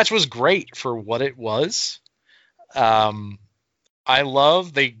this match was great for what it was. I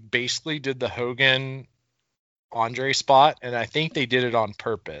love they basically did the Hogan Andre spot, and I think they did it on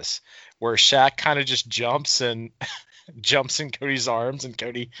purpose, where Shaq kind of just jumps in Cody's arms, and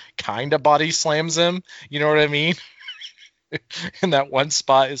Cody kind of body slams him. You know what I mean? And that one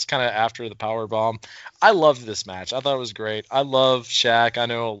spot is kind of after the power bomb. I loved this match. I thought it was great. I love Shaq. I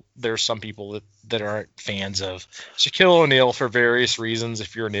know there's some people that aren't fans of Shaquille O'Neal for various reasons.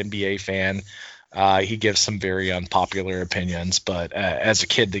 If you're an NBA fan. He gives some very unpopular opinions, but as a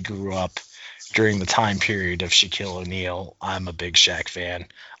kid that grew up during the time period of Shaquille O'Neal, I'm a big Shaq fan.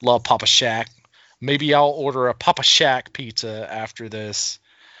 Love Papa Shaq. Maybe I'll order a Papa Shaq pizza after this.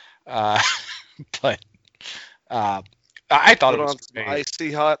 But I thought it was great.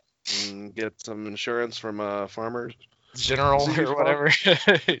 Icy hot and get some insurance from farmers. General or whatever.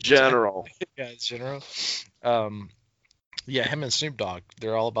 General. Yeah, General. Yeah, him and Snoop Dogg,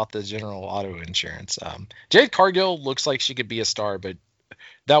 they're all about the General Auto Insurance. Jade Cargill looks like she could be a star, but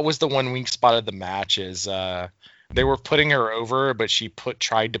that was the one weak spot of the match is they were putting her over, but she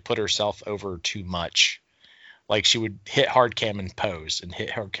tried to put herself over too much. Like she would hit hard cam and pose and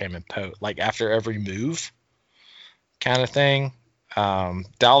hit hard cam and pose, like after every move kind of thing.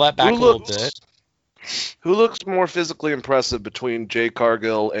 Dial that back a little bit. Who looks more physically impressive between Jade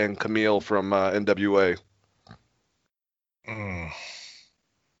Cargill and Camille from NWA?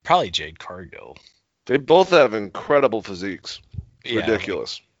 Probably Jade Cargill. They both have incredible physiques. Yeah,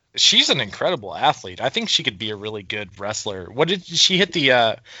 ridiculous. She's an incredible athlete. I think she could be a really good wrestler. What did she hit the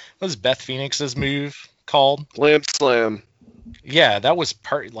what was Beth Phoenix's move called? Lamb Slam. Yeah, that was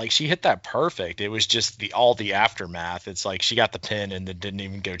like she hit that perfect. It was just all the aftermath. It's like she got the pin and then didn't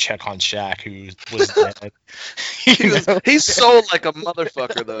even go check on Shaq, who was dead. He's so like a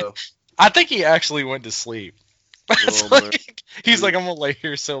motherfucker though. I think he actually went to sleep. He's like, I'm gonna lay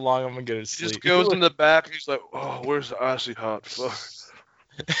here so long, I'm gonna go to sleep. He just goes in the back and he's like, oh, where's the icy hot? Fuck.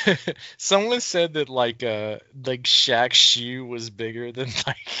 Someone said that like Shaq's shoe was bigger than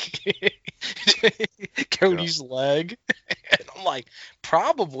like Cody's leg. And I'm I'm like,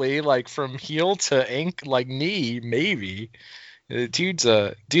 probably like from heel to knee, maybe. The dude's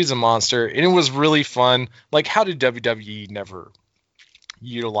a monster, and it was really fun. Like, how did WWE never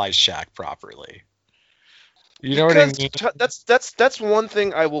utilize Shaq properly? You know what I mean? That's one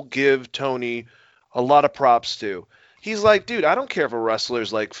thing I will give Tony a lot of props to. He's like, dude, I don't care if a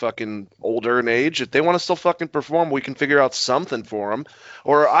wrestler's like fucking older in age. If they want to still fucking perform, we can figure out something for them.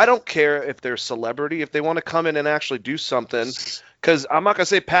 Or I don't care if they're a celebrity. If they want to come in and actually do something, because I'm not gonna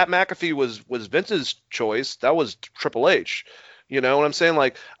say Pat McAfee was Vince's choice. That was Triple H. You know what I'm saying?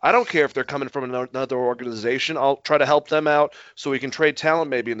 Like, I don't care if they're coming from another organization. I'll try to help them out so we can trade talent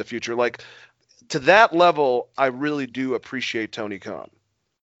maybe in the future. Like, to that level, I really do appreciate Tony Khan.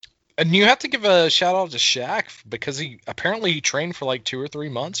 And you have to give a shout out to Shaq because he trained for like 2 or 3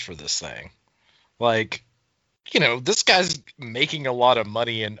 months for this thing. Like, you know, this guy's making a lot of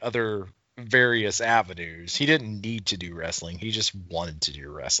money in other various avenues. He didn't need to do wrestling. He just wanted to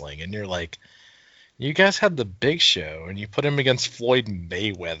do wrestling. And you're like, you guys had the Big Show and you put him against Floyd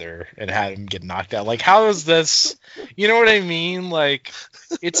Mayweather and had him get knocked out. Like, how is this? You know what I mean? Like,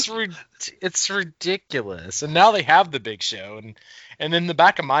 it's ridiculous. And now they have the Big Show. And in the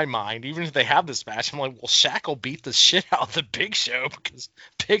back of my mind, even if they have this match, I'm like, well, Shaq will beat the shit out of the Big Show because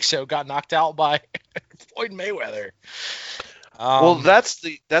Big Show got knocked out by Floyd Mayweather. Well, that's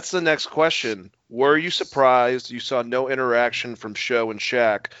the next question. Were you surprised you saw no interaction from Show and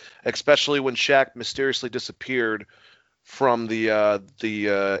Shaq, especially when Shaq mysteriously disappeared from the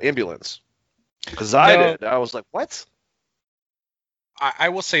ambulance? Because I did. I was like, what? I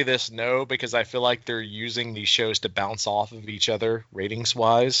will say this, no, because I feel like they're using these shows to bounce off of each other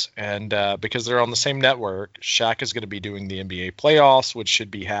ratings-wise, and because they're on the same network, Shaq is going to be doing the NBA playoffs, which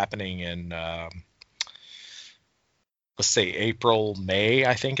should be happening in, let's say, April, May,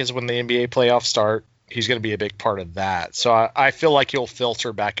 I think, is when the NBA playoffs start. He's going to be a big part of that. So I feel like he'll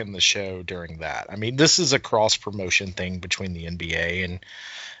filter back in the show during that. I mean, this is a cross-promotion thing between the NBA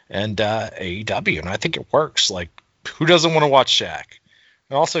and AEW, and I think it works. Like, who doesn't want to watch Shaq?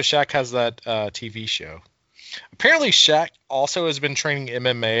 And also, Shaq has that TV show. Apparently, Shaq also has been training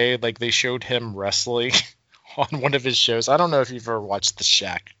MMA. Like, they showed him wrestling on one of his shows. I don't know if you've ever watched the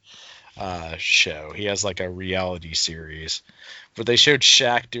Shaq show. He has, like, a reality series. But they showed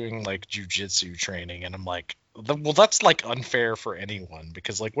Shaq doing, like, jiu-jitsu training. And I'm like, well, that's, like, unfair for anyone.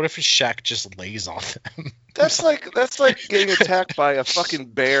 Because, like, what if Shaq just lays on them? That's like getting attacked by a fucking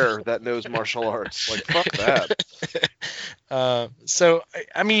bear that knows martial arts. Like, fuck that. So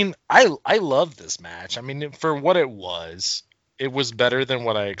I mean, I love this match. I mean, for what it was better than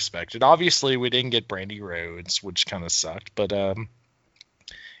what I expected. Obviously, we didn't get Brandy Rhodes, which kind of sucked, but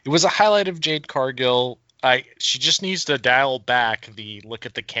it was a highlight of Jade Cargill. She just needs to dial back the look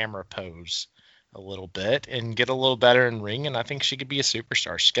at the camera pose a little bit and get a little better in ring, and I think she could be a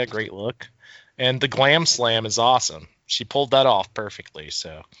superstar. She's got a great look. And the glam slam is awesome. She pulled that off perfectly.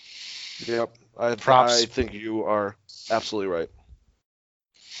 So, yep, I think you are absolutely right.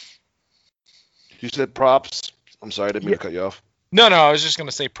 You said props. I'm sorry, I didn't mean to cut you off. No, I was just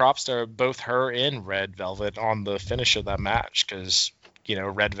gonna say props to both her and Red Velvet on the finish of that match because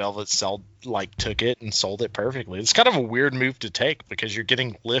Red Velvet took it and sold it perfectly. It's kind of a weird move to take because you're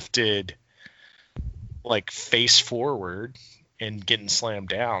getting lifted like face forward and getting slammed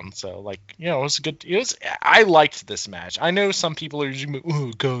down. So, it was good. I liked this match. I know some people are just,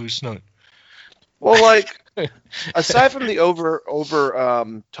 oh, God, it's not. Well, like, aside from the over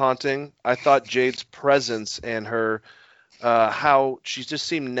taunting, I thought Jade's presence and her, how she just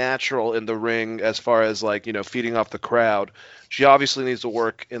seemed natural in the ring as far as, like, feeding off the crowd. She obviously needs to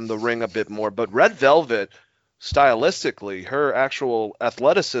work in the ring a bit more. But Red Velvet, stylistically, her actual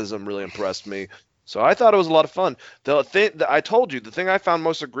athleticism really impressed me. So I thought it was a lot of fun. The thing that I told you, the thing I found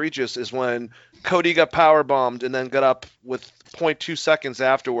most egregious is when Cody got powerbombed and then got up with 0.2 seconds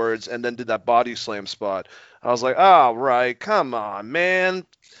afterwards and then did that body slam spot. I was like, oh, right, come on, man.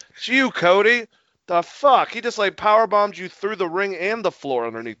 It's you, Cody. The fuck? He just, powerbombed you through the ring and the floor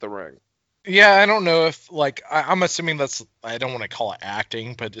underneath the ring. Yeah, I don't know if, I'm assuming that's, I don't want to call it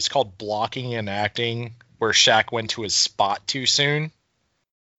acting, but it's called blocking and acting, where Shaq went to his spot too soon.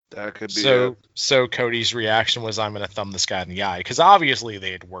 That could be So Cody's reaction was, I'm going to thumb this guy in the eye. Because obviously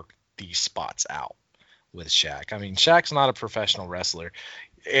they had worked these spots out with Shaq. I mean, Shaq's not a professional wrestler.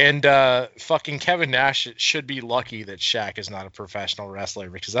 And fucking Kevin Nash should be lucky that Shaq is not a professional wrestler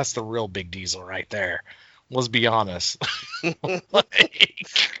because that's the real big diesel right there. Let's be honest.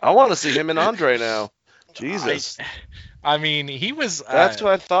 I want to see him and Andre now. Jesus. I mean, he was... that's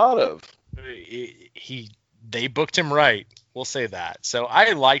what I thought of. They booked him right. We'll say that. So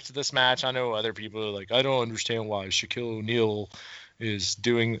I liked this match. I know other people are like, I don't understand why Shaquille O'Neal is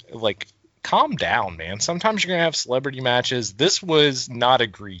doing, like, calm down, man. Sometimes you're going to have celebrity matches. This was not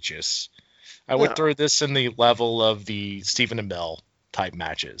egregious. I would throw this in the level of the Stephen Amell type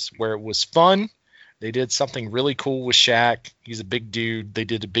matches where it was fun. They did something really cool with Shaq. He's a big dude. They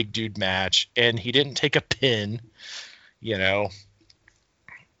did a big dude match, and he didn't take a pin, you know.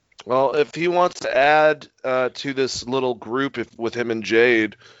 Well, if he wants to add to this little group with him and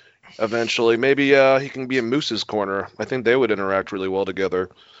Jade eventually, maybe he can be in Moose's corner. I think they would interact really well together.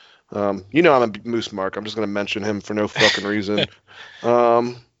 You know I'm a Moose Mark. I'm just going to mention him for no fucking reason.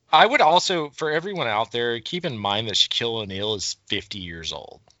 I would also, for everyone out there, keep in mind that Shaquille O'Neal is 50 years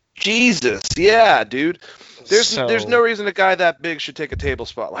old. Jesus, yeah, dude. There's no reason a guy that big should take a table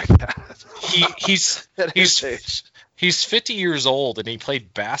spot like that. He's 50 years old, and he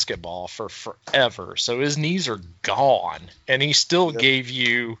played basketball for forever, so his knees are gone, and he still gave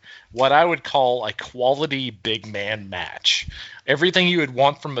you what I would call a quality big man match. Everything you would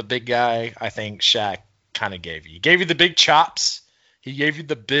want from a big guy, I think Shaq kind of gave you. He gave you the big chops. He gave you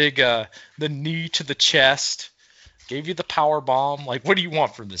the big the knee to the chest. Gave you the power bomb. Like, what do you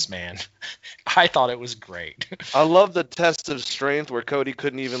want from this man? I thought it was great. I love the test of strength where Cody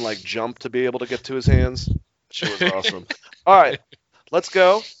couldn't even, like, jump to be able to get to his hands. Shit was awesome. All right, let's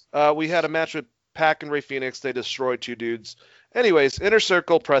go. We had a match with Pac and Ray Phoenix. They destroyed two dudes. Anyways, Inner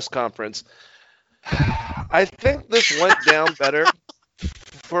Circle press conference. I think this went down better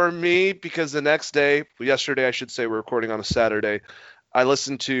for me because the next day, yesterday I should say, we're recording on a Saturday, I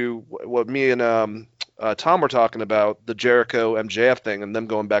listened to what me and Tom were talking about, the Jericho MJF thing and them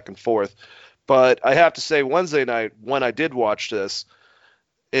going back and forth. But I have to say, Wednesday night, when I did watch this,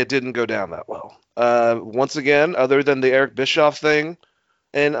 it didn't go down that well. Once again, other than the Eric Bischoff thing,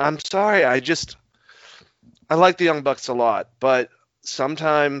 and I'm sorry, I like the Young Bucks a lot, but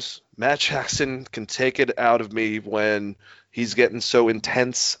sometimes Matt Jackson can take it out of me when he's getting so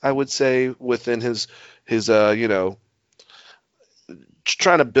intense, I would say, within his you know,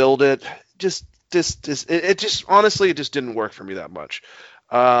 trying to build it. It just honestly, it just didn't work for me that much.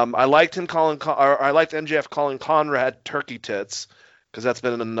 I liked MJF calling Conrad turkey tits, because that's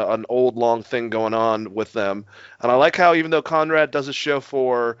been an old long thing going on with them. And I like how even though Conrad does a show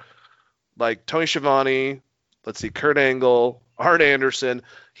for, like, Tony Schiavone, Kurt Angle, Arn Anderson,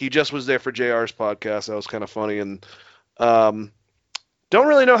 he just was there for JR's podcast. That was kind of funny. And don't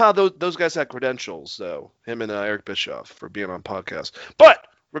really know how those guys had credentials, though, him and Eric Bischoff, for being on podcasts. But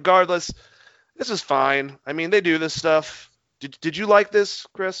regardless, this is fine. I mean, they do this stuff. Did you like this,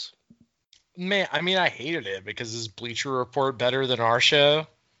 Chris? Man, I mean, I hated it because is Bleacher Report better than our show?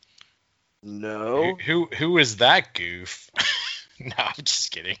 No. Who is that goof? No, I'm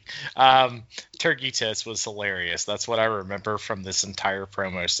just kidding. Turkey Tits was hilarious. That's what I remember from this entire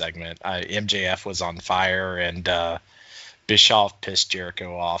promo segment. MJF was on fire, and Bischoff pissed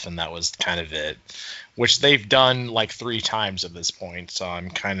Jericho off, and that was kind of it. Which they've done like 3 times at this point, so I'm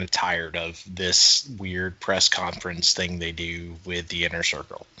kind of tired of this weird press conference thing they do with the Inner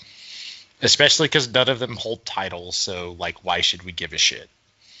Circle. Especially because none of them hold titles, so, like, why should we give a shit?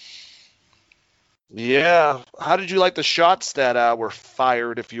 Yeah. How did you like the shots that were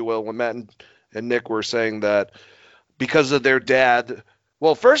fired, if you will, when Matt and Nick were saying that because of their dad?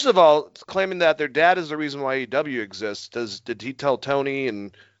 Well, first of all, claiming that their dad is the reason why AEW exists. Did he tell Tony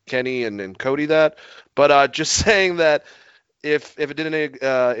and Kenny and Cody that? But just saying that if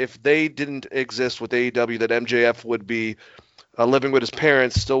they didn't exist with AEW, that MJF would be living with his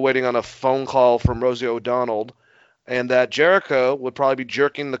parents, still waiting on a phone call from Rosie O'Donnell, and that Jericho would probably be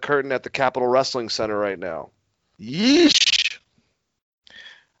jerking the curtain at the Capitol Wrestling Center right now. Yeesh.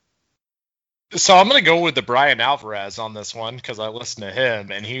 So I'm going to go with the Brian Alvarez on this one because I listened to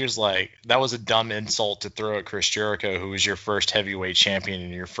him, and he was like, that was a dumb insult to throw at Chris Jericho, who was your first heavyweight champion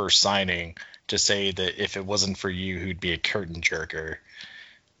and your first signing, to say that if it wasn't for you, who'd be a curtain jerker,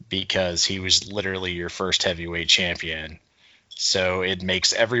 because he was literally your first heavyweight champion. So it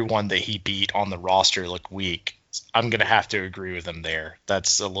makes everyone that he beat on the roster look weak. I'm going to have to agree with him there.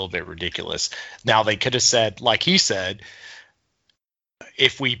 That's a little bit ridiculous. Now, they could have said, like he said,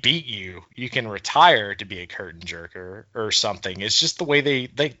 if we beat you, you can retire to be a curtain jerker or something. It's just the way they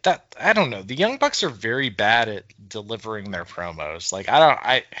I don't know. The Young Bucks are very bad at delivering their promos. Like,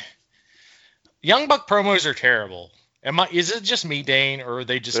 Young Buck promos are terrible. Is it just me, Dane, or are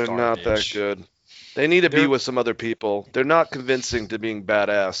they just garbage? Not that good. They need to be with some other people. They're not convincing to being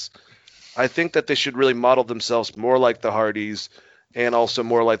badass. I think that they should really model themselves more like the Hardys and also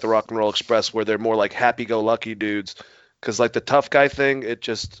more like the Rock and Roll Express, where they're more like happy-go-lucky dudes. Because, like, the tough guy thing,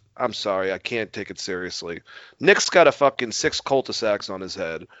 I'm sorry, I can't take it seriously. Nick's got a fucking 6 cul-de-sacs on his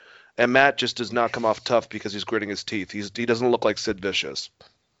head, and Matt just does not come off tough because he's gritting his teeth. He doesn't look like Sid Vicious.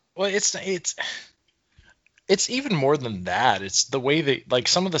 Well, it's even more than that. It's the way they, like,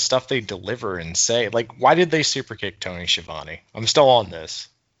 some of the stuff they deliver and say. Like, why did they super kick Tony Schiavone? I'm still on this.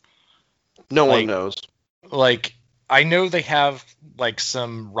 No one knows. Like, I know they have, like,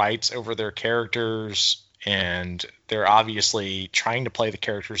 some rights over their characters, and they're obviously trying to play the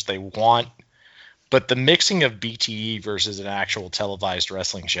characters they want, but the mixing of BTE versus an actual televised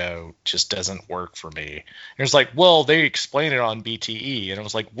wrestling show just doesn't work for me. And it's like, well, they explain it on BTE, and I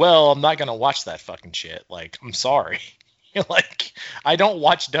was like, well, I'm not going to watch that fucking shit. Like, I'm sorry. Like, I don't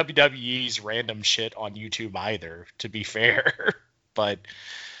watch WWE's random shit on YouTube either, to be fair. But,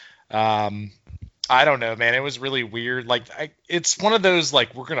 I don't know, man. It was really weird. Like, it's one of those,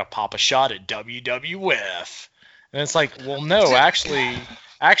 like, we're going to pop a shot at WWF. And it's like, well, no,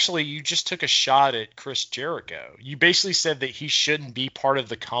 actually, you just took a shot at Chris Jericho. You basically said that he shouldn't be part of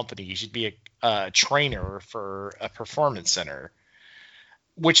the company. He should be a trainer for a performance center,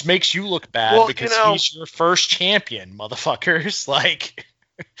 which makes you look bad because he's your first champion, motherfuckers. Like,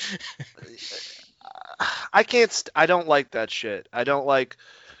 I don't like that shit. All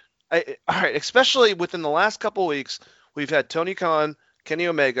right, especially within the last couple of weeks, we've had Tony Khan, Kenny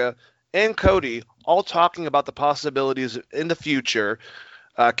Omega, and Cody all talking about the possibilities in the future.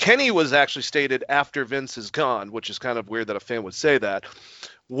 Kenny was actually stated after Vince is gone, which is kind of weird that a fan would say that.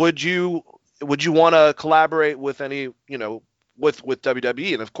 Would you want to collaborate with any, with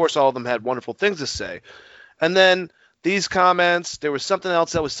WWE? And of course, all of them had wonderful things to say. And then these comments, there was something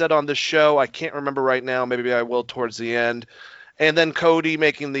else that was said on this show. I can't remember right now. Maybe I will towards the end. And then Cody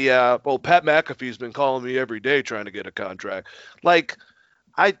making the, Pat McAfee's been calling me every day trying to get a contract. Like,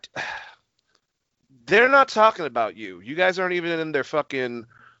 they're not talking about you. You guys aren't even in their fucking,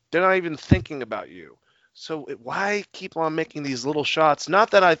 they're not even thinking about you. So why keep on making these little shots?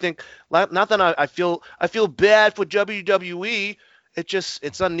 Not that I feel bad for WWE.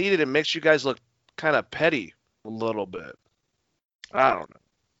 It's unneeded. It makes you guys look kind of petty a little bit. I don't know.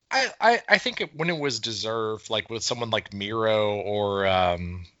 I think when it was deserved, like with someone like Miro or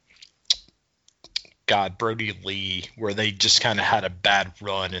Brody Lee, where they just kind of had a bad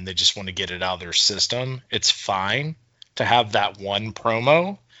run and they just want to get it out of their system, it's fine to have that one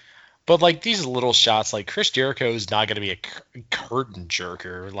promo. But like these little shots, like Chris Jericho is not going to be a curtain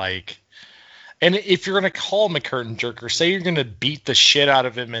jerker. Like, and if you're going to call him a curtain jerker, say you're going to beat the shit out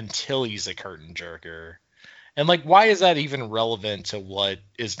of him until he's a curtain jerker. And, like, why is that even relevant to what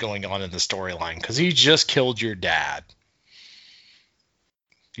is going on in the storyline? Because he just killed your dad.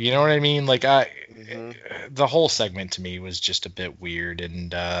 You know what I mean? Like, the whole segment to me was just a bit weird.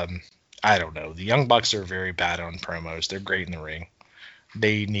 And I don't know. The Young Bucks are very bad on promos. They're great in the ring.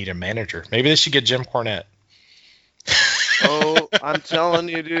 They need a manager. Maybe they should get Jim Cornette. Oh, I'm telling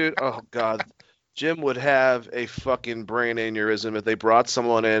you, dude. Oh, God. Jim would have a fucking brain aneurysm if they brought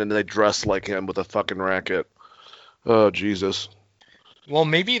someone in and they dressed like him with a fucking racket. Oh, Jesus. Well,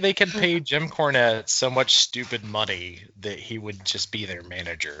 maybe they could pay Jim Cornette so much stupid money that he would just be their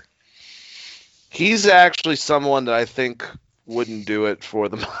manager. He's actually someone that I think wouldn't do it for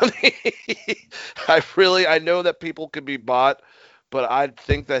the money. I know that people could be bought, but I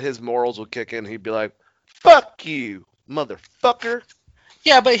think that his morals would kick in. He'd be like, fuck you, motherfucker.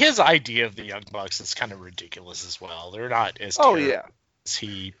 Yeah, but his idea of the Young Bucks is kind of ridiculous as well. They're not as as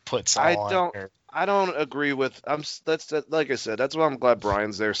he puts on. I don't agree with. That's like I said. That's why I'm glad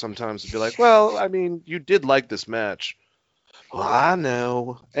Brian's there sometimes to be like, well, I mean, you did like this match. Well, I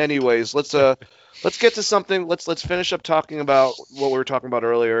know. Anyways, let's get to something. Let's finish up talking about what we were talking about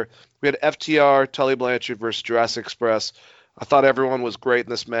earlier. We had FTR, Tully Blanchard versus Jurassic Express. I thought everyone was great in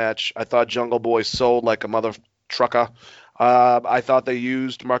this match. I thought Jungle Boy sold like a mother trucker. I thought they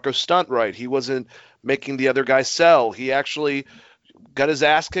used Marco Stunt right. He wasn't making the other guy sell. He actually got his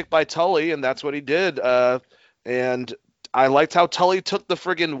ass kicked by Tully, and that's what he did. And I liked how Tully took the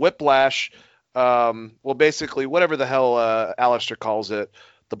friggin' whiplash. Well, basically, whatever the hell Alistair calls it,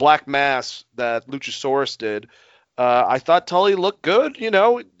 the black mass that Luchasaurus did. I thought Tully looked good.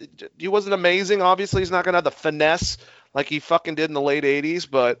 He wasn't amazing. Obviously, he's not going to have the finesse like he fucking did in the late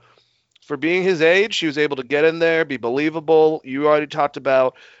 80s, but for being his age, he was able to get in there, be believable. You already talked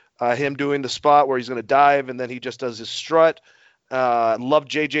about him doing the spot where he's going to dive, and then he just does his strut. Love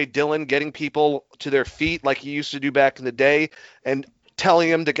J.J. Dillon getting people to their feet like he used to do back in the day and telling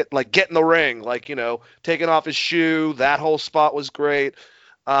him to get in the ring, taking off his shoe. That whole spot was great.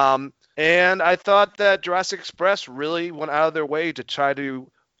 And I thought that Jurassic Express really went out of their way to try to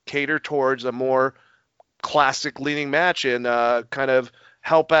cater towards a more classic leading match and kind of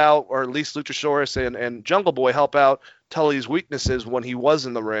help out, or at least Luchasaurus and Jungle Boy help out Tully's weaknesses when he was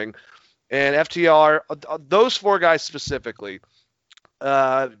in the ring. And FTR, those four guys specifically,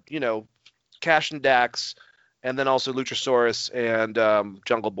 Cash and Dax, and then also Luchasaurus and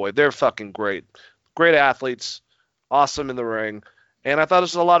Jungle Boy, they're fucking great. Great athletes, awesome in the ring. And I thought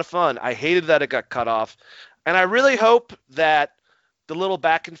this was a lot of fun. I hated that it got cut off. And I really hope that the little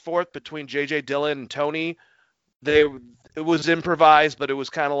back and forth between J.J. Dillon and Tony, it was improvised, but it was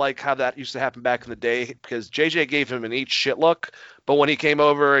kind of like how that used to happen back in the day, because J.J. gave him an eat shit look. But when he came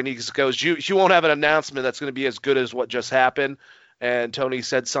over and he goes, you won't have an announcement that's going to be as good as what just happened. And Tony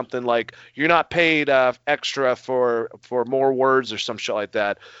said something like, you're not paid extra for more words or some shit like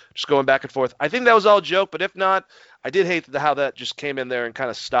that. Just going back and forth. I think that was all a joke, but if not, I did hate how that just came in there and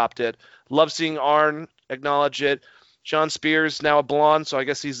kind of stopped it. Love seeing Arn acknowledge it. Sean Spears, now a blonde, so I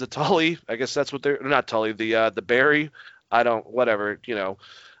guess he's the Tully. I guess that's what they're – not Tully, the Barry. I don't – whatever, It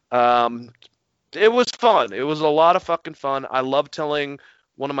was fun. It was a lot of fucking fun. I love telling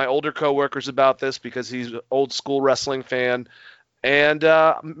one of my older coworkers about this because he's an old school wrestling fan. And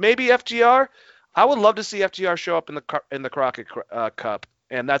maybe FTR. I would love to see FTR show up in the Crockett Cup,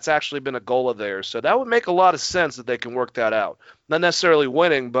 and that's actually been a goal of theirs. So that would make a lot of sense that they can work that out. Not necessarily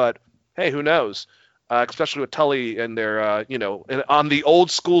winning, but hey, who knows? Especially with Tully and their, on the old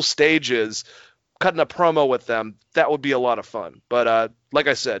school stages, cutting a promo with them, that would be a lot of fun. But like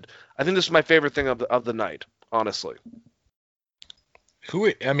I said, I think this is my favorite thing of the night, honestly. Who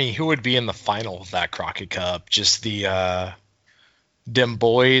would be in the final of that Crockett Cup? Just the Dem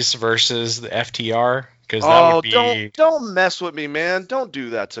Boys versus the FTR? Because that would be... don't mess with me, man. Don't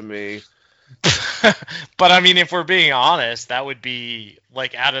do that to me. But I mean, if we're being honest, that would be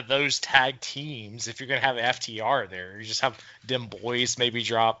like out of those tag teams. If you're gonna have FTR there, you just have Dem Boys maybe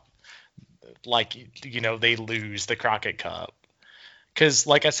drop, they lose the Crockett Cup. Because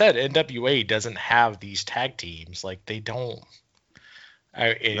like I said, NWA doesn't have these tag teams. Like they don't.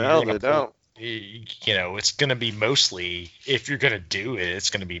 They don't. It's going to be mostly, if you're going to do it, it's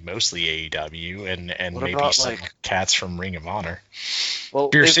going to be mostly AEW and what maybe about, some cats from Ring of Honor. Well,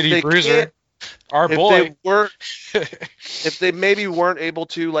 Beer City Bruiser, our boy. If they maybe weren't able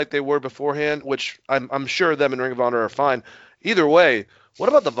to like they were beforehand, which I'm sure them and Ring of Honor are fine. Either way, what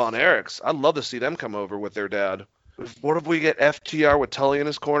about the Von Erichs? I'd love to see them come over with their dad. What if we get FTR with Tully in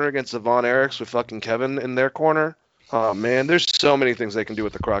his corner against the Von Erichs with fucking Kevin in their corner? Oh, man, there's so many things they can do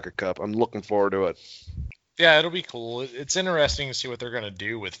with the Crockett Cup. I'm looking forward to it. Yeah, it'll be cool. It's interesting to see what they're going to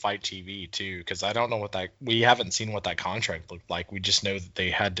do with Fight TV, too, because I don't know we haven't seen what that contract looked like. We just know that they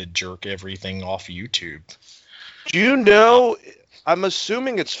had to jerk everything off YouTube. Do you know, I'm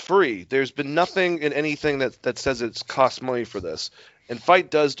assuming it's free. There's been nothing in anything that says it's cost money for this. And Fight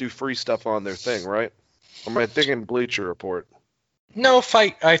does do free stuff on their thing, right? Or am I thinking Bleacher Report? No,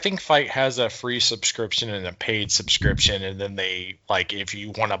 I think Fight has a free subscription and a paid subscription, and then they, if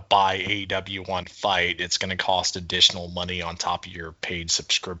you want to buy AEW on Fight, it's going to cost additional money on top of your paid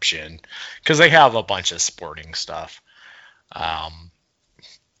subscription, because they have a bunch of sporting stuff. I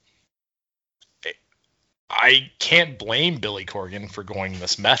can't blame Billy Corgan for going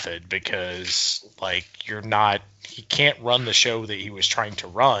this method, because, he can't run the show that he was trying to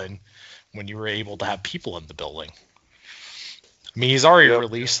run when you were able to have people in the building. I mean, he's already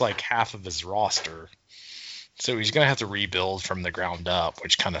released half of his roster, so he's going to have to rebuild from the ground up,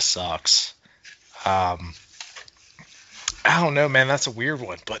 which kind of sucks. I don't know, man. That's a weird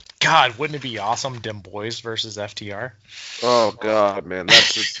one, but God, wouldn't it be awesome? Dem Boys versus FTR. Oh God, man,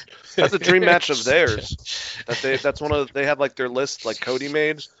 that's a dream match of theirs. They had their list Cody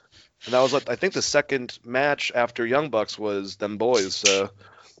made, and that was I think the second match after Young Bucks was Dem Boys,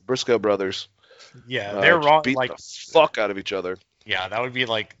 Briscoe brothers. Yeah, they're wrong. Beat the fuck out of each other. Yeah, that would be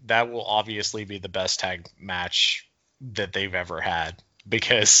that will obviously be the best tag match that they've ever had,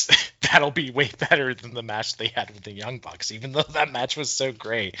 because that'll be way better than the match they had with the Young Bucks, even though that match was so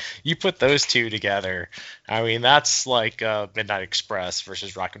great. You put those two together, I mean, that's like Midnight Express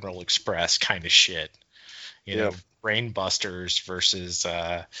versus Rock and Roll Express kind of shit. Brainbusters versus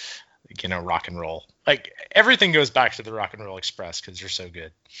Rock and Roll. Everything goes back to the Rock and Roll Express because they're so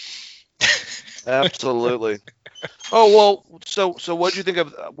good. Absolutely. Oh, well, so what did you think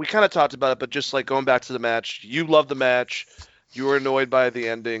of, we kind of talked about it, but just going back to the match, you loved the match, you were annoyed by the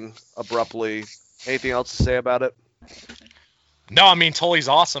ending abruptly. Anything else to say about it? No, I mean, Tully's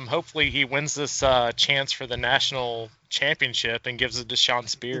awesome. Hopefully he wins this chance for the national championship and gives it to Sean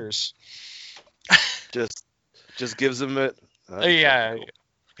Spears. just gives him it. Yeah. Cool.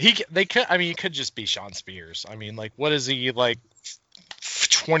 He could just be Sean Spears. I mean, what is he,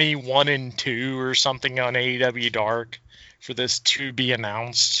 21-2 or something on AEW Dark for this to be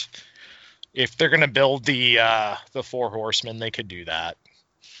announced. If they're gonna build the 4 Horsemen, they could do that.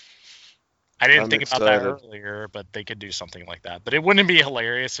 I didn't think about that earlier, but they could do something like that. But it wouldn't be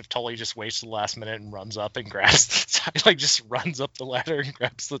hilarious if Tully just waits to the last minute and runs up and grabs the title, like just runs up the ladder and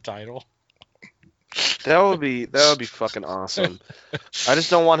grabs the title. That would be fucking awesome. I just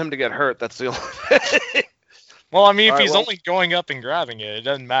don't want him to get hurt. That's the only thing. Well, I mean, if he's only going up and grabbing it, it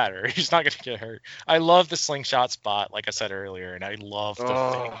doesn't matter. He's not going to get hurt. I love the slingshot spot, like I said earlier, and I love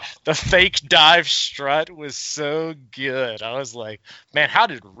the fake dive strut was so good. I was like, man, how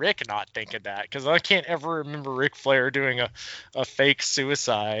did Rick not think of that? Because I can't ever remember Ric Flair doing a fake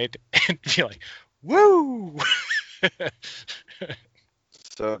suicide and be like, woo!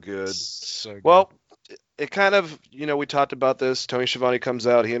 So good. So good. Well, it kind of, we talked about this. Tony Schiavone comes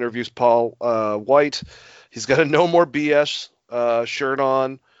out. He interviews Paul White. He's got a No More BS shirt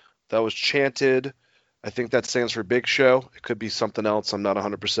on that was chanted. I think that stands for Big Show. It could be something else. I'm not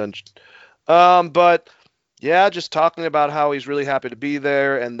 100%. But, yeah, just talking about how he's really happy to be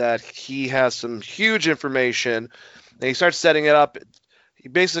there and that he has some huge information. And he starts setting it up. He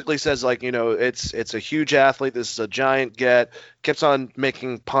basically says, like, it's a huge athlete. This is a giant get. Keeps on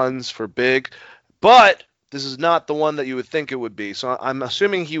making puns for big. But this is not the one that you would think it would be. So I'm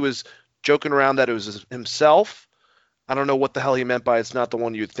assuming he was joking around that it was himself. I don't know what the hell he meant by it's not the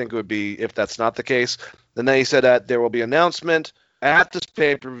one you'd think it would be if that's not the case. And then he said that there will be an announcement at this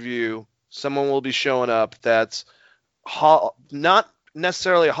pay-per-view. Someone will be showing up that's not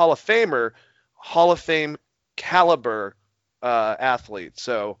necessarily a Hall of Famer, Hall of Fame caliber athlete.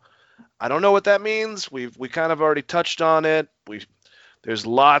 So I don't know what that means. We kind of already touched on it. There's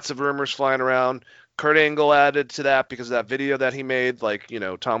lots of rumors flying around. Kurt Angle added to that because of that video that he made, like,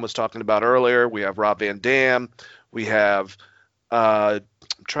 Tom was talking about earlier. We have Rob Van Dam. We have I'm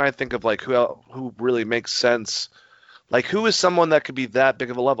trying to think of, like, who really makes sense. Like, who is someone that could be that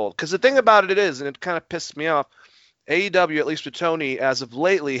big of a level? Because the thing about it is, and it kind of pissed me off, AEW, at least with Tony, as of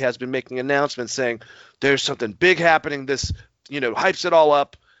lately, has been making announcements saying there's something big happening. This, hypes it all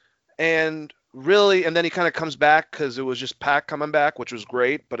up. And really, and then he kind of comes back because it was just Pac coming back, which was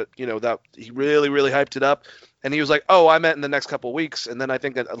great, but that he really, really hyped it up. And he was like, "Oh, I meant in the next couple of weeks." And then I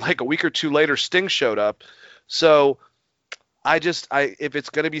think like a week or two later, Sting showed up. So if it's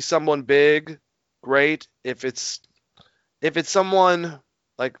going to be someone big, great. If it's someone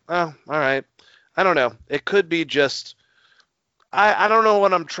like, oh, all right, I don't know. It could be just, I don't know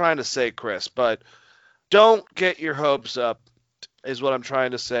what I'm trying to say, Chris, but don't get your hopes up. Is what I'm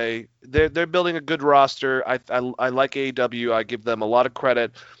trying to say. They're building a good roster. I like AEW. I give them a lot of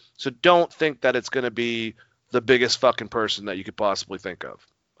credit. So don't think that it's going to be the biggest fucking person that you could possibly think of.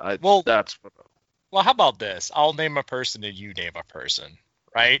 Well, how about this? I'll name a person and you name a person,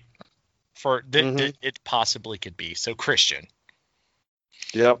 right? For it possibly could be. So Christian.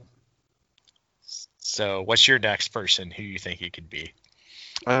 Yep. So what's your next person who you think it could be?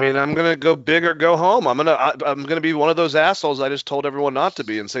 I mean, I'm gonna go big or go home. I'm gonna be one of those assholes I just told everyone not to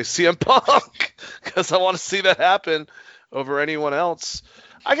be and say CM Punk because I want to see that happen over anyone else.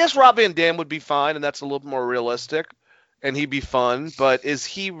 I guess Rob Van Dam would be fine, and that's a little more realistic, and he'd be fun. But is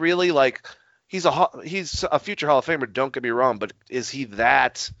he really like he's a future Hall of Famer? Don't get me wrong, but is he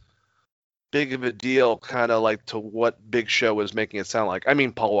that big of a deal? Kind of like to what Big Show was making it sound like. I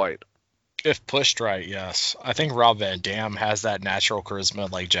mean, Paul White. If pushed right, yes. I think Rob Van Dam has that natural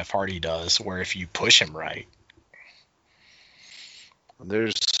charisma like Jeff Hardy does, where if you push him right.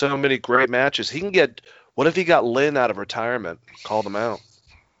 There's so many great matches. He can get. What if he got Lynn out of retirement? Called him out.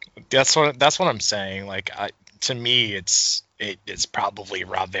 That's what I'm saying. Like, to me, it's probably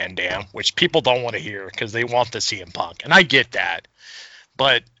Rob Van Dam, which people don't want to hear because they want the CM Punk, and I get that.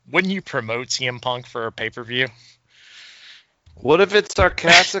 But wouldn't you promote CM Punk for a pay-per-view? What if it's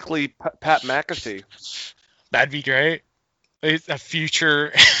sarcastically Pat McAfee? That'd be great. A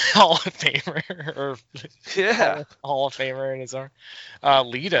future Hall of Famer, or Hall of Famer in his arm.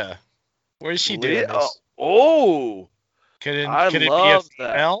 Lita, what is she doing? Oh, could it be a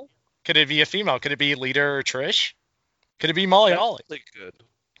female? Could it be a female? Could it be Lita or Trish? Could it be Molly Holly?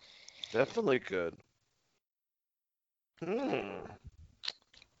 Definitely good.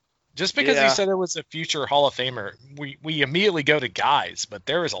 Just because he said it was a future Hall of Famer, we immediately go to guys, but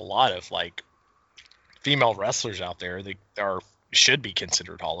there is a lot of like female wrestlers out there that should be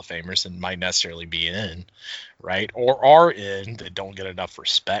considered Hall of Famers and might necessarily be in, right? Or are in that don't get enough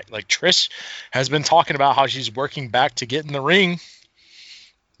respect. Like Trish has been talking about how she's working back to get in the ring.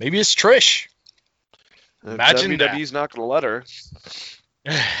 Maybe it's Trish. Imagine WWE's not going to let her.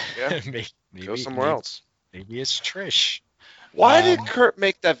 maybe go somewhere else. Maybe it's Trish. Why did Kurt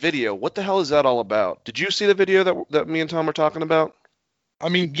make that video? What the hell is that all about? Did you see the video that me and Tom were talking about? I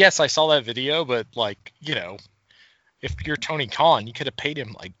mean, yes, I saw that video, but like, you know, if you're Tony Khan, you could have paid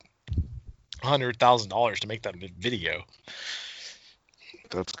him like $100,000 to make that video.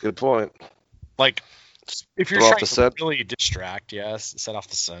 That's a good point. Like, if you're Throw off trying the to scent. really distract, yes, set off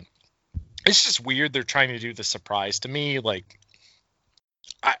the scent. It's just weird they're trying to do the surprise. To me, like,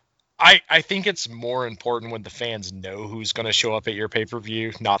 I think it's more important when the fans know who's going to show up at your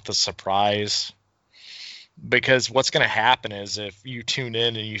pay-per-view, not the surprise. Because what's going to happen is if you tune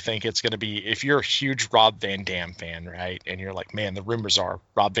in and you think it's going to be, if you're a huge Rob Van Dam fan, right, and you're like, man, the rumors are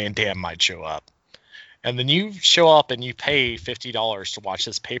Rob Van Dam might show up. And then you show up and you pay $50 to watch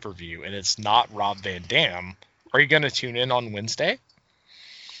this pay-per-view and it's not Rob Van Dam, are you going to tune in on Wednesday?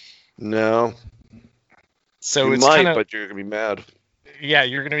 No. So You it's might, kinda, but you're gonna be mad. yeah,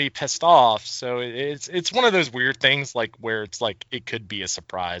 you're going to be pissed off. So it's one of those weird things like where it's like it could be a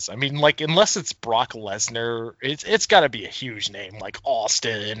surprise. I mean, like unless it's Brock Lesnar, it's got to be a huge name like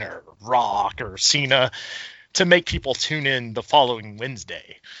Austin or Rock or Cena to make people tune in the following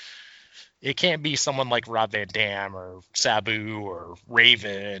Wednesday. It can't be someone like Rob Van Dam or Sabu or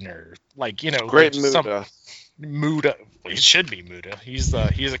Raven or like, you know, Great like some Muda. Muda. Well, it should be Muda. He's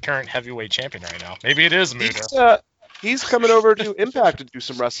a current heavyweight champion right now. Maybe it is Muda. He's coming over to Impact to do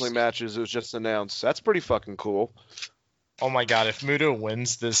some wrestling matches. It was just announced. That's pretty fucking cool. Oh my god, if Muda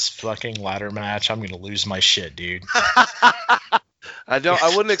wins this fucking ladder match, I'm gonna lose my shit, dude.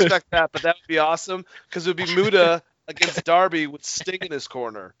 I wouldn't expect that, but that would be awesome because it would be Muda against Darby with Sting in his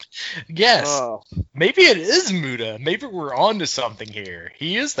corner. Yes. Oh, Maybe it is Muda. Maybe we're on to something here.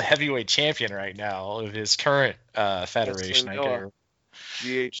 He is the heavyweight champion right now of his current federation. I Noah. do.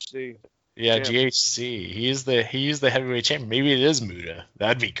 GHC. Yeah, Yeah. GHC. He's the heavyweight champion. Maybe it is Muda.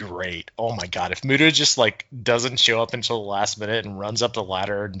 That'd be great. Oh my god, if Muda just like doesn't show up until the last minute and runs up the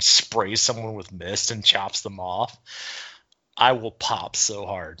ladder and sprays someone with mist and chops them off, I will pop so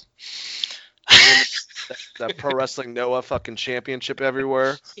hard. That Pro Wrestling Noah fucking championship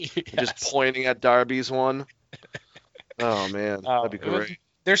everywhere. Yes. Just pointing at Darby's one. Oh man, that'd be great.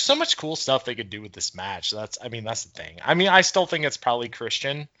 There's so much cool stuff they could do with this match. That's the thing. I mean, I still think it's probably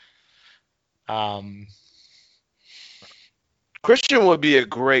Christian. Christian would be a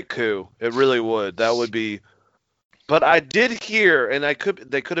great coup. It really would. That would be. But I did hear, and they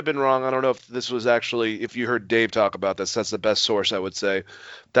could have been wrong. I don't know if this was actually, if you heard Dave talk about this, that's the best source I would say,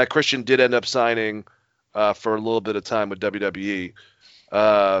 that Christian did end up signing for a little bit of time with WWE.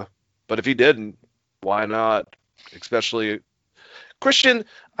 But if he didn't, why not? Especially Christian.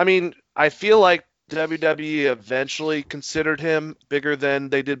 I mean, I feel like WWE eventually considered him bigger than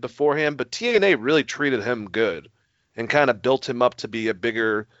they did beforehand, but TNA really treated him good and kind of built him up to be a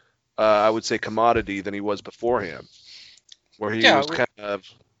bigger, I would say, commodity than he was beforehand, where he was kind of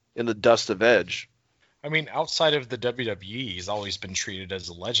in the dust of Edge. I mean, outside of the WWE, he's always been treated as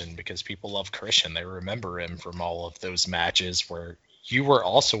a legend because people love Christian. They remember him from all of those matches where you were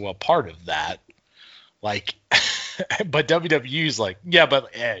also a part of that. Like, but WWE's like, yeah,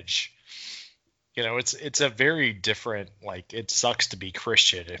 but Edge. You know, it's a very different, like, it sucks to be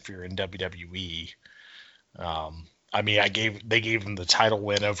Christian if you're in WWE. I mean, they gave him the title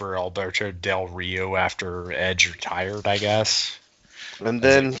win over Alberto Del Rio after Edge retired, I guess. And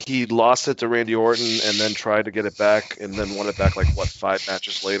then he lost it to Randy Orton and then tried to get it back and then won it back, 5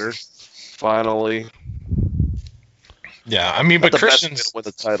 matches later. Finally. Yeah, I mean, but the Christian's best win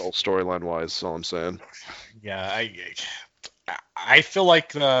with the title storyline-wise, is all I'm saying. Yeah, I feel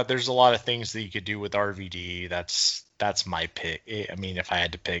like there's a lot of things that you could do with RVD. That's my pick. I mean, if I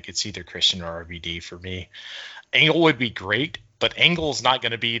had to pick, it's either Christian or RVD for me. Angle would be great, but Angle's not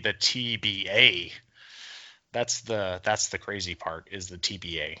going to be the TBA. That's the crazy part is the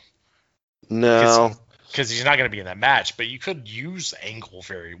TBA. No. Because he's not going to be in that match, but you could use Angle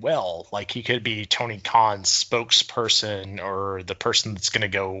very well. Like he could be Tony Khan's spokesperson or the person that's going to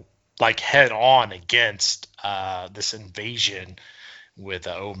go like head on against this invasion with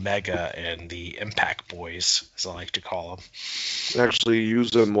Omega and the Impact Boys, as I like to call them. Actually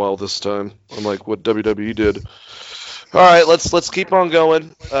used them well this time, unlike what WWE did. All right, let's keep on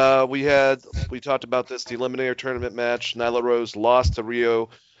going. We talked about this, the Eliminator Tournament match. Nyla Rose lost to Ryo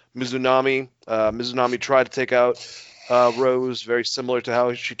Mizunami. Mizunami tried to take out Rose, very similar to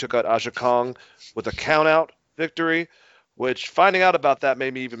how she took out Aja Kong with a countout victory, which finding out about that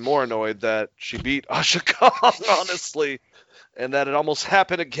made me even more annoyed that she beat Aja Kong, honestly, and that it almost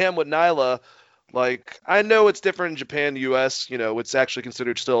happened again with Nyla. Like, I know it's different in Japan, U.S., it's actually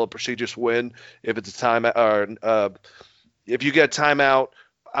considered still a prestigious win if it's a timeout, or if you get a timeout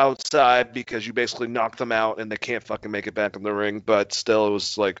outside because you basically knocked them out and they can't fucking make it back in the ring. But still, it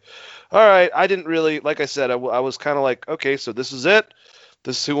was like, all right, I didn't really, like I said, I was kind of like, okay, so this is it.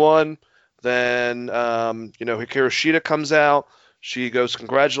 This is who won. Then, Hikaru Shida comes out. She goes to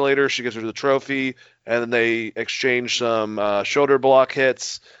congratulate her. She gives her the trophy. And then they exchange some shoulder block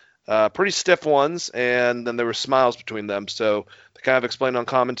hits, pretty stiff ones. And then there were smiles between them. So they kind of explained on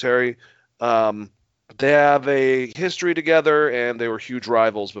commentary. They have a history together, and they were huge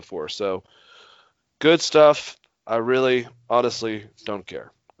rivals before. So good stuff. I really, honestly, don't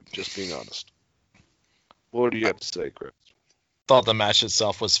care. Just being honest. What do you have to say, Chris? Thought the match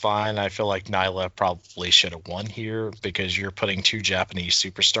itself was fine. I feel like Nyla probably should have won here because you're putting two Japanese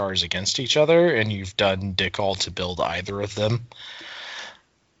superstars against each other, and you've done dick all to build either of them.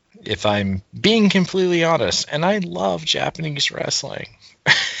 If I'm being completely honest, and I love Japanese wrestling,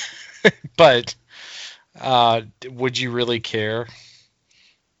 but would you really care?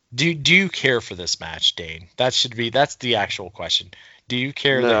 Do you care for this match, Dane? That's the actual question. Do you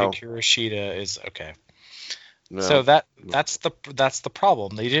care that Hikaru Shida is okay? No. So that's the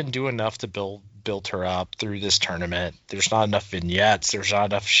problem. They didn't do enough to build her up through this tournament. There's not enough vignettes. There's not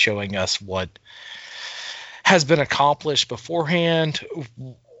enough showing us what has been accomplished beforehand.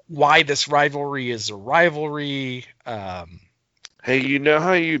 Why this rivalry is a rivalry. Hey, you know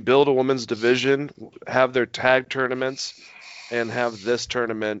how you build a women's division, have their tag tournaments, and have this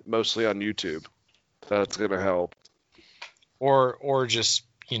tournament mostly on YouTube? That's going to help. Or just,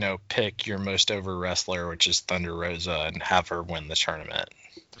 pick your most over wrestler, which is Thunder Rosa, and have her win the tournament.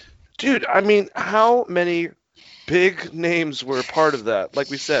 Dude, I mean, how many big names were part of that? Like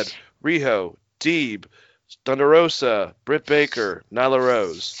we said, Riho, Deeb, Thunder Rosa, Britt Baker, Nyla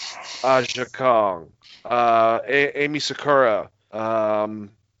Rose, Aja Kong, Amy Sakura. I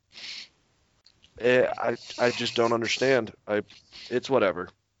just don't understand. It's whatever.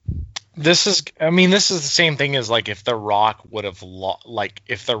 This is the same thing as like if The Rock would have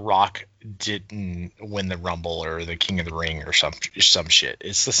if The Rock didn't win the Rumble or the King of the Ring or some shit.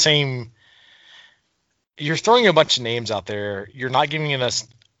 It's the same. You're throwing a bunch of names out there. You're not giving us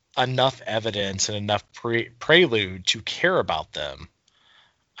enough evidence and enough prelude to care about them.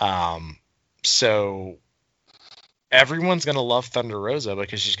 So everyone's gonna love Thunder Rosa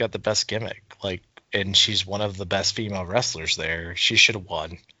because she's got the best gimmick, and she's one of the best female wrestlers there. She should have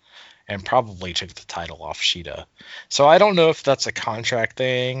won, and probably took the title off Shida. So I don't know if that's a contract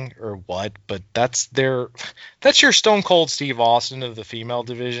thing or what, but that's your Stone Cold Steve Austin of the female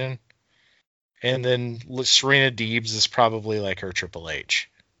division, and then Serena Deebs is probably like her Triple H.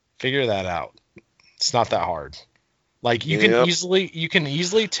 Figure that out. It's not that hard. Like you can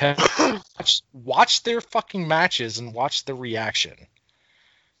easily tell. Watch their fucking matches and watch the reaction.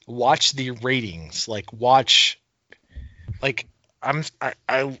 Watch the ratings. I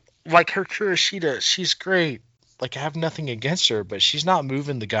like her Kurashida. She's great. Like I have nothing against her, but she's not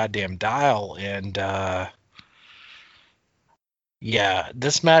moving the goddamn dial. And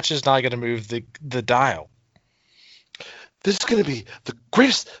this match is not going to move the dial. This is going to be the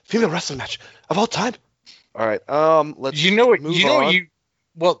greatest female wrestling match of all time. All right. Let's.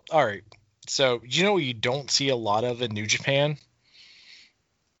 All right. So you know what you don't see a lot of in New Japan?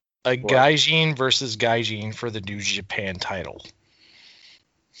 Gaijin versus Gaijin for the New Japan title.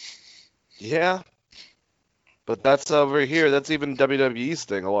 Yeah. But that's over here. That's even WWE's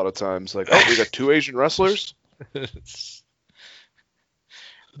thing a lot of times. Like, we got two Asian wrestlers.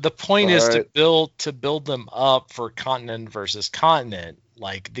 The point is to build them up for continent versus continent.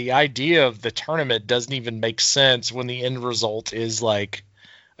 Like the idea of the tournament doesn't even make sense when the end result is like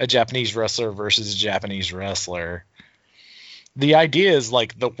a Japanese wrestler versus a Japanese wrestler. The idea is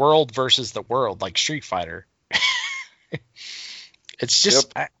like the world versus the world, like Street Fighter. It's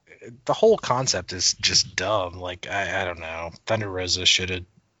just the whole concept is just dumb. Like I don't know. Thunder Rosa should have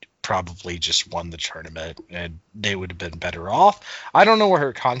probably just won the tournament and they would have been better off. I don't know what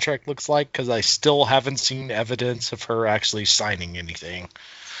her contract looks like because I still haven't seen evidence of her actually signing anything.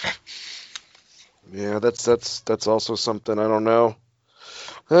 Yeah, that's also something I don't know.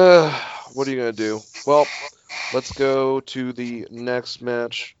 What are you gonna do? Well, let's go to the next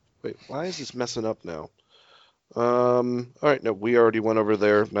match. Wait, why is this messing up now? All right, no, we already went over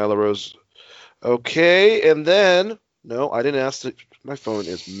there. Nyla Rose. Okay, and then no, I didn't ask. My phone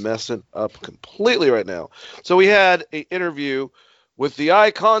is messing up completely right now. So we had an interview with the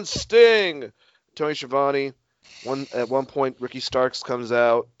Icon Sting, Tony Schiavone. At one point, Ricky Starks comes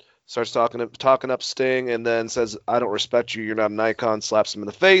out, starts talking up Sting, and then says, "I don't respect you. You're not an icon." Slaps him in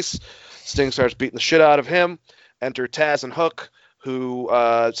the face. Sting starts beating the shit out of him. Enter Taz and Hook, who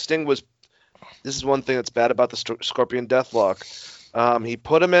Sting was. This is one thing that's bad about the Scorpion Deathlock. He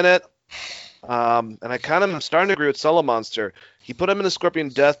put him in it. And I kind of am starting to agree with Solo Monster. He put him in the Scorpion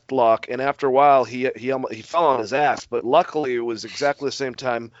Deathlock, and after a while, he fell on his ass. But luckily, it was exactly the same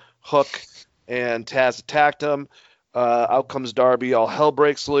time Hook and Taz attacked him. Out comes Darby. All hell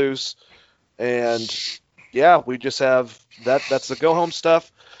breaks loose, and yeah, we just have that. That's the go home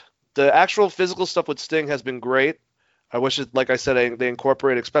stuff. The actual physical stuff with Sting has been great. I wish it, like I said, they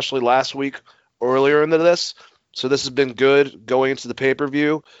incorporated, especially last week, earlier into this. So this has been good going into the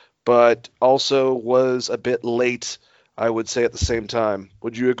pay-per-view, but also was a bit late, I would say, at the same time.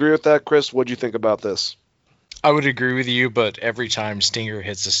 Would you agree with that, Chris? What do you think about this? I would agree with you, but every time Stinger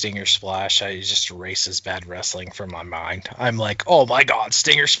hits a Stinger Splash, I just erase his bad wrestling from my mind. I'm like, oh my God,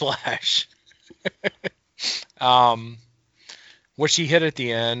 Stinger Splash. Which he hit at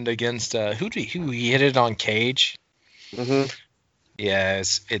the end against who he hit it on Cage. Mm-hmm. Yeah,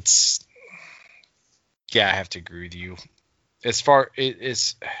 it's yeah, I have to agree with you. As far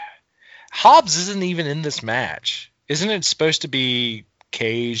it's Hobbs isn't even in this match. Isn't it supposed to be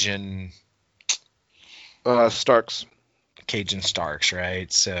Cage and Starks? Cage and Starks,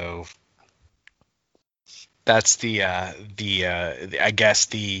 right? So that's the I guess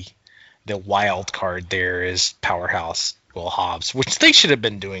the wild card there is Powerhouse Will Hobbs, which they should have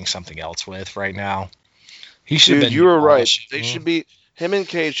been doing something else with right now. He should have been. You were right. They should be. Him and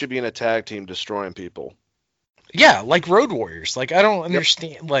Cage should be in a tag team destroying people. Yeah, like Road Warriors. Like I don't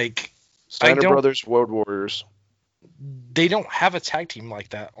understand. Yep. Like Steiner Brothers, Road Warriors. They don't have a tag team like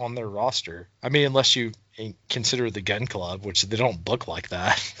that on their roster. I mean, unless you consider the Gun Club, which they don't book like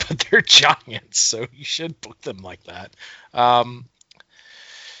that, but they're giants, so you should book them like that.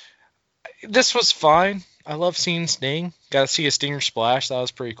 This was fine. I love seeing Sting. Got to see a Stinger Splash. That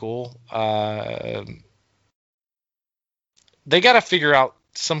was pretty cool. They got to figure out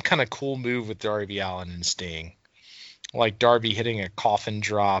some kind of cool move with Darby Allin and Sting. Like Darby hitting a coffin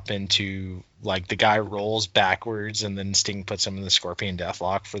drop into, like, the guy rolls backwards and then Sting puts him in the Scorpion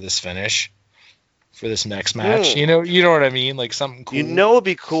Deathlock for this finish, for this next match. You know what I mean? Like something cool. You know, it'd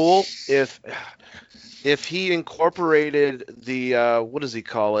be cool if he incorporated the what does he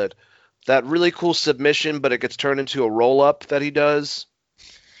call it? That really cool submission, but it gets turned into a roll up that he does.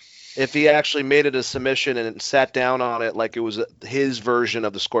 If he actually made it a submission and sat down on it like it was his version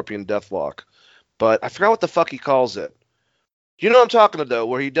of the Scorpion Deathlock. But I forgot what the fuck he calls it. You know what I'm talking about,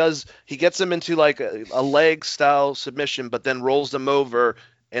 where he gets them into like a leg style submission, but then rolls them over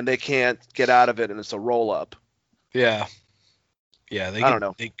and they can't get out of it, and it's a roll up. Yeah. Yeah. I don't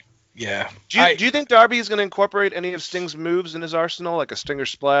know. Yeah. Do you think Darby is going to incorporate any of Sting's moves in his arsenal, like a Stinger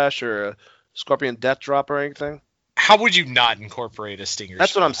Splash or a Scorpion Death Drop or anything? How would you not incorporate a Stinger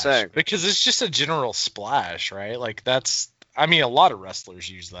That's Splash? What I'm saying. Because it's just a general splash, right? Like a lot of wrestlers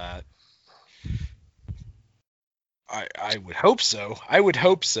use that. I would hope so.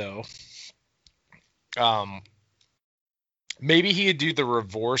 Maybe he could do the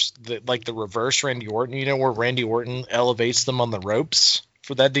reverse Randy Orton, where Randy Orton elevates them on the ropes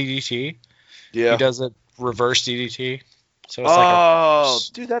for that DDT. Yeah. He does a reverse DDT. So it's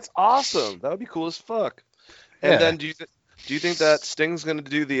dude, that's awesome. That would be cool as fuck. And then do you think that Sting's going to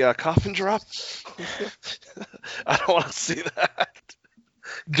do the coffin drop? I don't want to see that.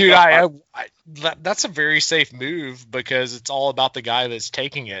 Dude, that's a very safe move because it's all about the guy that's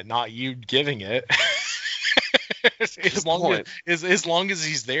taking it, not you giving it. as long as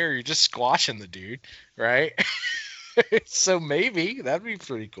he's there, you're just squashing the dude, right? So maybe that'd be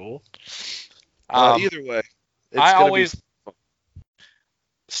pretty cool. Either way,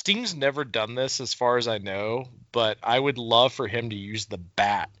 Sting's never done this as far as I know, but I would love for him to use the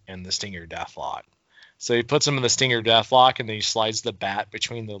bat in the Stinger Deathlock. So he puts him in the Stinger Deathlock and then he slides the bat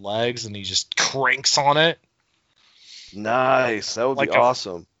between the legs and he just cranks on it. Nice. That would be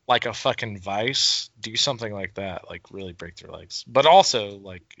awesome. Like a fucking vice. Do something like that. Like really break their legs. But also,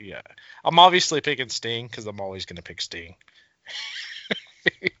 like, yeah. I'm obviously picking Sting because I'm always going to pick Sting.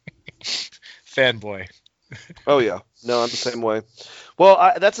 Fanboy. Oh, yeah. No, I'm the same way.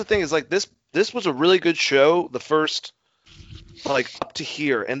 Well, that's the thing is, like, this was a really good show, the first, like, up to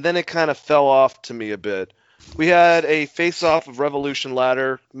here, and then it kind of fell off to me a bit. We had a face-off of Revolution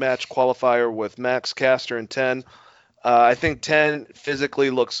Ladder match qualifier with Max Caster and 10. I think 10 physically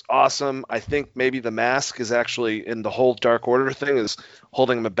looks awesome. I think maybe the mask is actually in the whole Dark Order thing is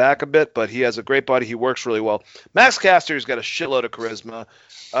holding him back a bit, but he has a great body. He works really well. Max Caster's got a shitload of charisma.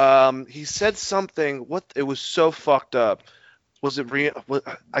 He said something. It was so fucked up. Was it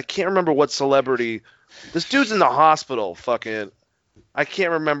I can't remember what celebrity. This dude's in the hospital. Fucking, I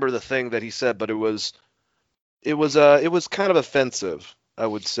can't remember the thing that he said, but it was kind of offensive, I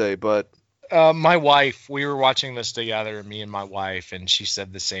would say. But My wife, we were watching this together, me and my wife, and she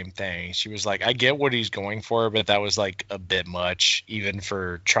said the same thing. She was like, I get what he's going for, but that was like a bit much, even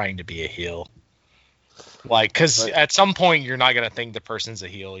for trying to be a heel. Like, because at some point, you're not going to think the person's a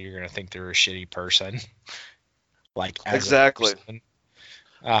heel. You're going to think they're a shitty person. Like, as Exactly. a person.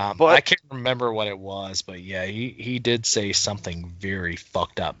 But I can't remember what it was, but yeah, he did say something very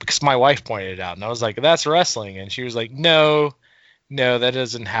fucked up because my wife pointed it out, and I was like, that's wrestling. And she was like, no, that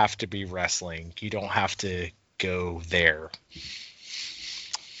doesn't have to be wrestling. You don't have to go there.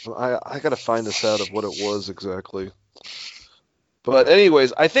 I got to find this out of what it was exactly. But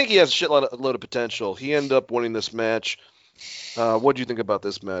anyways, I think he has a shitload of potential. He ended up winning this match. What do you think about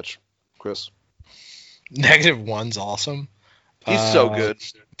this match, Chris? -1's awesome. He's so good.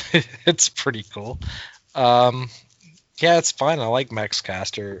 It's pretty cool. Yeah, it's fine. I like Max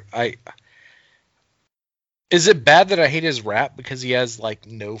Caster. Is it bad that I hate his rap because he has like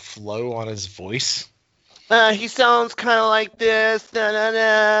no flow on his voice? He sounds kind of like this. Na na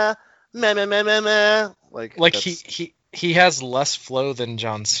na. Meh, meh, meh, meh, meh. Like he has less flow than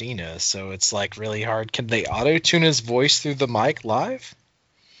John Cena, so it's like really hard. Can they auto-tune his voice through the mic live?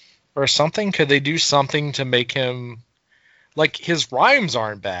 Or something? Could they do something to make him... Like, his rhymes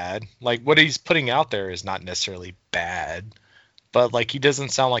aren't bad. Like, what he's putting out there is not necessarily bad. But, like, he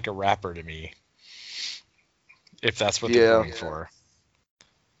doesn't sound like a rapper to me. If that's what they're going for.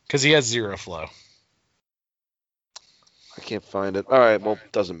 Because he has zero flow. I can't find it. All right, well,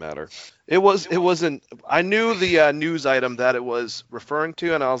 doesn't matter. It wasn't. I knew the news item that it was referring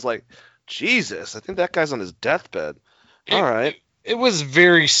to, and I was like, Jesus, I think that guy's on his deathbed. All right. It was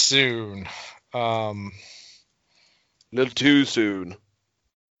very soon. A little too soon.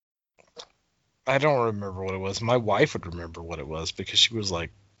 I don't remember what it was. My wife would remember what it was because she was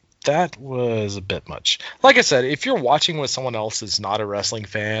like, that was a bit much. Like I said, if you're watching with someone else who's not a wrestling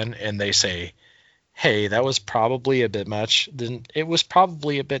fan and they say, hey, that was probably a bit much, then it was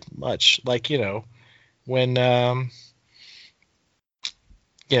probably a bit much. Like, when,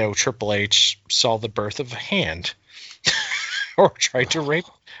 Triple H saw the birth of a hand or tried to rape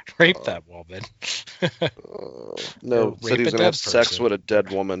that woman. No, said he was going to have sex with a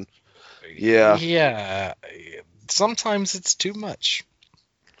dead woman. Yeah. Yeah. Sometimes it's too much.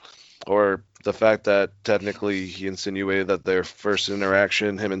 Or the fact that technically he insinuated that their first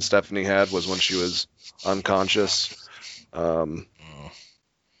interaction him and Stephanie had was when she was unconscious. Little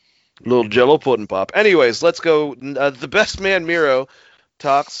Jello pudding pop. Anyways, let's go. The best man Miro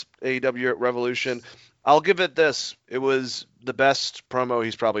talks AEW at Revolution. I'll give it this. It was the best promo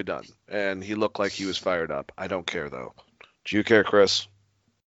he's probably done, and he looked like he was fired up. I don't care, though. Do you care, Chris?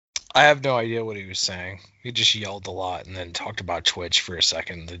 I have no idea what he was saying. He just yelled a lot and then talked about Twitch for a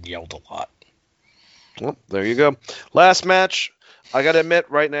second and then yelled a lot. Well, there you go. Last match. I got to admit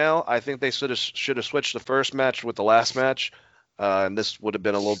right now, I think they should have switched the first match with the last match. And this would have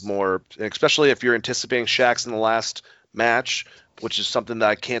been a little more, especially if you're anticipating Shaxx in the last match, which is something that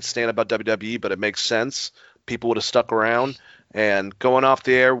I can't stand about WWE, but it makes sense. People would have stuck around. And going off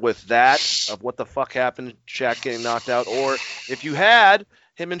the air with that, of what the fuck happened, Shaq getting knocked out, or if you had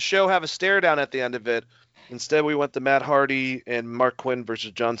him and Show have a stare down at the end of it, instead we went to Matt Hardy and Mark Quinn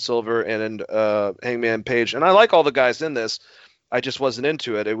versus John Silver and Hangman Page. And I like all the guys in this. I just wasn't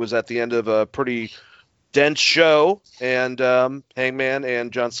into it. It was at the end of a pretty dense show, and Hangman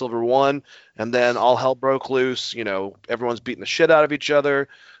and John Silver won, and then all hell broke loose. Everyone's beating the shit out of each other.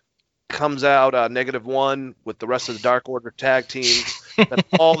 Comes out -1 with the rest of the Dark Order tag teams. Then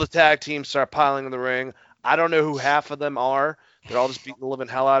all the tag teams start piling in the ring. I don't know who half of them are. They're all just beating the living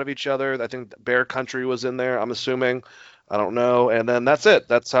hell out of each other. I think Bear Country was in there, I'm assuming. I don't know. And then that's it.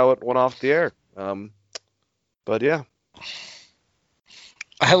 That's how it went off the air. But yeah.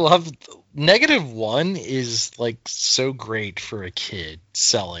 I love -1 is like so great for a kid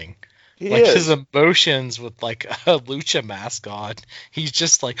selling. His emotions with like a lucha mask on, he's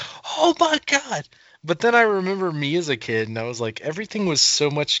just like, oh my god. But then I remember me as a kid, and I was like, everything was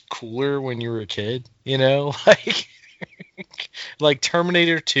so much cooler when you were a kid, like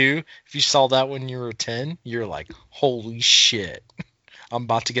Terminator 2. If you saw that when you were 10, you're like, holy shit, I'm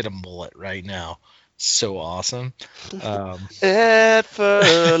about to get a mullet right now. So awesome. Ed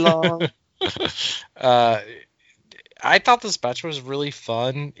Furlong. I thought this match was really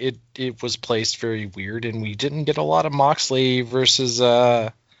fun. It was placed very weird, and we didn't get a lot of Moxley versus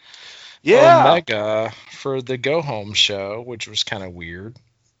Omega for the Go Home show, which was kind of weird.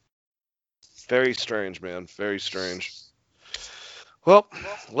 Very strange, man. Very strange. Well,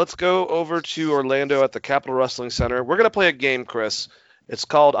 let's go over to Orlando at the Capitol Wrestling Center. We're going to play a game, Chris. It's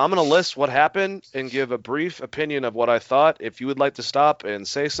called I'm going to list what happened and give a brief opinion of what I thought. If you would like to stop and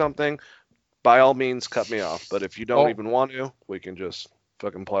say something, by all means, cut me off. But if you don't Oh. even want to, we can just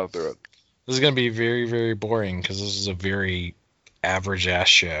fucking plow through it. This is going to be very, very boring because this is a very average ass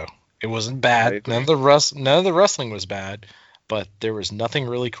show. It wasn't bad. None of the wrestling was bad, but there was nothing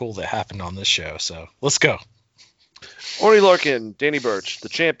really cool that happened on this show. So let's go. Oney Lorcan, Danny Burch, the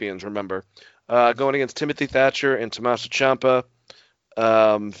champions, remember, going against Timothy Thatcher and Tommaso Ciampa.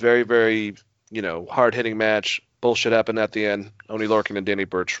 Very, very, hard-hitting match. Bullshit happened at the end. Oney Lorcan and Danny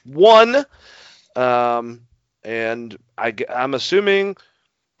Burch won. And I'm assuming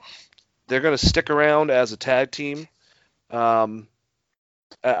they're going to stick around as a tag team. I'm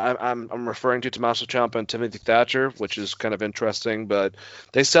referring to Tommaso Ciampa and Timothy Thatcher, which is kind of interesting, but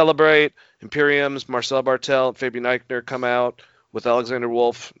they celebrate. Imperium's Marcel Bartel and Fabian Eichner come out with Alexander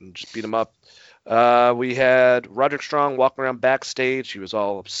Wolf and just beat him up. We had Roderick Strong walking around backstage. He was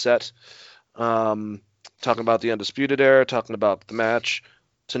all upset, talking about the Undisputed Era, talking about the match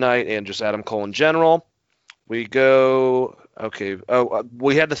tonight, and just Adam Cole in general. We go, okay,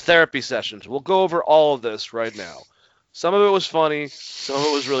 we had the therapy sessions. We'll go over all of this right now. Some of it was funny, some of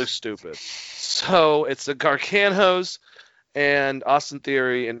it was really stupid. So it's the Garganos and Austin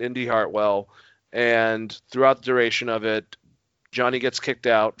Theory and Indy Hartwell, and throughout the duration of it, Johnny gets kicked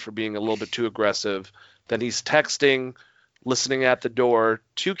out for being a little bit too aggressive. Then he's texting, listening at the door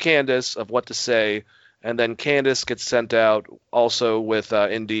to Candice of what to say, and then Candice gets sent out also with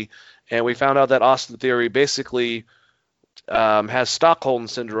Indy. And we found out that Austin Theory basically has Stockholm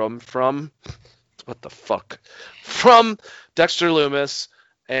Syndrome from Dexter Lumis.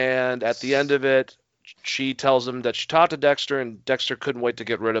 And at the end of it, she tells him that she talked to Dexter, and Dexter couldn't wait to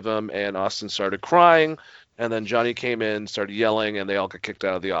get rid of him. And Austin started crying. And then Johnny came in, started yelling, and they all got kicked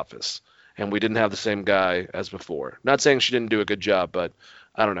out of the office. And we didn't have the same guy as before. Not saying she didn't do a good job, but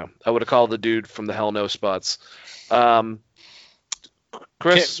I don't know. I would have called the dude from the Hell No Spots.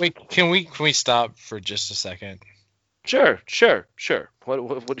 Chris, Can we stop for just a second? Sure.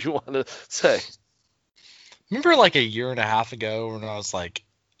 What do you want to say? Remember like a year and a half ago when I was like,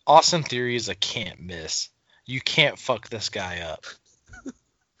 Austin Theory is a can't miss. You can't fuck this guy up.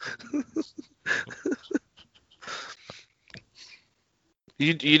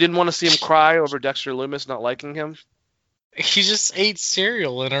 You didn't want to see him cry over Dexter Lumis not liking him? He just ate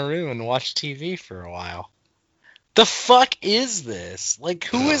cereal in a room and watched TV for a while. The fuck is this? Like,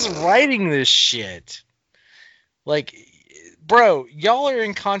 who is writing this shit? Like, bro, y'all are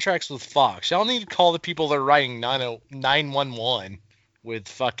in contracts with Fox. Y'all need to call the people that are writing 911 with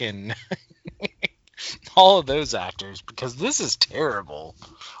fucking all of those actors, because this is terrible.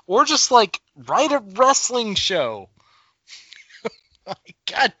 Or just, like, write a wrestling show.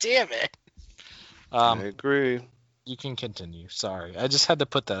 God damn it. I agree. You can continue. Sorry. I just had to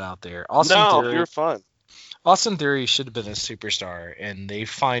put that out there. You're fine. Austin Theory should have been a superstar, and they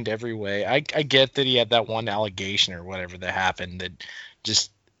find every way. I get that he had that one allegation or whatever that happened that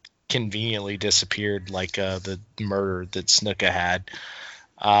just conveniently disappeared, like the murder that Snuka had.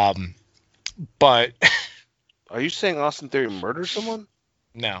 But are you saying Austin Theory murdered someone?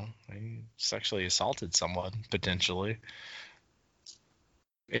 No, he sexually assaulted someone potentially.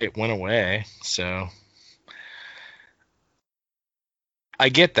 It went away, so I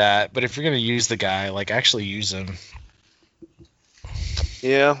get that, but if you're going to use the guy, like, actually use him.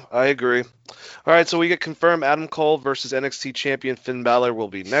 Yeah, I agree. All right, so we get confirmed Adam Cole versus NXT champion Finn Balor will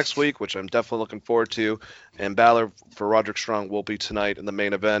be next week, which I'm definitely looking forward to, and Balor for Roderick Strong will be tonight in the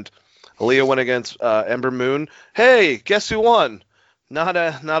main event. Aaliyah went against Ember Moon. Hey, guess who won? Not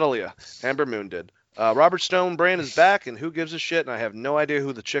Aaliyah. Ember Moon did. Robert Stone brand is back, and who gives a shit? And I have no idea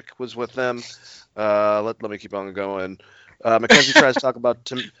who the chick was with them. Let me keep on going. Mackenzie tries to talk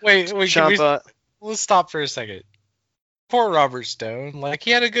about Wait, Ciampa. Let's stop for a second. Poor Robert Stone. Like,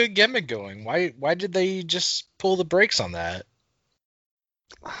 he had a good gimmick going. Why did they just pull the brakes on that?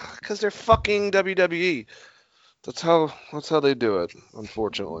 Because they're fucking WWE. That's how they do it,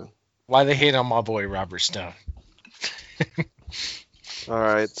 unfortunately. Why they hate on my boy Robert Stone? All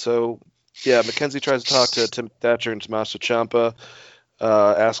right, so yeah, Mackenzie tries to talk to Tim Thatcher and Tommaso Ciampa,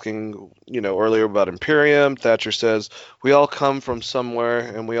 asking, earlier about Imperium. Thatcher says, we all come from somewhere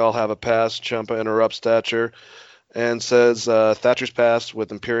and we all have a past. Ciampa interrupts Thatcher and says Thatcher's past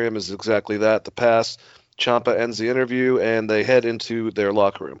with Imperium is exactly that, the past. Ciampa ends the interview and they head into their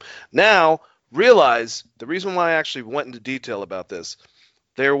locker room. Now, realize the reason why I actually went into detail about this.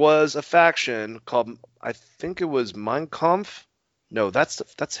 There was a faction called, I think it was Mein Kampf. No,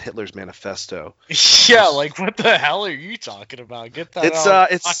 that's Hitler's manifesto. Yeah, like, what the hell are you talking about? Get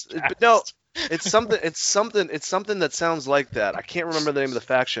that. It's something that sounds like that. I can't remember the name of the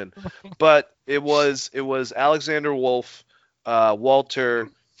faction, but it was Alexander Wolf, Walter,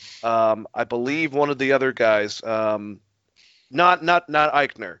 I believe one of the other guys, not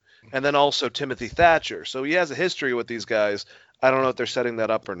Eichner, and then also Timothy Thatcher. So he has a history with these guys. I don't know if they're setting that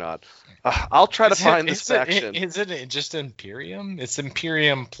up or not. I'll try to find this faction. Isn't it just Imperium? It's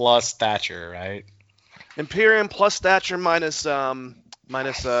Imperium plus Thatcher, right? Imperium plus Thatcher minus Fabian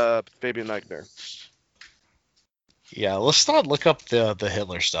Eichner. Yeah, let's not look up the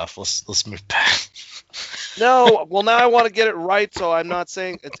Hitler stuff. Let's move back. No, well now I want to get it right, so I'm not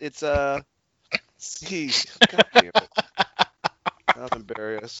saying it's Geez, God damn it. I'm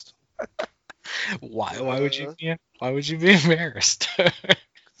embarrassed. Why would you be embarrassed?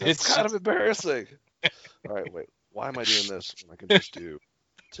 It's kind of embarrassing. All right, wait. Why am I doing this when I can just do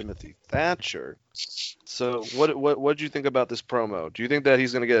Timothy Thatcher? So what did you think about this promo? Do you think that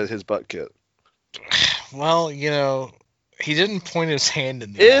he's going to get his butt kicked? Well, he didn't point his hand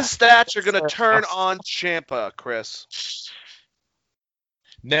in the Is Thatcher going to turn on Ciampa, Chris?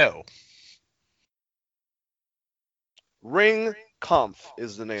 No. Ring Kampf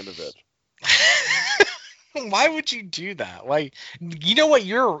is the name of it. Why would you do that? Like, you know what?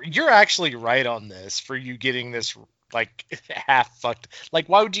 You're actually right on this for you getting this like half fucked. Like,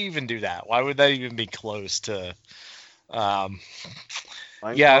 why would you even do that? Why would that even be close to? Yeah,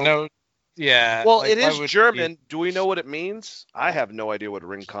 no. Yeah. Well, like, it is German. Do we know what it means? I have no idea what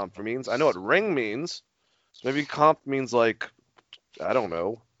Ring Kampf means. I know what ring means. So maybe Kampf means like, I don't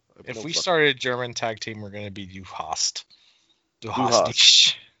know. If we started a German tag team, we're going to be Du Hast. Du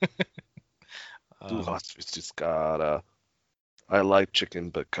hast pizzata. I like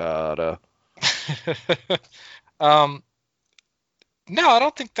chicken piccata. No, I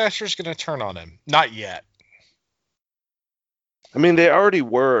don't think Thatcher's going to turn on him. Not yet. I mean, they already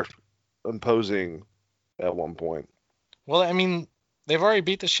were imposing at one point. Well, I mean, they've already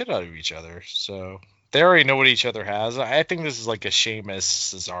beat the shit out of each other, so they already know what each other has. I think this is like a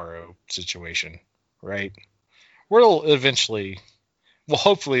Sheamus Cesaro situation, right? Where it'll eventually, well,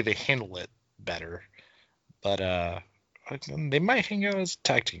 hopefully they handle it better, but they might hang out as a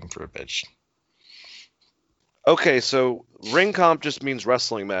tag team for a bit. Okay, so Ring Kampf just means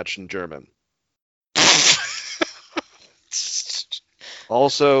wrestling match in German.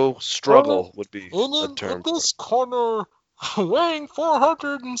 Also, struggle would be a term. In this corner, weighing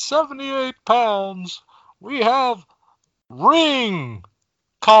 478 pounds, we have Ring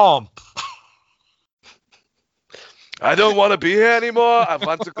Kampf. I don't want to be here anymore. I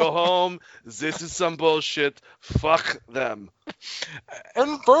want to go home. This is some bullshit. Fuck them.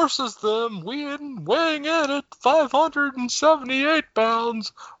 And versus them, weighing in at 578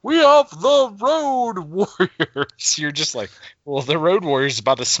 pounds, we have the Road Warriors. You're just like, well, the Road Warriors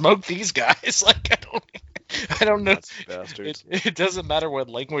about to smoke these guys. Like, I don't know. It doesn't matter what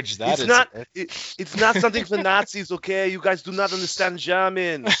language that is. It's not something for Nazis, okay? You guys do not understand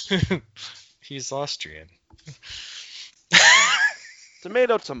German. He's Austrian.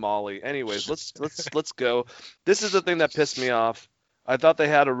 Tomato tamale. Anyways, let's go. This is the thing that pissed me off. I thought they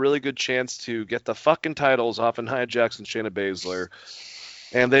had a really good chance to get the fucking titles off of Nia Jax and Shayna Baszler,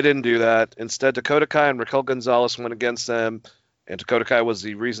 and they didn't do that. Instead, Dakota Kai and Raquel Gonzalez went against them, and Dakota Kai was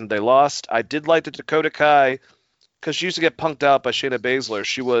the reason they lost. I did like the Dakota Kai because she used to get punked out by Shayna Baszler.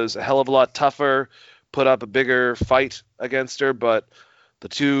 She was a hell of a lot tougher, put up a bigger fight against her, but the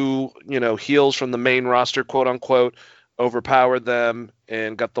two, heels from the main roster, quote unquote, overpowered them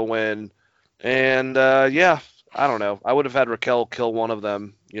and got the win. And I don't know. I would have had Raquel kill one of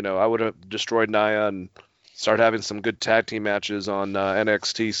them. I would have destroyed Nia and started having some good tag team matches on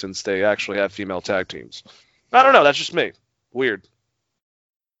NXT since they actually have female tag teams. I don't know. That's just me. Weird.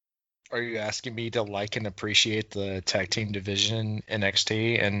 Are you asking me to like and appreciate the tag team division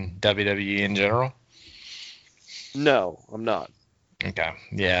NXT and WWE in general? No, I'm not. Okay.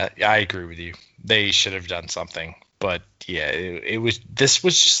 Yeah, I agree with you. They should have done something. But yeah, this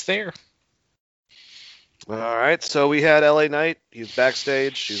was just there. All right, so we had LA Knight. He's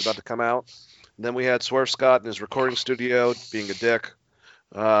backstage. He's about to come out. And then we had Swerve Scott in his recording studio being a dick.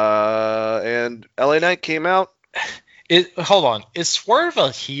 And LA Knight came out. Hold on. Is Swerve a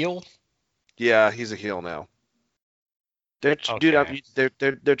heel? Yeah, he's a heel now. They're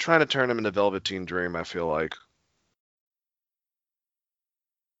trying to turn him into Velveteen Dream, I feel like.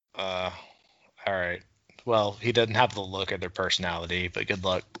 All right. Well, he doesn't have the look of their personality, but good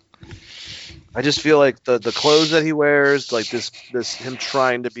luck. I just feel like the clothes that he wears, like this him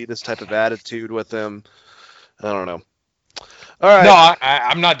trying to be this type of attitude with him. I don't know. All right. No,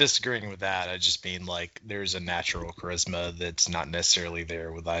 I'm not disagreeing with that. I just mean like there's a natural charisma that's not necessarily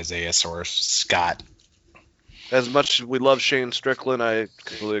there with Isaiah Swerve Scott. As much as we love Shane Strickland, I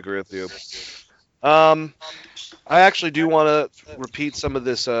completely agree with you. I actually do want to repeat some of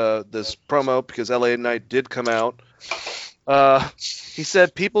this this promo because LA Knight did come out. He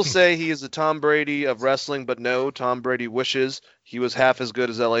said, "People say he is the Tom Brady of wrestling, but no, Tom Brady wishes he was half as good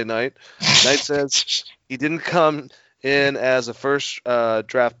as LA Knight." Knight says he didn't come in as a first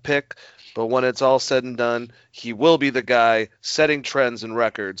draft pick, but when it's all said and done, he will be the guy setting trends and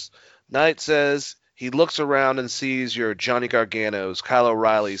records. Knight says he looks around and sees your Johnny Garganos, Kyle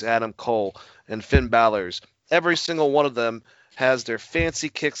O'Reillys, Adam Cole, and Finn Balor's. Every single one of them has their fancy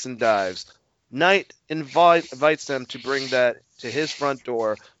kicks and dives. Knight invites them to bring that to his front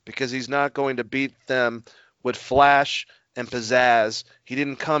door because he's not going to beat them with flash and pizzazz. He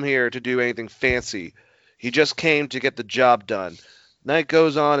didn't come here to do anything fancy. He just came to get the job done. Knight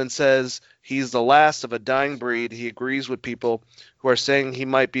goes on and says he's the last of a dying breed. He agrees with people who are saying he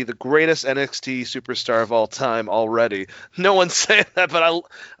might be the greatest NXT superstar of all time already. No one's saying that, but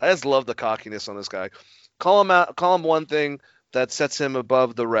I just love the cockiness on this guy. Call him one thing that sets him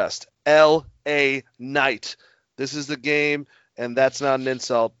above the rest. L.A. Knight. This is the game, and that's not an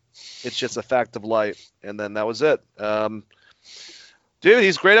insult. It's just a fact of life. And then that was it. Dude,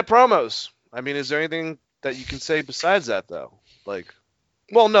 he's great at promos. I mean, is there anything that you can say besides that, though? Like,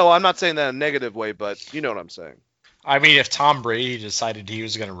 well, no, I'm not saying that in a negative way, but you know what I'm saying. I mean, if Tom Brady decided he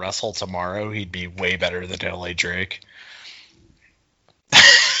was going to wrestle tomorrow, he'd be way better than L.A. Drake.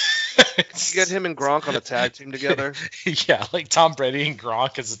 Get him and Gronk on a tag team together. Yeah, like Tom Brady and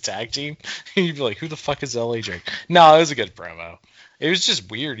Gronk as a tag team. You'd be like, who the fuck is L.A. Drake? No, it was a good promo. It was just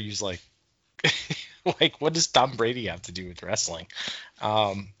weird. He was like, like, what does Tom Brady have to do with wrestling?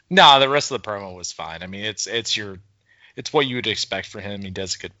 No, the rest of the promo was fine. I mean, it's what you would expect for him. He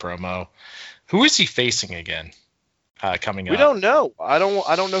does a good promo. Who is he facing again? Coming up? We don't know. I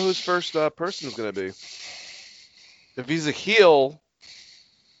don't know who his first person is going to be. If he's a heel,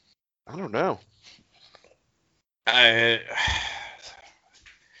 I don't know.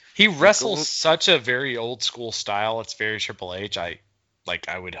 He wrestles such a very old school style. It's very Triple H. I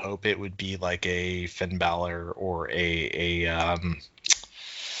would hope it would be like a Finn Balor or a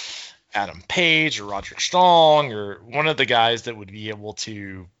Adam Page or Roderick Strong or one of the guys that would be able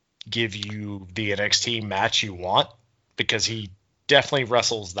to give you the NXT match you want, because he definitely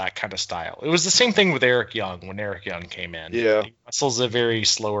wrestles that kind of style. It was the same thing with Eric Young when Eric Young came in. Yeah. He wrestles a very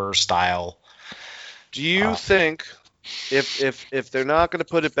slower style. Do you think if they're not going to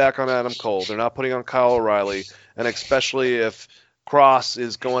put it back on Adam Cole, they're not putting on Kyle O'Reilly, and especially if Cross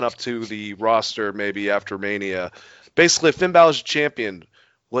is going up to the roster maybe after Mania, basically if Finn Balor's champion,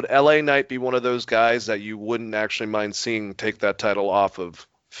 would LA Knight be one of those guys that you wouldn't actually mind seeing take that title off of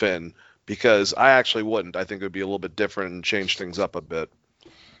Finn? Because I actually wouldn't. I think it would be a little bit different and change things up a bit.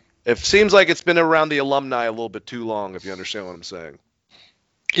 It seems like it's been around the alumni a little bit too long, if you understand what I'm saying.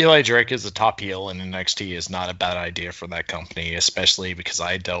 Eli Drake is the top heel in NXT is not a bad idea for that company, especially because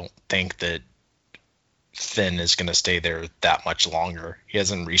I don't think that Finn is going to stay there that much longer. He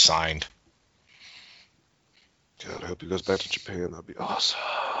hasn't re-signed. God, I hope he goes back to Japan. That'd be awesome.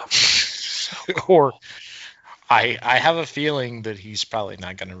 Or I have a feeling that he's probably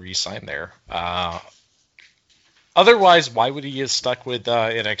not going to re-sign there. Otherwise, why would he have stuck with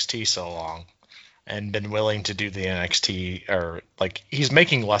NXT so long and been willing to do the NXT? Or like, he's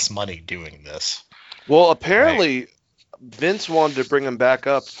making less money doing this. Well, apparently Vince wanted to bring him back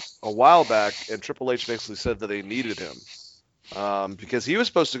up a while back, and Triple H basically said that they needed him. Because he was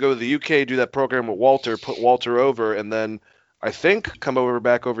supposed to go to the UK, do that program with Walter, put Walter over, and then I think come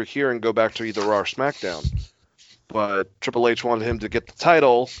back over here and go back to either Raw or SmackDown. But Triple H wanted him to get the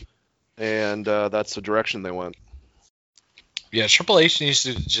title, and that's the direction they went. Yeah, Triple H needs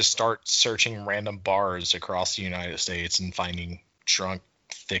to just start searching random bars across the United States and finding drunk,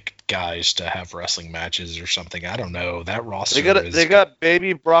 thick guys to have wrestling matches or something. I don't know. That roster They got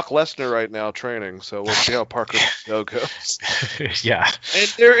baby Brock Lesnar right now training, so we'll see how Parker goes. Yeah.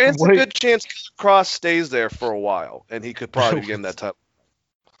 And there is a good chance Cross stays there for a while, and he could probably get that title.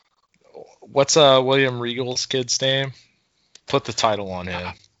 What's William Regal's kid's name? Put the title on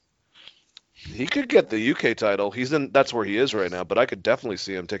him. He could get the UK title. That's where he is right now, but I could definitely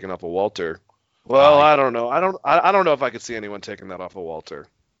see him taking off a Walter. Well, I don't know. I don't know if I could see anyone taking that off of Walter.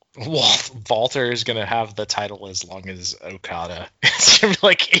 Walter is gonna have the title as long as Okada. It's gonna be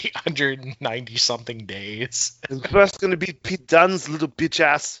like 890 something days. And first gonna be Pete Dunne's little bitch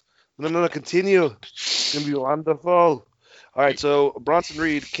ass. And I'm gonna continue. It's gonna be wonderful. All right, so Bronson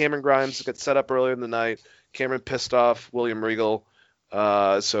Reed, Cameron Grimes got set up earlier in the night. Cameron pissed off William Regal,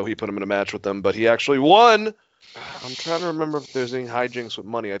 so he put him in a match with them, but he actually won. I'm trying to remember if there's any hijinks with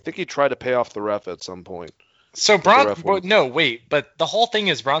money. I think he tried to pay off the ref at some point. So ref wouldn't- no, wait, but the whole thing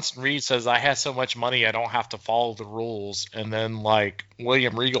is Bronson Reed says I have so much money I don't have to follow the rules, and then like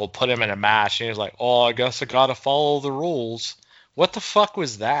William Regal put him in a match, and he was like, "Oh, I guess I gotta follow the rules." What the fuck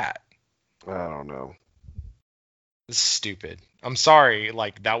was that? I don't know. This is stupid. I'm sorry,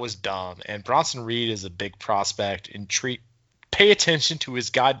 like that was dumb. And Bronson Reed is a big prospect, and pay attention to his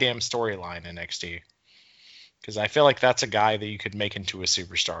goddamn storyline in NXT, because I feel like that's a guy that you could make into a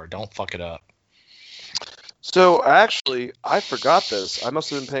superstar. Don't fuck it up. So actually, I forgot this. I must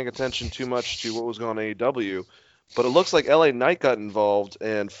have been paying attention too much to what was going on in AEW, but it looks like LA Knight got involved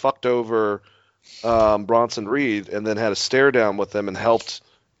and fucked over Bronson Reed, and then had a stare down with him and helped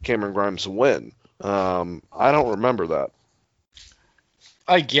Cameron Grimes win. I don't remember that.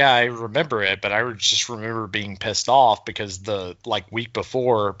 Yeah, I remember it, but I just remember being pissed off because the week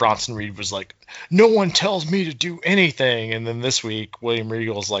before Bronson Reed was like, "No one tells me to do anything," and then this week William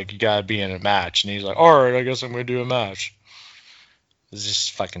Regal's like, "You gotta be in a match," and he's like, "All right, I guess I'm gonna do a match." It's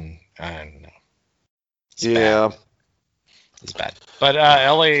just fucking, I don't know. It's bad. It's bad. But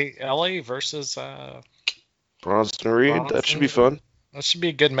LA versus Bronson Reed, that should be fun. That should be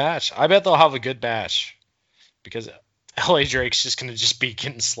a good match. I bet they'll have a good match because LA Drake's just going to be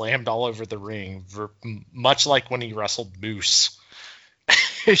getting slammed all over the ring, much like when he wrestled Moose.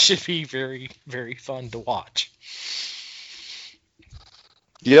 It should be very, very fun to watch.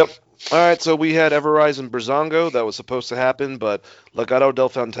 Yep. All right, so we had Everrise and Breezango. That was supposed to happen, but Legado del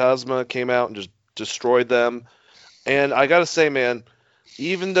Fantasma came out and just destroyed them. And I got to say, man,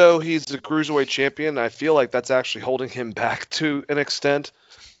 even though he's the Cruiserweight champion, I feel like that's actually holding him back to an extent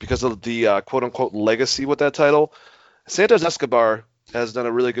because of the quote-unquote legacy with that title. Santos Escobar has done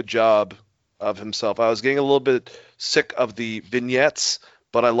a really good job of himself. I was getting a little bit sick of the vignettes,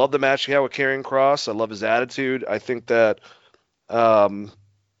 but I love the match he had with Karrion Kross. I love his attitude. I think that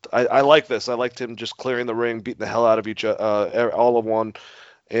I like this. I liked him just clearing the ring, beating the hell out of all of one.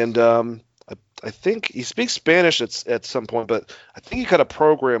 And I think he speaks Spanish at some point, but I think he cut a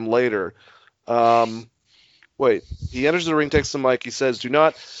program later. Wait, he enters the ring, takes the mic. He says, "Do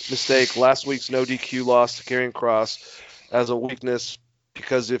not mistake last week's no DQ loss to Karrion Kross as a weakness,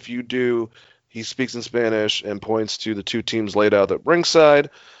 because if you do," he speaks in Spanish and points to the two teams laid out at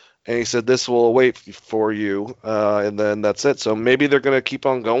ringside. And he said, "This will wait for you." And then that's it. So maybe they're going to keep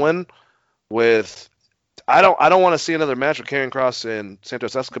on going with. I don't want to see another match with Karrion Kross and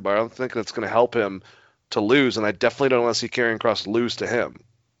Santos Escobar. I don't think that's going to help him to lose, and I definitely don't want to see Karrion Kross lose to him.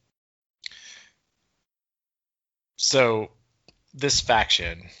 So, this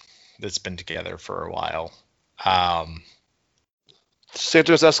faction that's been together for a while.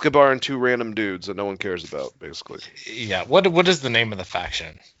 Santos Escobar and two random dudes that no one cares about, basically. Yeah, what is the name of the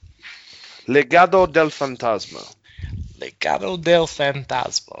faction? Legado del Fantasma. Legado del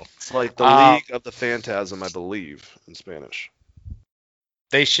Fantasma. It's like the League of the Phantasm, I believe, in Spanish.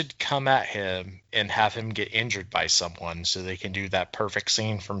 They should come at him and have him get injured by someone so they can do that perfect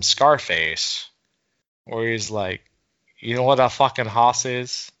scene from Scarface where he's like, "You know what a fucking hoss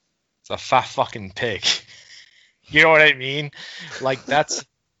is? It's a fat fucking pig." You know what I mean? Like, that's...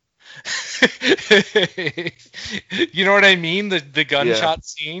 You know what I mean? The gunshot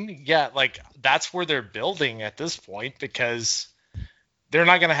scene? Yeah, like, that's where they're building at this point, because they're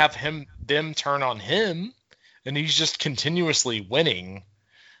not going to have them turn on him, and he's just continuously winning.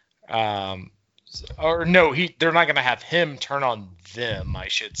 Or no, they're not going to have him turn on them, I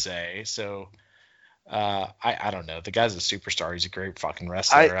should say. So... I don't know. The guy's a superstar. He's a great fucking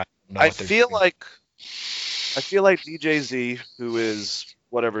wrestler. I feel like DJZ, who is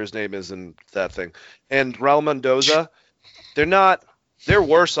whatever his name is in that thing, and Raul Mendoza, they're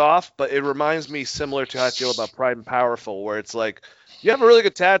worse off, but it reminds me similar to how I feel about Pride and Powerful, where it's like you have a really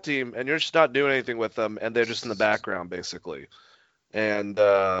good tag team and you're just not doing anything with them, and they're just in the background basically. And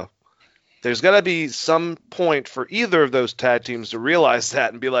there's got to be some point for either of those tag teams to realize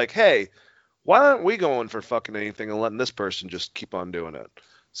that and be like, hey, why aren't we going for fucking anything and letting this person just keep on doing it?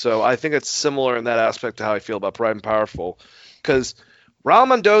 So I think it's similar in that aspect to how I feel about Pride and Powerful. Because Raul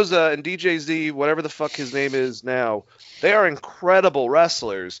Mendoza and DJZ, whatever the fuck his name is now, they are incredible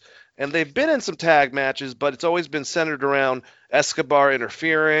wrestlers. And they've been in some tag matches, but it's always been centered around Escobar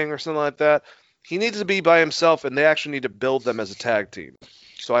interfering or something like that. He needs to be by himself, and they actually need to build them as a tag team.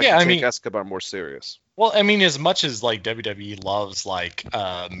 So I can take Escobar more serious. Well, I mean, as much as like WWE loves like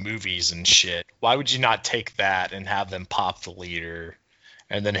movies and shit, why would you not take that and have them pop the leader,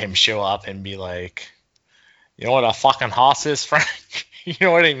 and then him show up and be like, "You know what a fucking hoss is, Frank?" You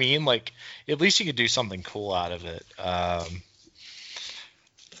know what I mean? Like, at least you could do something cool out of it. I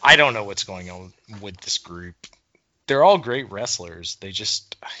don't know what's going on with this group. They're all great wrestlers. They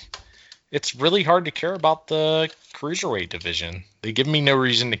just, it's really hard to care about the cruiserweight division. They give me no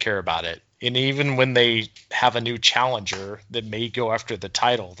reason to care about it. And even when they have a new challenger that may go after the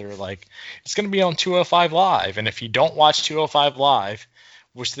title, they're like, it's going to be on 205 Live. And if you don't watch 205 Live,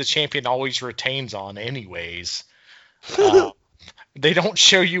 which the champion always retains on anyways, they don't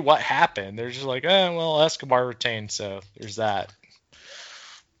show you what happened. They're just like, well, Escobar retained, so there's that.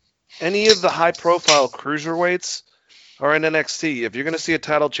 Any of the high-profile cruiserweights are in NXT. If you're going to see a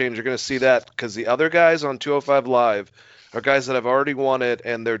title change, you're going to see that, because the other guys on 205 Live are guys that have already won it,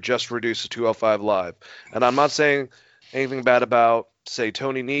 and they're just reduced to 205 Live. And I'm not saying anything bad about, say,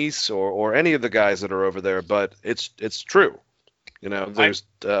 Tony Nese or any of the guys that are over there, but it's true. You know, there's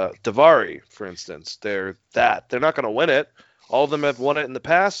Daivari, for instance. They're not going to win it. All of them have won it in the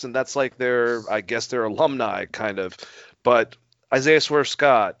past, and that's like their alumni, kind of. But Isaiah Swerve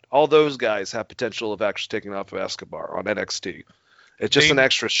Scott, all those guys have potential of actually taking off of Escobar on NXT. It's just an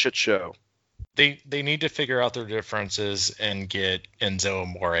extra shit show. They need to figure out their differences and get Enzo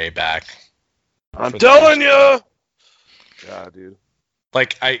Amore back. I'm telling you! God, dude.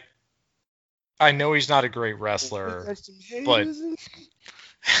 Like, I know he's not a great wrestler, but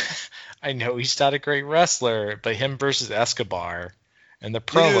I know he's not a great wrestler, but him versus Escobar and the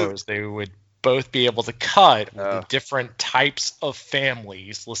promos, they would both be able to cut the different types of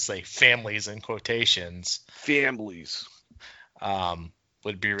families, let's say families in quotations. Families.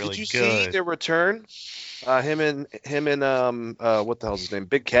 Would be really good. Did you see their return? Him and what the hell's his name?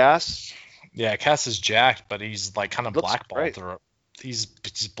 Big Cass? Yeah, Cass is jacked, but he's like kind of blackballed. Great. He's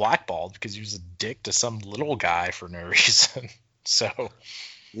blackballed because he was a dick to some little guy for no reason. So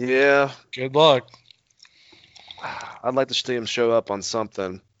yeah, good luck. I'd like to see him show up on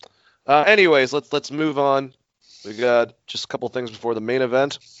something. Anyways, let's move on. We got just a couple things before the main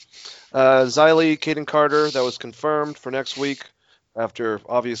event. Xylee, Kaden Carter, that was confirmed for next week after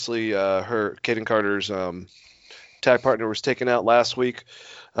obviously Kaden Carter's tag partner was taken out last week.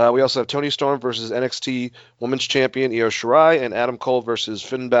 We also have Toni Storm versus NXT Women's Champion Io Shirai, and Adam Cole versus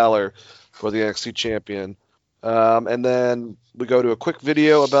Finn Balor for the NXT Champion. And then we go to a quick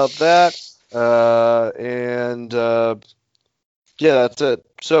video about that. Yeah, that's it.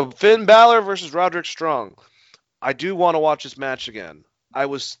 So Finn Balor versus Roderick Strong. I do want to watch this match again. I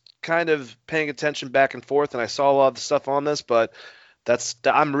was kind of paying attention back and forth, and I saw a lot of the stuff on this, but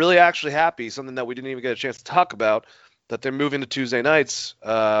I'm really actually happy, something that we didn't even get a chance to talk about, that they're moving to Tuesday nights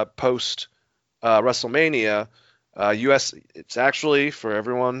post WrestleMania. It's actually, for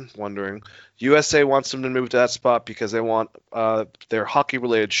everyone wondering, USA wants them to move to that spot because they want their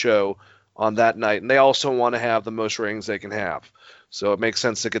hockey-related show on that night, and they also want to have the most ratings they can have. So it makes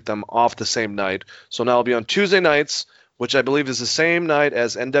sense to get them off the same night. So now it'll be on Tuesday nights, which I believe is the same night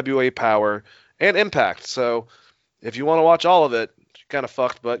as NWA Power and Impact. So if you want to watch all of it, you're kind of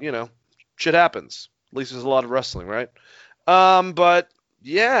fucked, but, you know, shit happens. At least there's a lot of wrestling, right? But,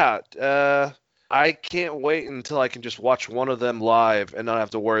 yeah, I can't wait until I can just watch one of them live and not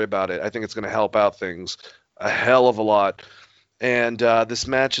have to worry about it. I think it's going to help out things a hell of a lot. And this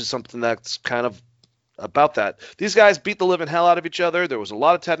match is something that's kind of about that. These guys beat the living hell out of each other. There was a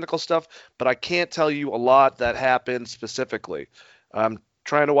lot of technical stuff, but I can't tell you a lot that happened specifically.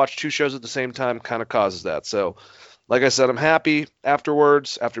 Trying to watch two shows at the same time kind of causes that. So, like I said, I'm happy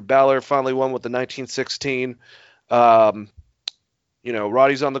afterwards, after Balor finally won with the 1916. Roddy's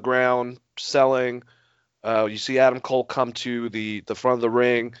on the ground, selling. You see Adam Cole come to the front of the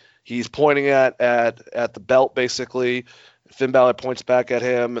ring. He's pointing at the belt, basically. Finn Balor points back at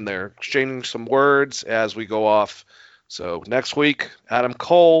him, and they're exchanging some words as we go off. So next week, Adam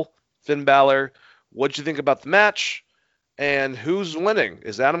Cole, Finn Balor. What'd you think about the match? And who's winning?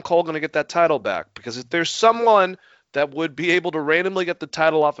 Is Adam Cole going to get that title back? Because if there's someone that would be able to randomly get the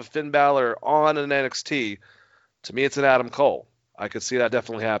title off of Finn Balor on an NXT, to me it's an Adam Cole. I could see that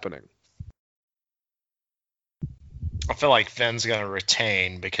definitely happening. I feel like Finn's going to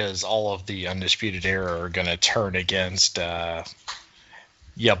retain because all of the Undisputed Era are going to turn against ya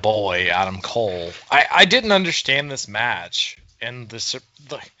boy, Adam Cole. I didn't understand this match. And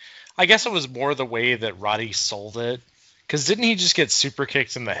I guess it was more the way that Roddy sold it. Because didn't he just get super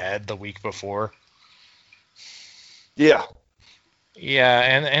kicked in the head the week before? Yeah. Yeah,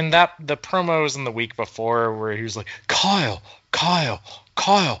 and that the promos in the week before where he was like, Kyle,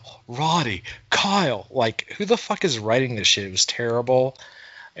 Roddy, Kyle. Like, who the fuck is writing this shit? It was terrible.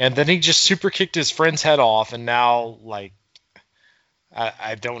 And then he just super kicked his friend's head off, and now, like,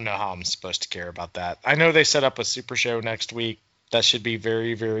 I don't know how I'm supposed to care about that. I know they set up a super show next week. That should be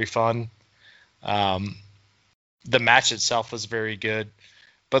very, very fun. The match itself was very good.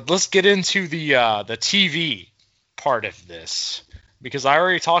 But let's get into the TV part of this. because I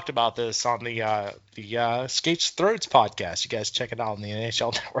already talked about this on the Skates Throats podcast. You guys check it out on the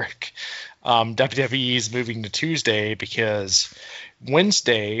NHL Network. WWE is moving to Tuesday because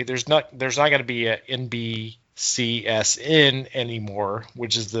Wednesday there's not going to be a NBCSN anymore,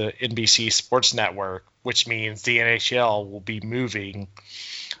 which is the NBC Sports Network, which means the NHL will be moving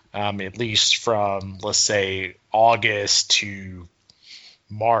at least from, let's say, August to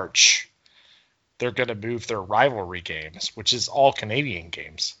March. They're going to move their rivalry games, which is all Canadian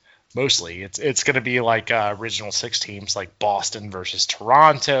games. Mostly, it's going to be like original six teams, like Boston versus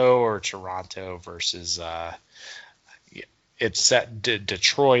Toronto, or Toronto versus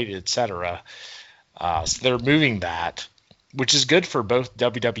Detroit, etc. So they're moving that, which is good for both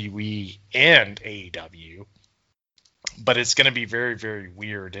WWE and AEW. But it's going to be very, very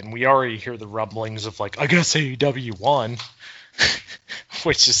weird, and we already hear the rumblings of like, I guess AEW won,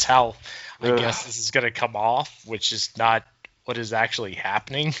 which is how I guess this is going to come off, which is not what is actually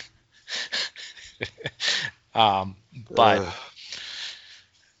happening. But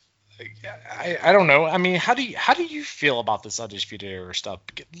I don't know. I mean, how do you feel about this Undisputed Era stuff?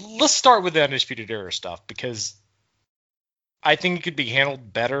 Let's start with the Undisputed Era stuff, because I think it could be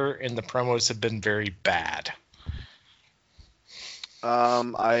handled better, and the promos have been very bad.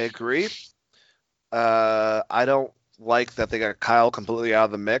 I agree. I don't like that they got Kyle completely out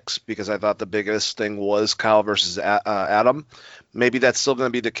of the mix, because I thought the biggest thing was Kyle versus Adam. Maybe that's still going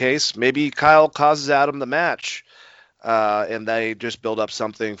to be the case. Maybe Kyle causes Adam the match, and they just build up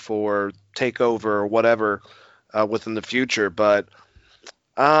something for TakeOver or whatever within the future. But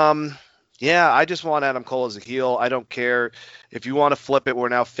yeah, I just want Adam Cole as a heel. I don't care if you want to flip it where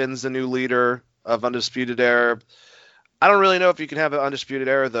now Finn's the new leader of Undisputed Era. I don't really know if you can have an Undisputed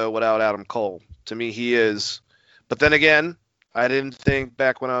Era, though, without Adam Cole. To me, he is. But then again, I didn't think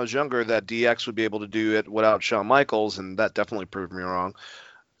back when I was younger that DX would be able to do it without Shawn Michaels, and that definitely proved me wrong,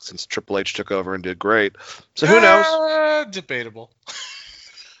 since Triple H took over and did great. So who knows? Debatable.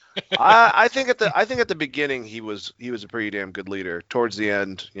 I think at the beginning he was a pretty damn good leader. Towards the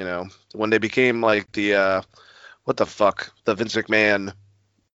end, when they became like the the Vince McMahon,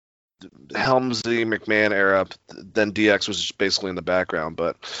 Helmsley McMahon era, then DX was just basically in the background.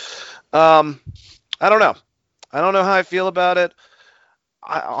 But I don't know. I don't know how I feel about it.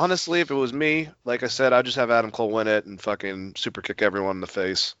 Honestly, if it was me, like I said, I'd just have Adam Cole win it and fucking super kick everyone in the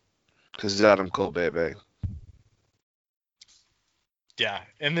face, because he's Adam Cole, baby. Yeah,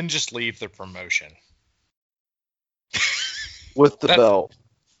 and then just leave the promotion with the belt.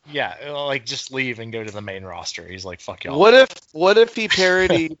 Yeah, like just leave and go to the main roster. He's like, fuck y'all. What if he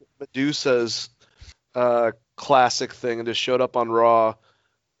parodied Medusa's classic thing and just showed up on Raw,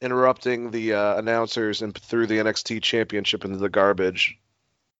 interrupting the announcers, and threw the NXT championship into the garbage?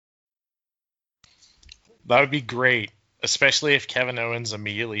 That would be great, especially if Kevin Owens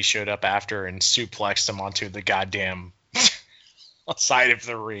immediately showed up after and suplexed him onto the goddamn side of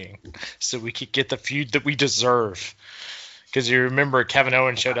the ring, so we could get the feud that we deserve. Because you remember Kevin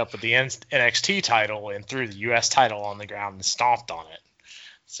Owens showed up with the NXT title and threw the US title on the ground and stomped on it.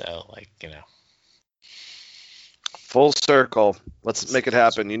 So, full circle. Let's make it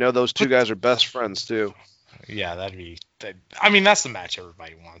happen. Those two guys are best friends too. Yeah, that's the match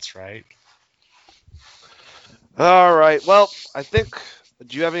everybody wants, right? All right. Well, I think,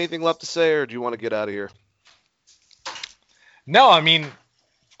 do you have anything left to say, or do you want to get out of here? No,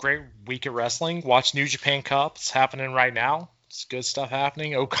 great week of wrestling. Watch New Japan Cup. It's happening right now. It's good stuff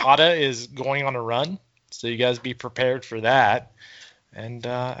happening. Okada is going on a run, so you guys be prepared for that. And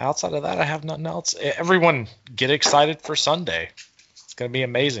outside of that, I have nothing else. Everyone get excited for Sunday. It's going to be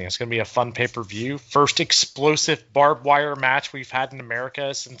amazing. It's going to be a fun pay-per-view. First explosive barbed wire match we've had in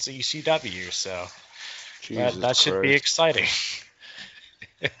America since ECW. So that should be exciting.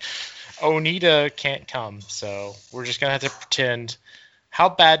 Onita can't come, so we're just going to have to pretend. How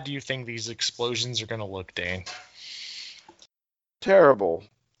bad do you think these explosions are going to look, Dane? Terrible.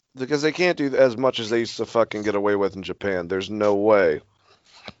 Because they can't do as much as they used to fucking get away with in Japan. There's no way.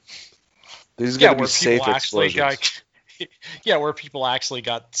 These are going to be safe explosions. Where people actually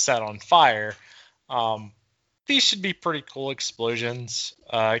got set on fire. These should be pretty cool explosions.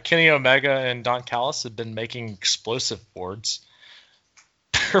 Kenny Omega and Don Callis have been making explosive boards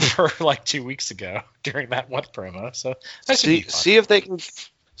for like 2 weeks ago during that one promo. So that should be fun. See if they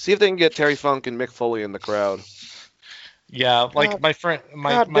can get Terry Funk and Mick Foley in the crowd. Yeah, like my friend,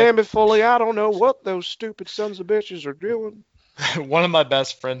 damn it, Foley! I don't know what those stupid sons of bitches are doing. One of my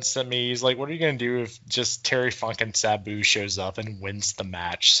best friends sent me. He's like, "What are you gonna do if just Terry Funk and Sabu shows up and wins the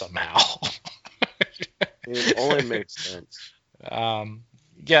match somehow?" It only makes sense.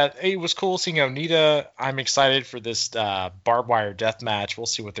 Yeah, it was cool seeing Onita. I'm excited for this barbed wire death match. We'll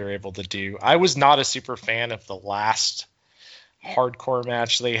see what they're able to do. I was not a super fan of the last hardcore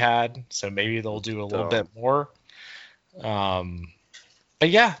match they had, so maybe they'll do a little bit more. But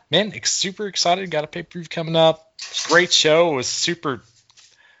yeah, man, super excited. Got a pay-per-view coming up. Great show. It was super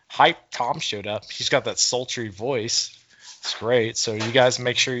hype. Tom showed up. He's got that sultry voice. It's great. So you guys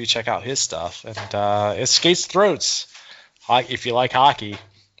make sure you check out his stuff. And it skates throats. If you like hockey,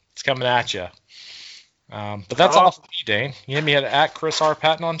 it's coming at you. But that's all for me, Dane. You hit me at Chris R.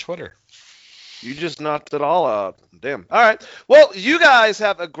 Patton on Twitter. You just knocked it all out. Damn. All right. Well, you guys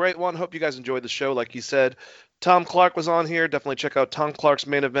have a great one. Hope you guys enjoyed the show. Like you said, Tom Clark was on here. Definitely check out Tom Clark's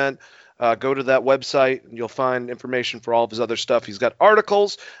main event. Go to that website, and you'll find information for all of his other stuff. He's got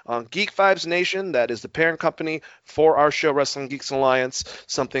articles on Geek Vibes Nation. That is the parent company for our show, Wrestling Geeks Alliance,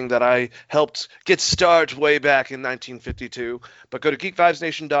 something that I helped get started way back in 1952. But go to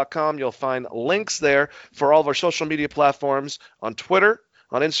geekvibesnation.com. You'll find links there for all of our social media platforms on Twitter,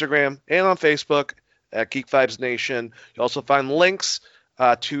 on Instagram, and on Facebook at Geek Vibes Nation. You'll also find links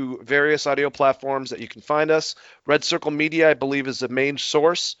to various audio platforms that you can find us. Red Circle Media, I believe, is the main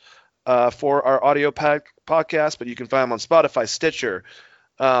source for our audio podcast, but you can find them on Spotify, Stitcher,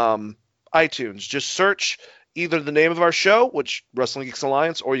 iTunes. Just search either the name of our show, which Wrestling Geeks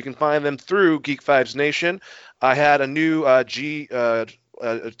Alliance, or you can find them through Geek Vibes Nation. I had a new I think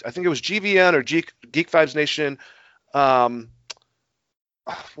it was GVN or Geek Vibes Nation. I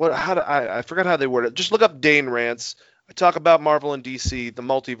forgot how they word it. Just look up Dane Rants. I talk about Marvel and DC, the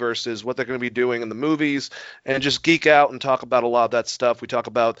multiverses, what they're going to be doing in the movies, and just geek out and talk about a lot of that stuff. We talk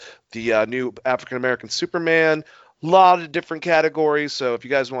about the new African-American Superman, a lot of different categories. So if you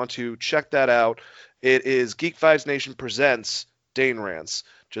guys want to check that out, it is Geek Vibes Nation Presents Dane Rants.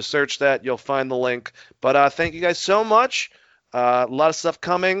 Just search that. You'll find the link. But thank you guys so much. A lot of stuff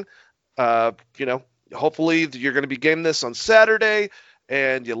coming. Hopefully you're going to be getting this on Saturday,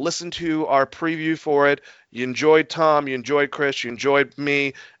 and you listen to our preview for it. You enjoyed Tom, you enjoyed Chris, you enjoyed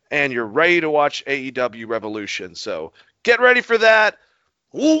me, and you're ready to watch AEW Revolution. So get ready for that.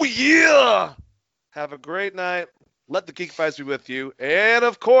 Oh, yeah! Have a great night. Let the Geek Vibes be with you. And,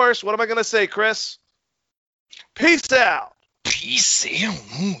 of course, what am I going to say, Chris? Peace out. Peace out.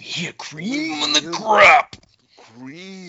 Oh, yeah, cream on the crop. Cream.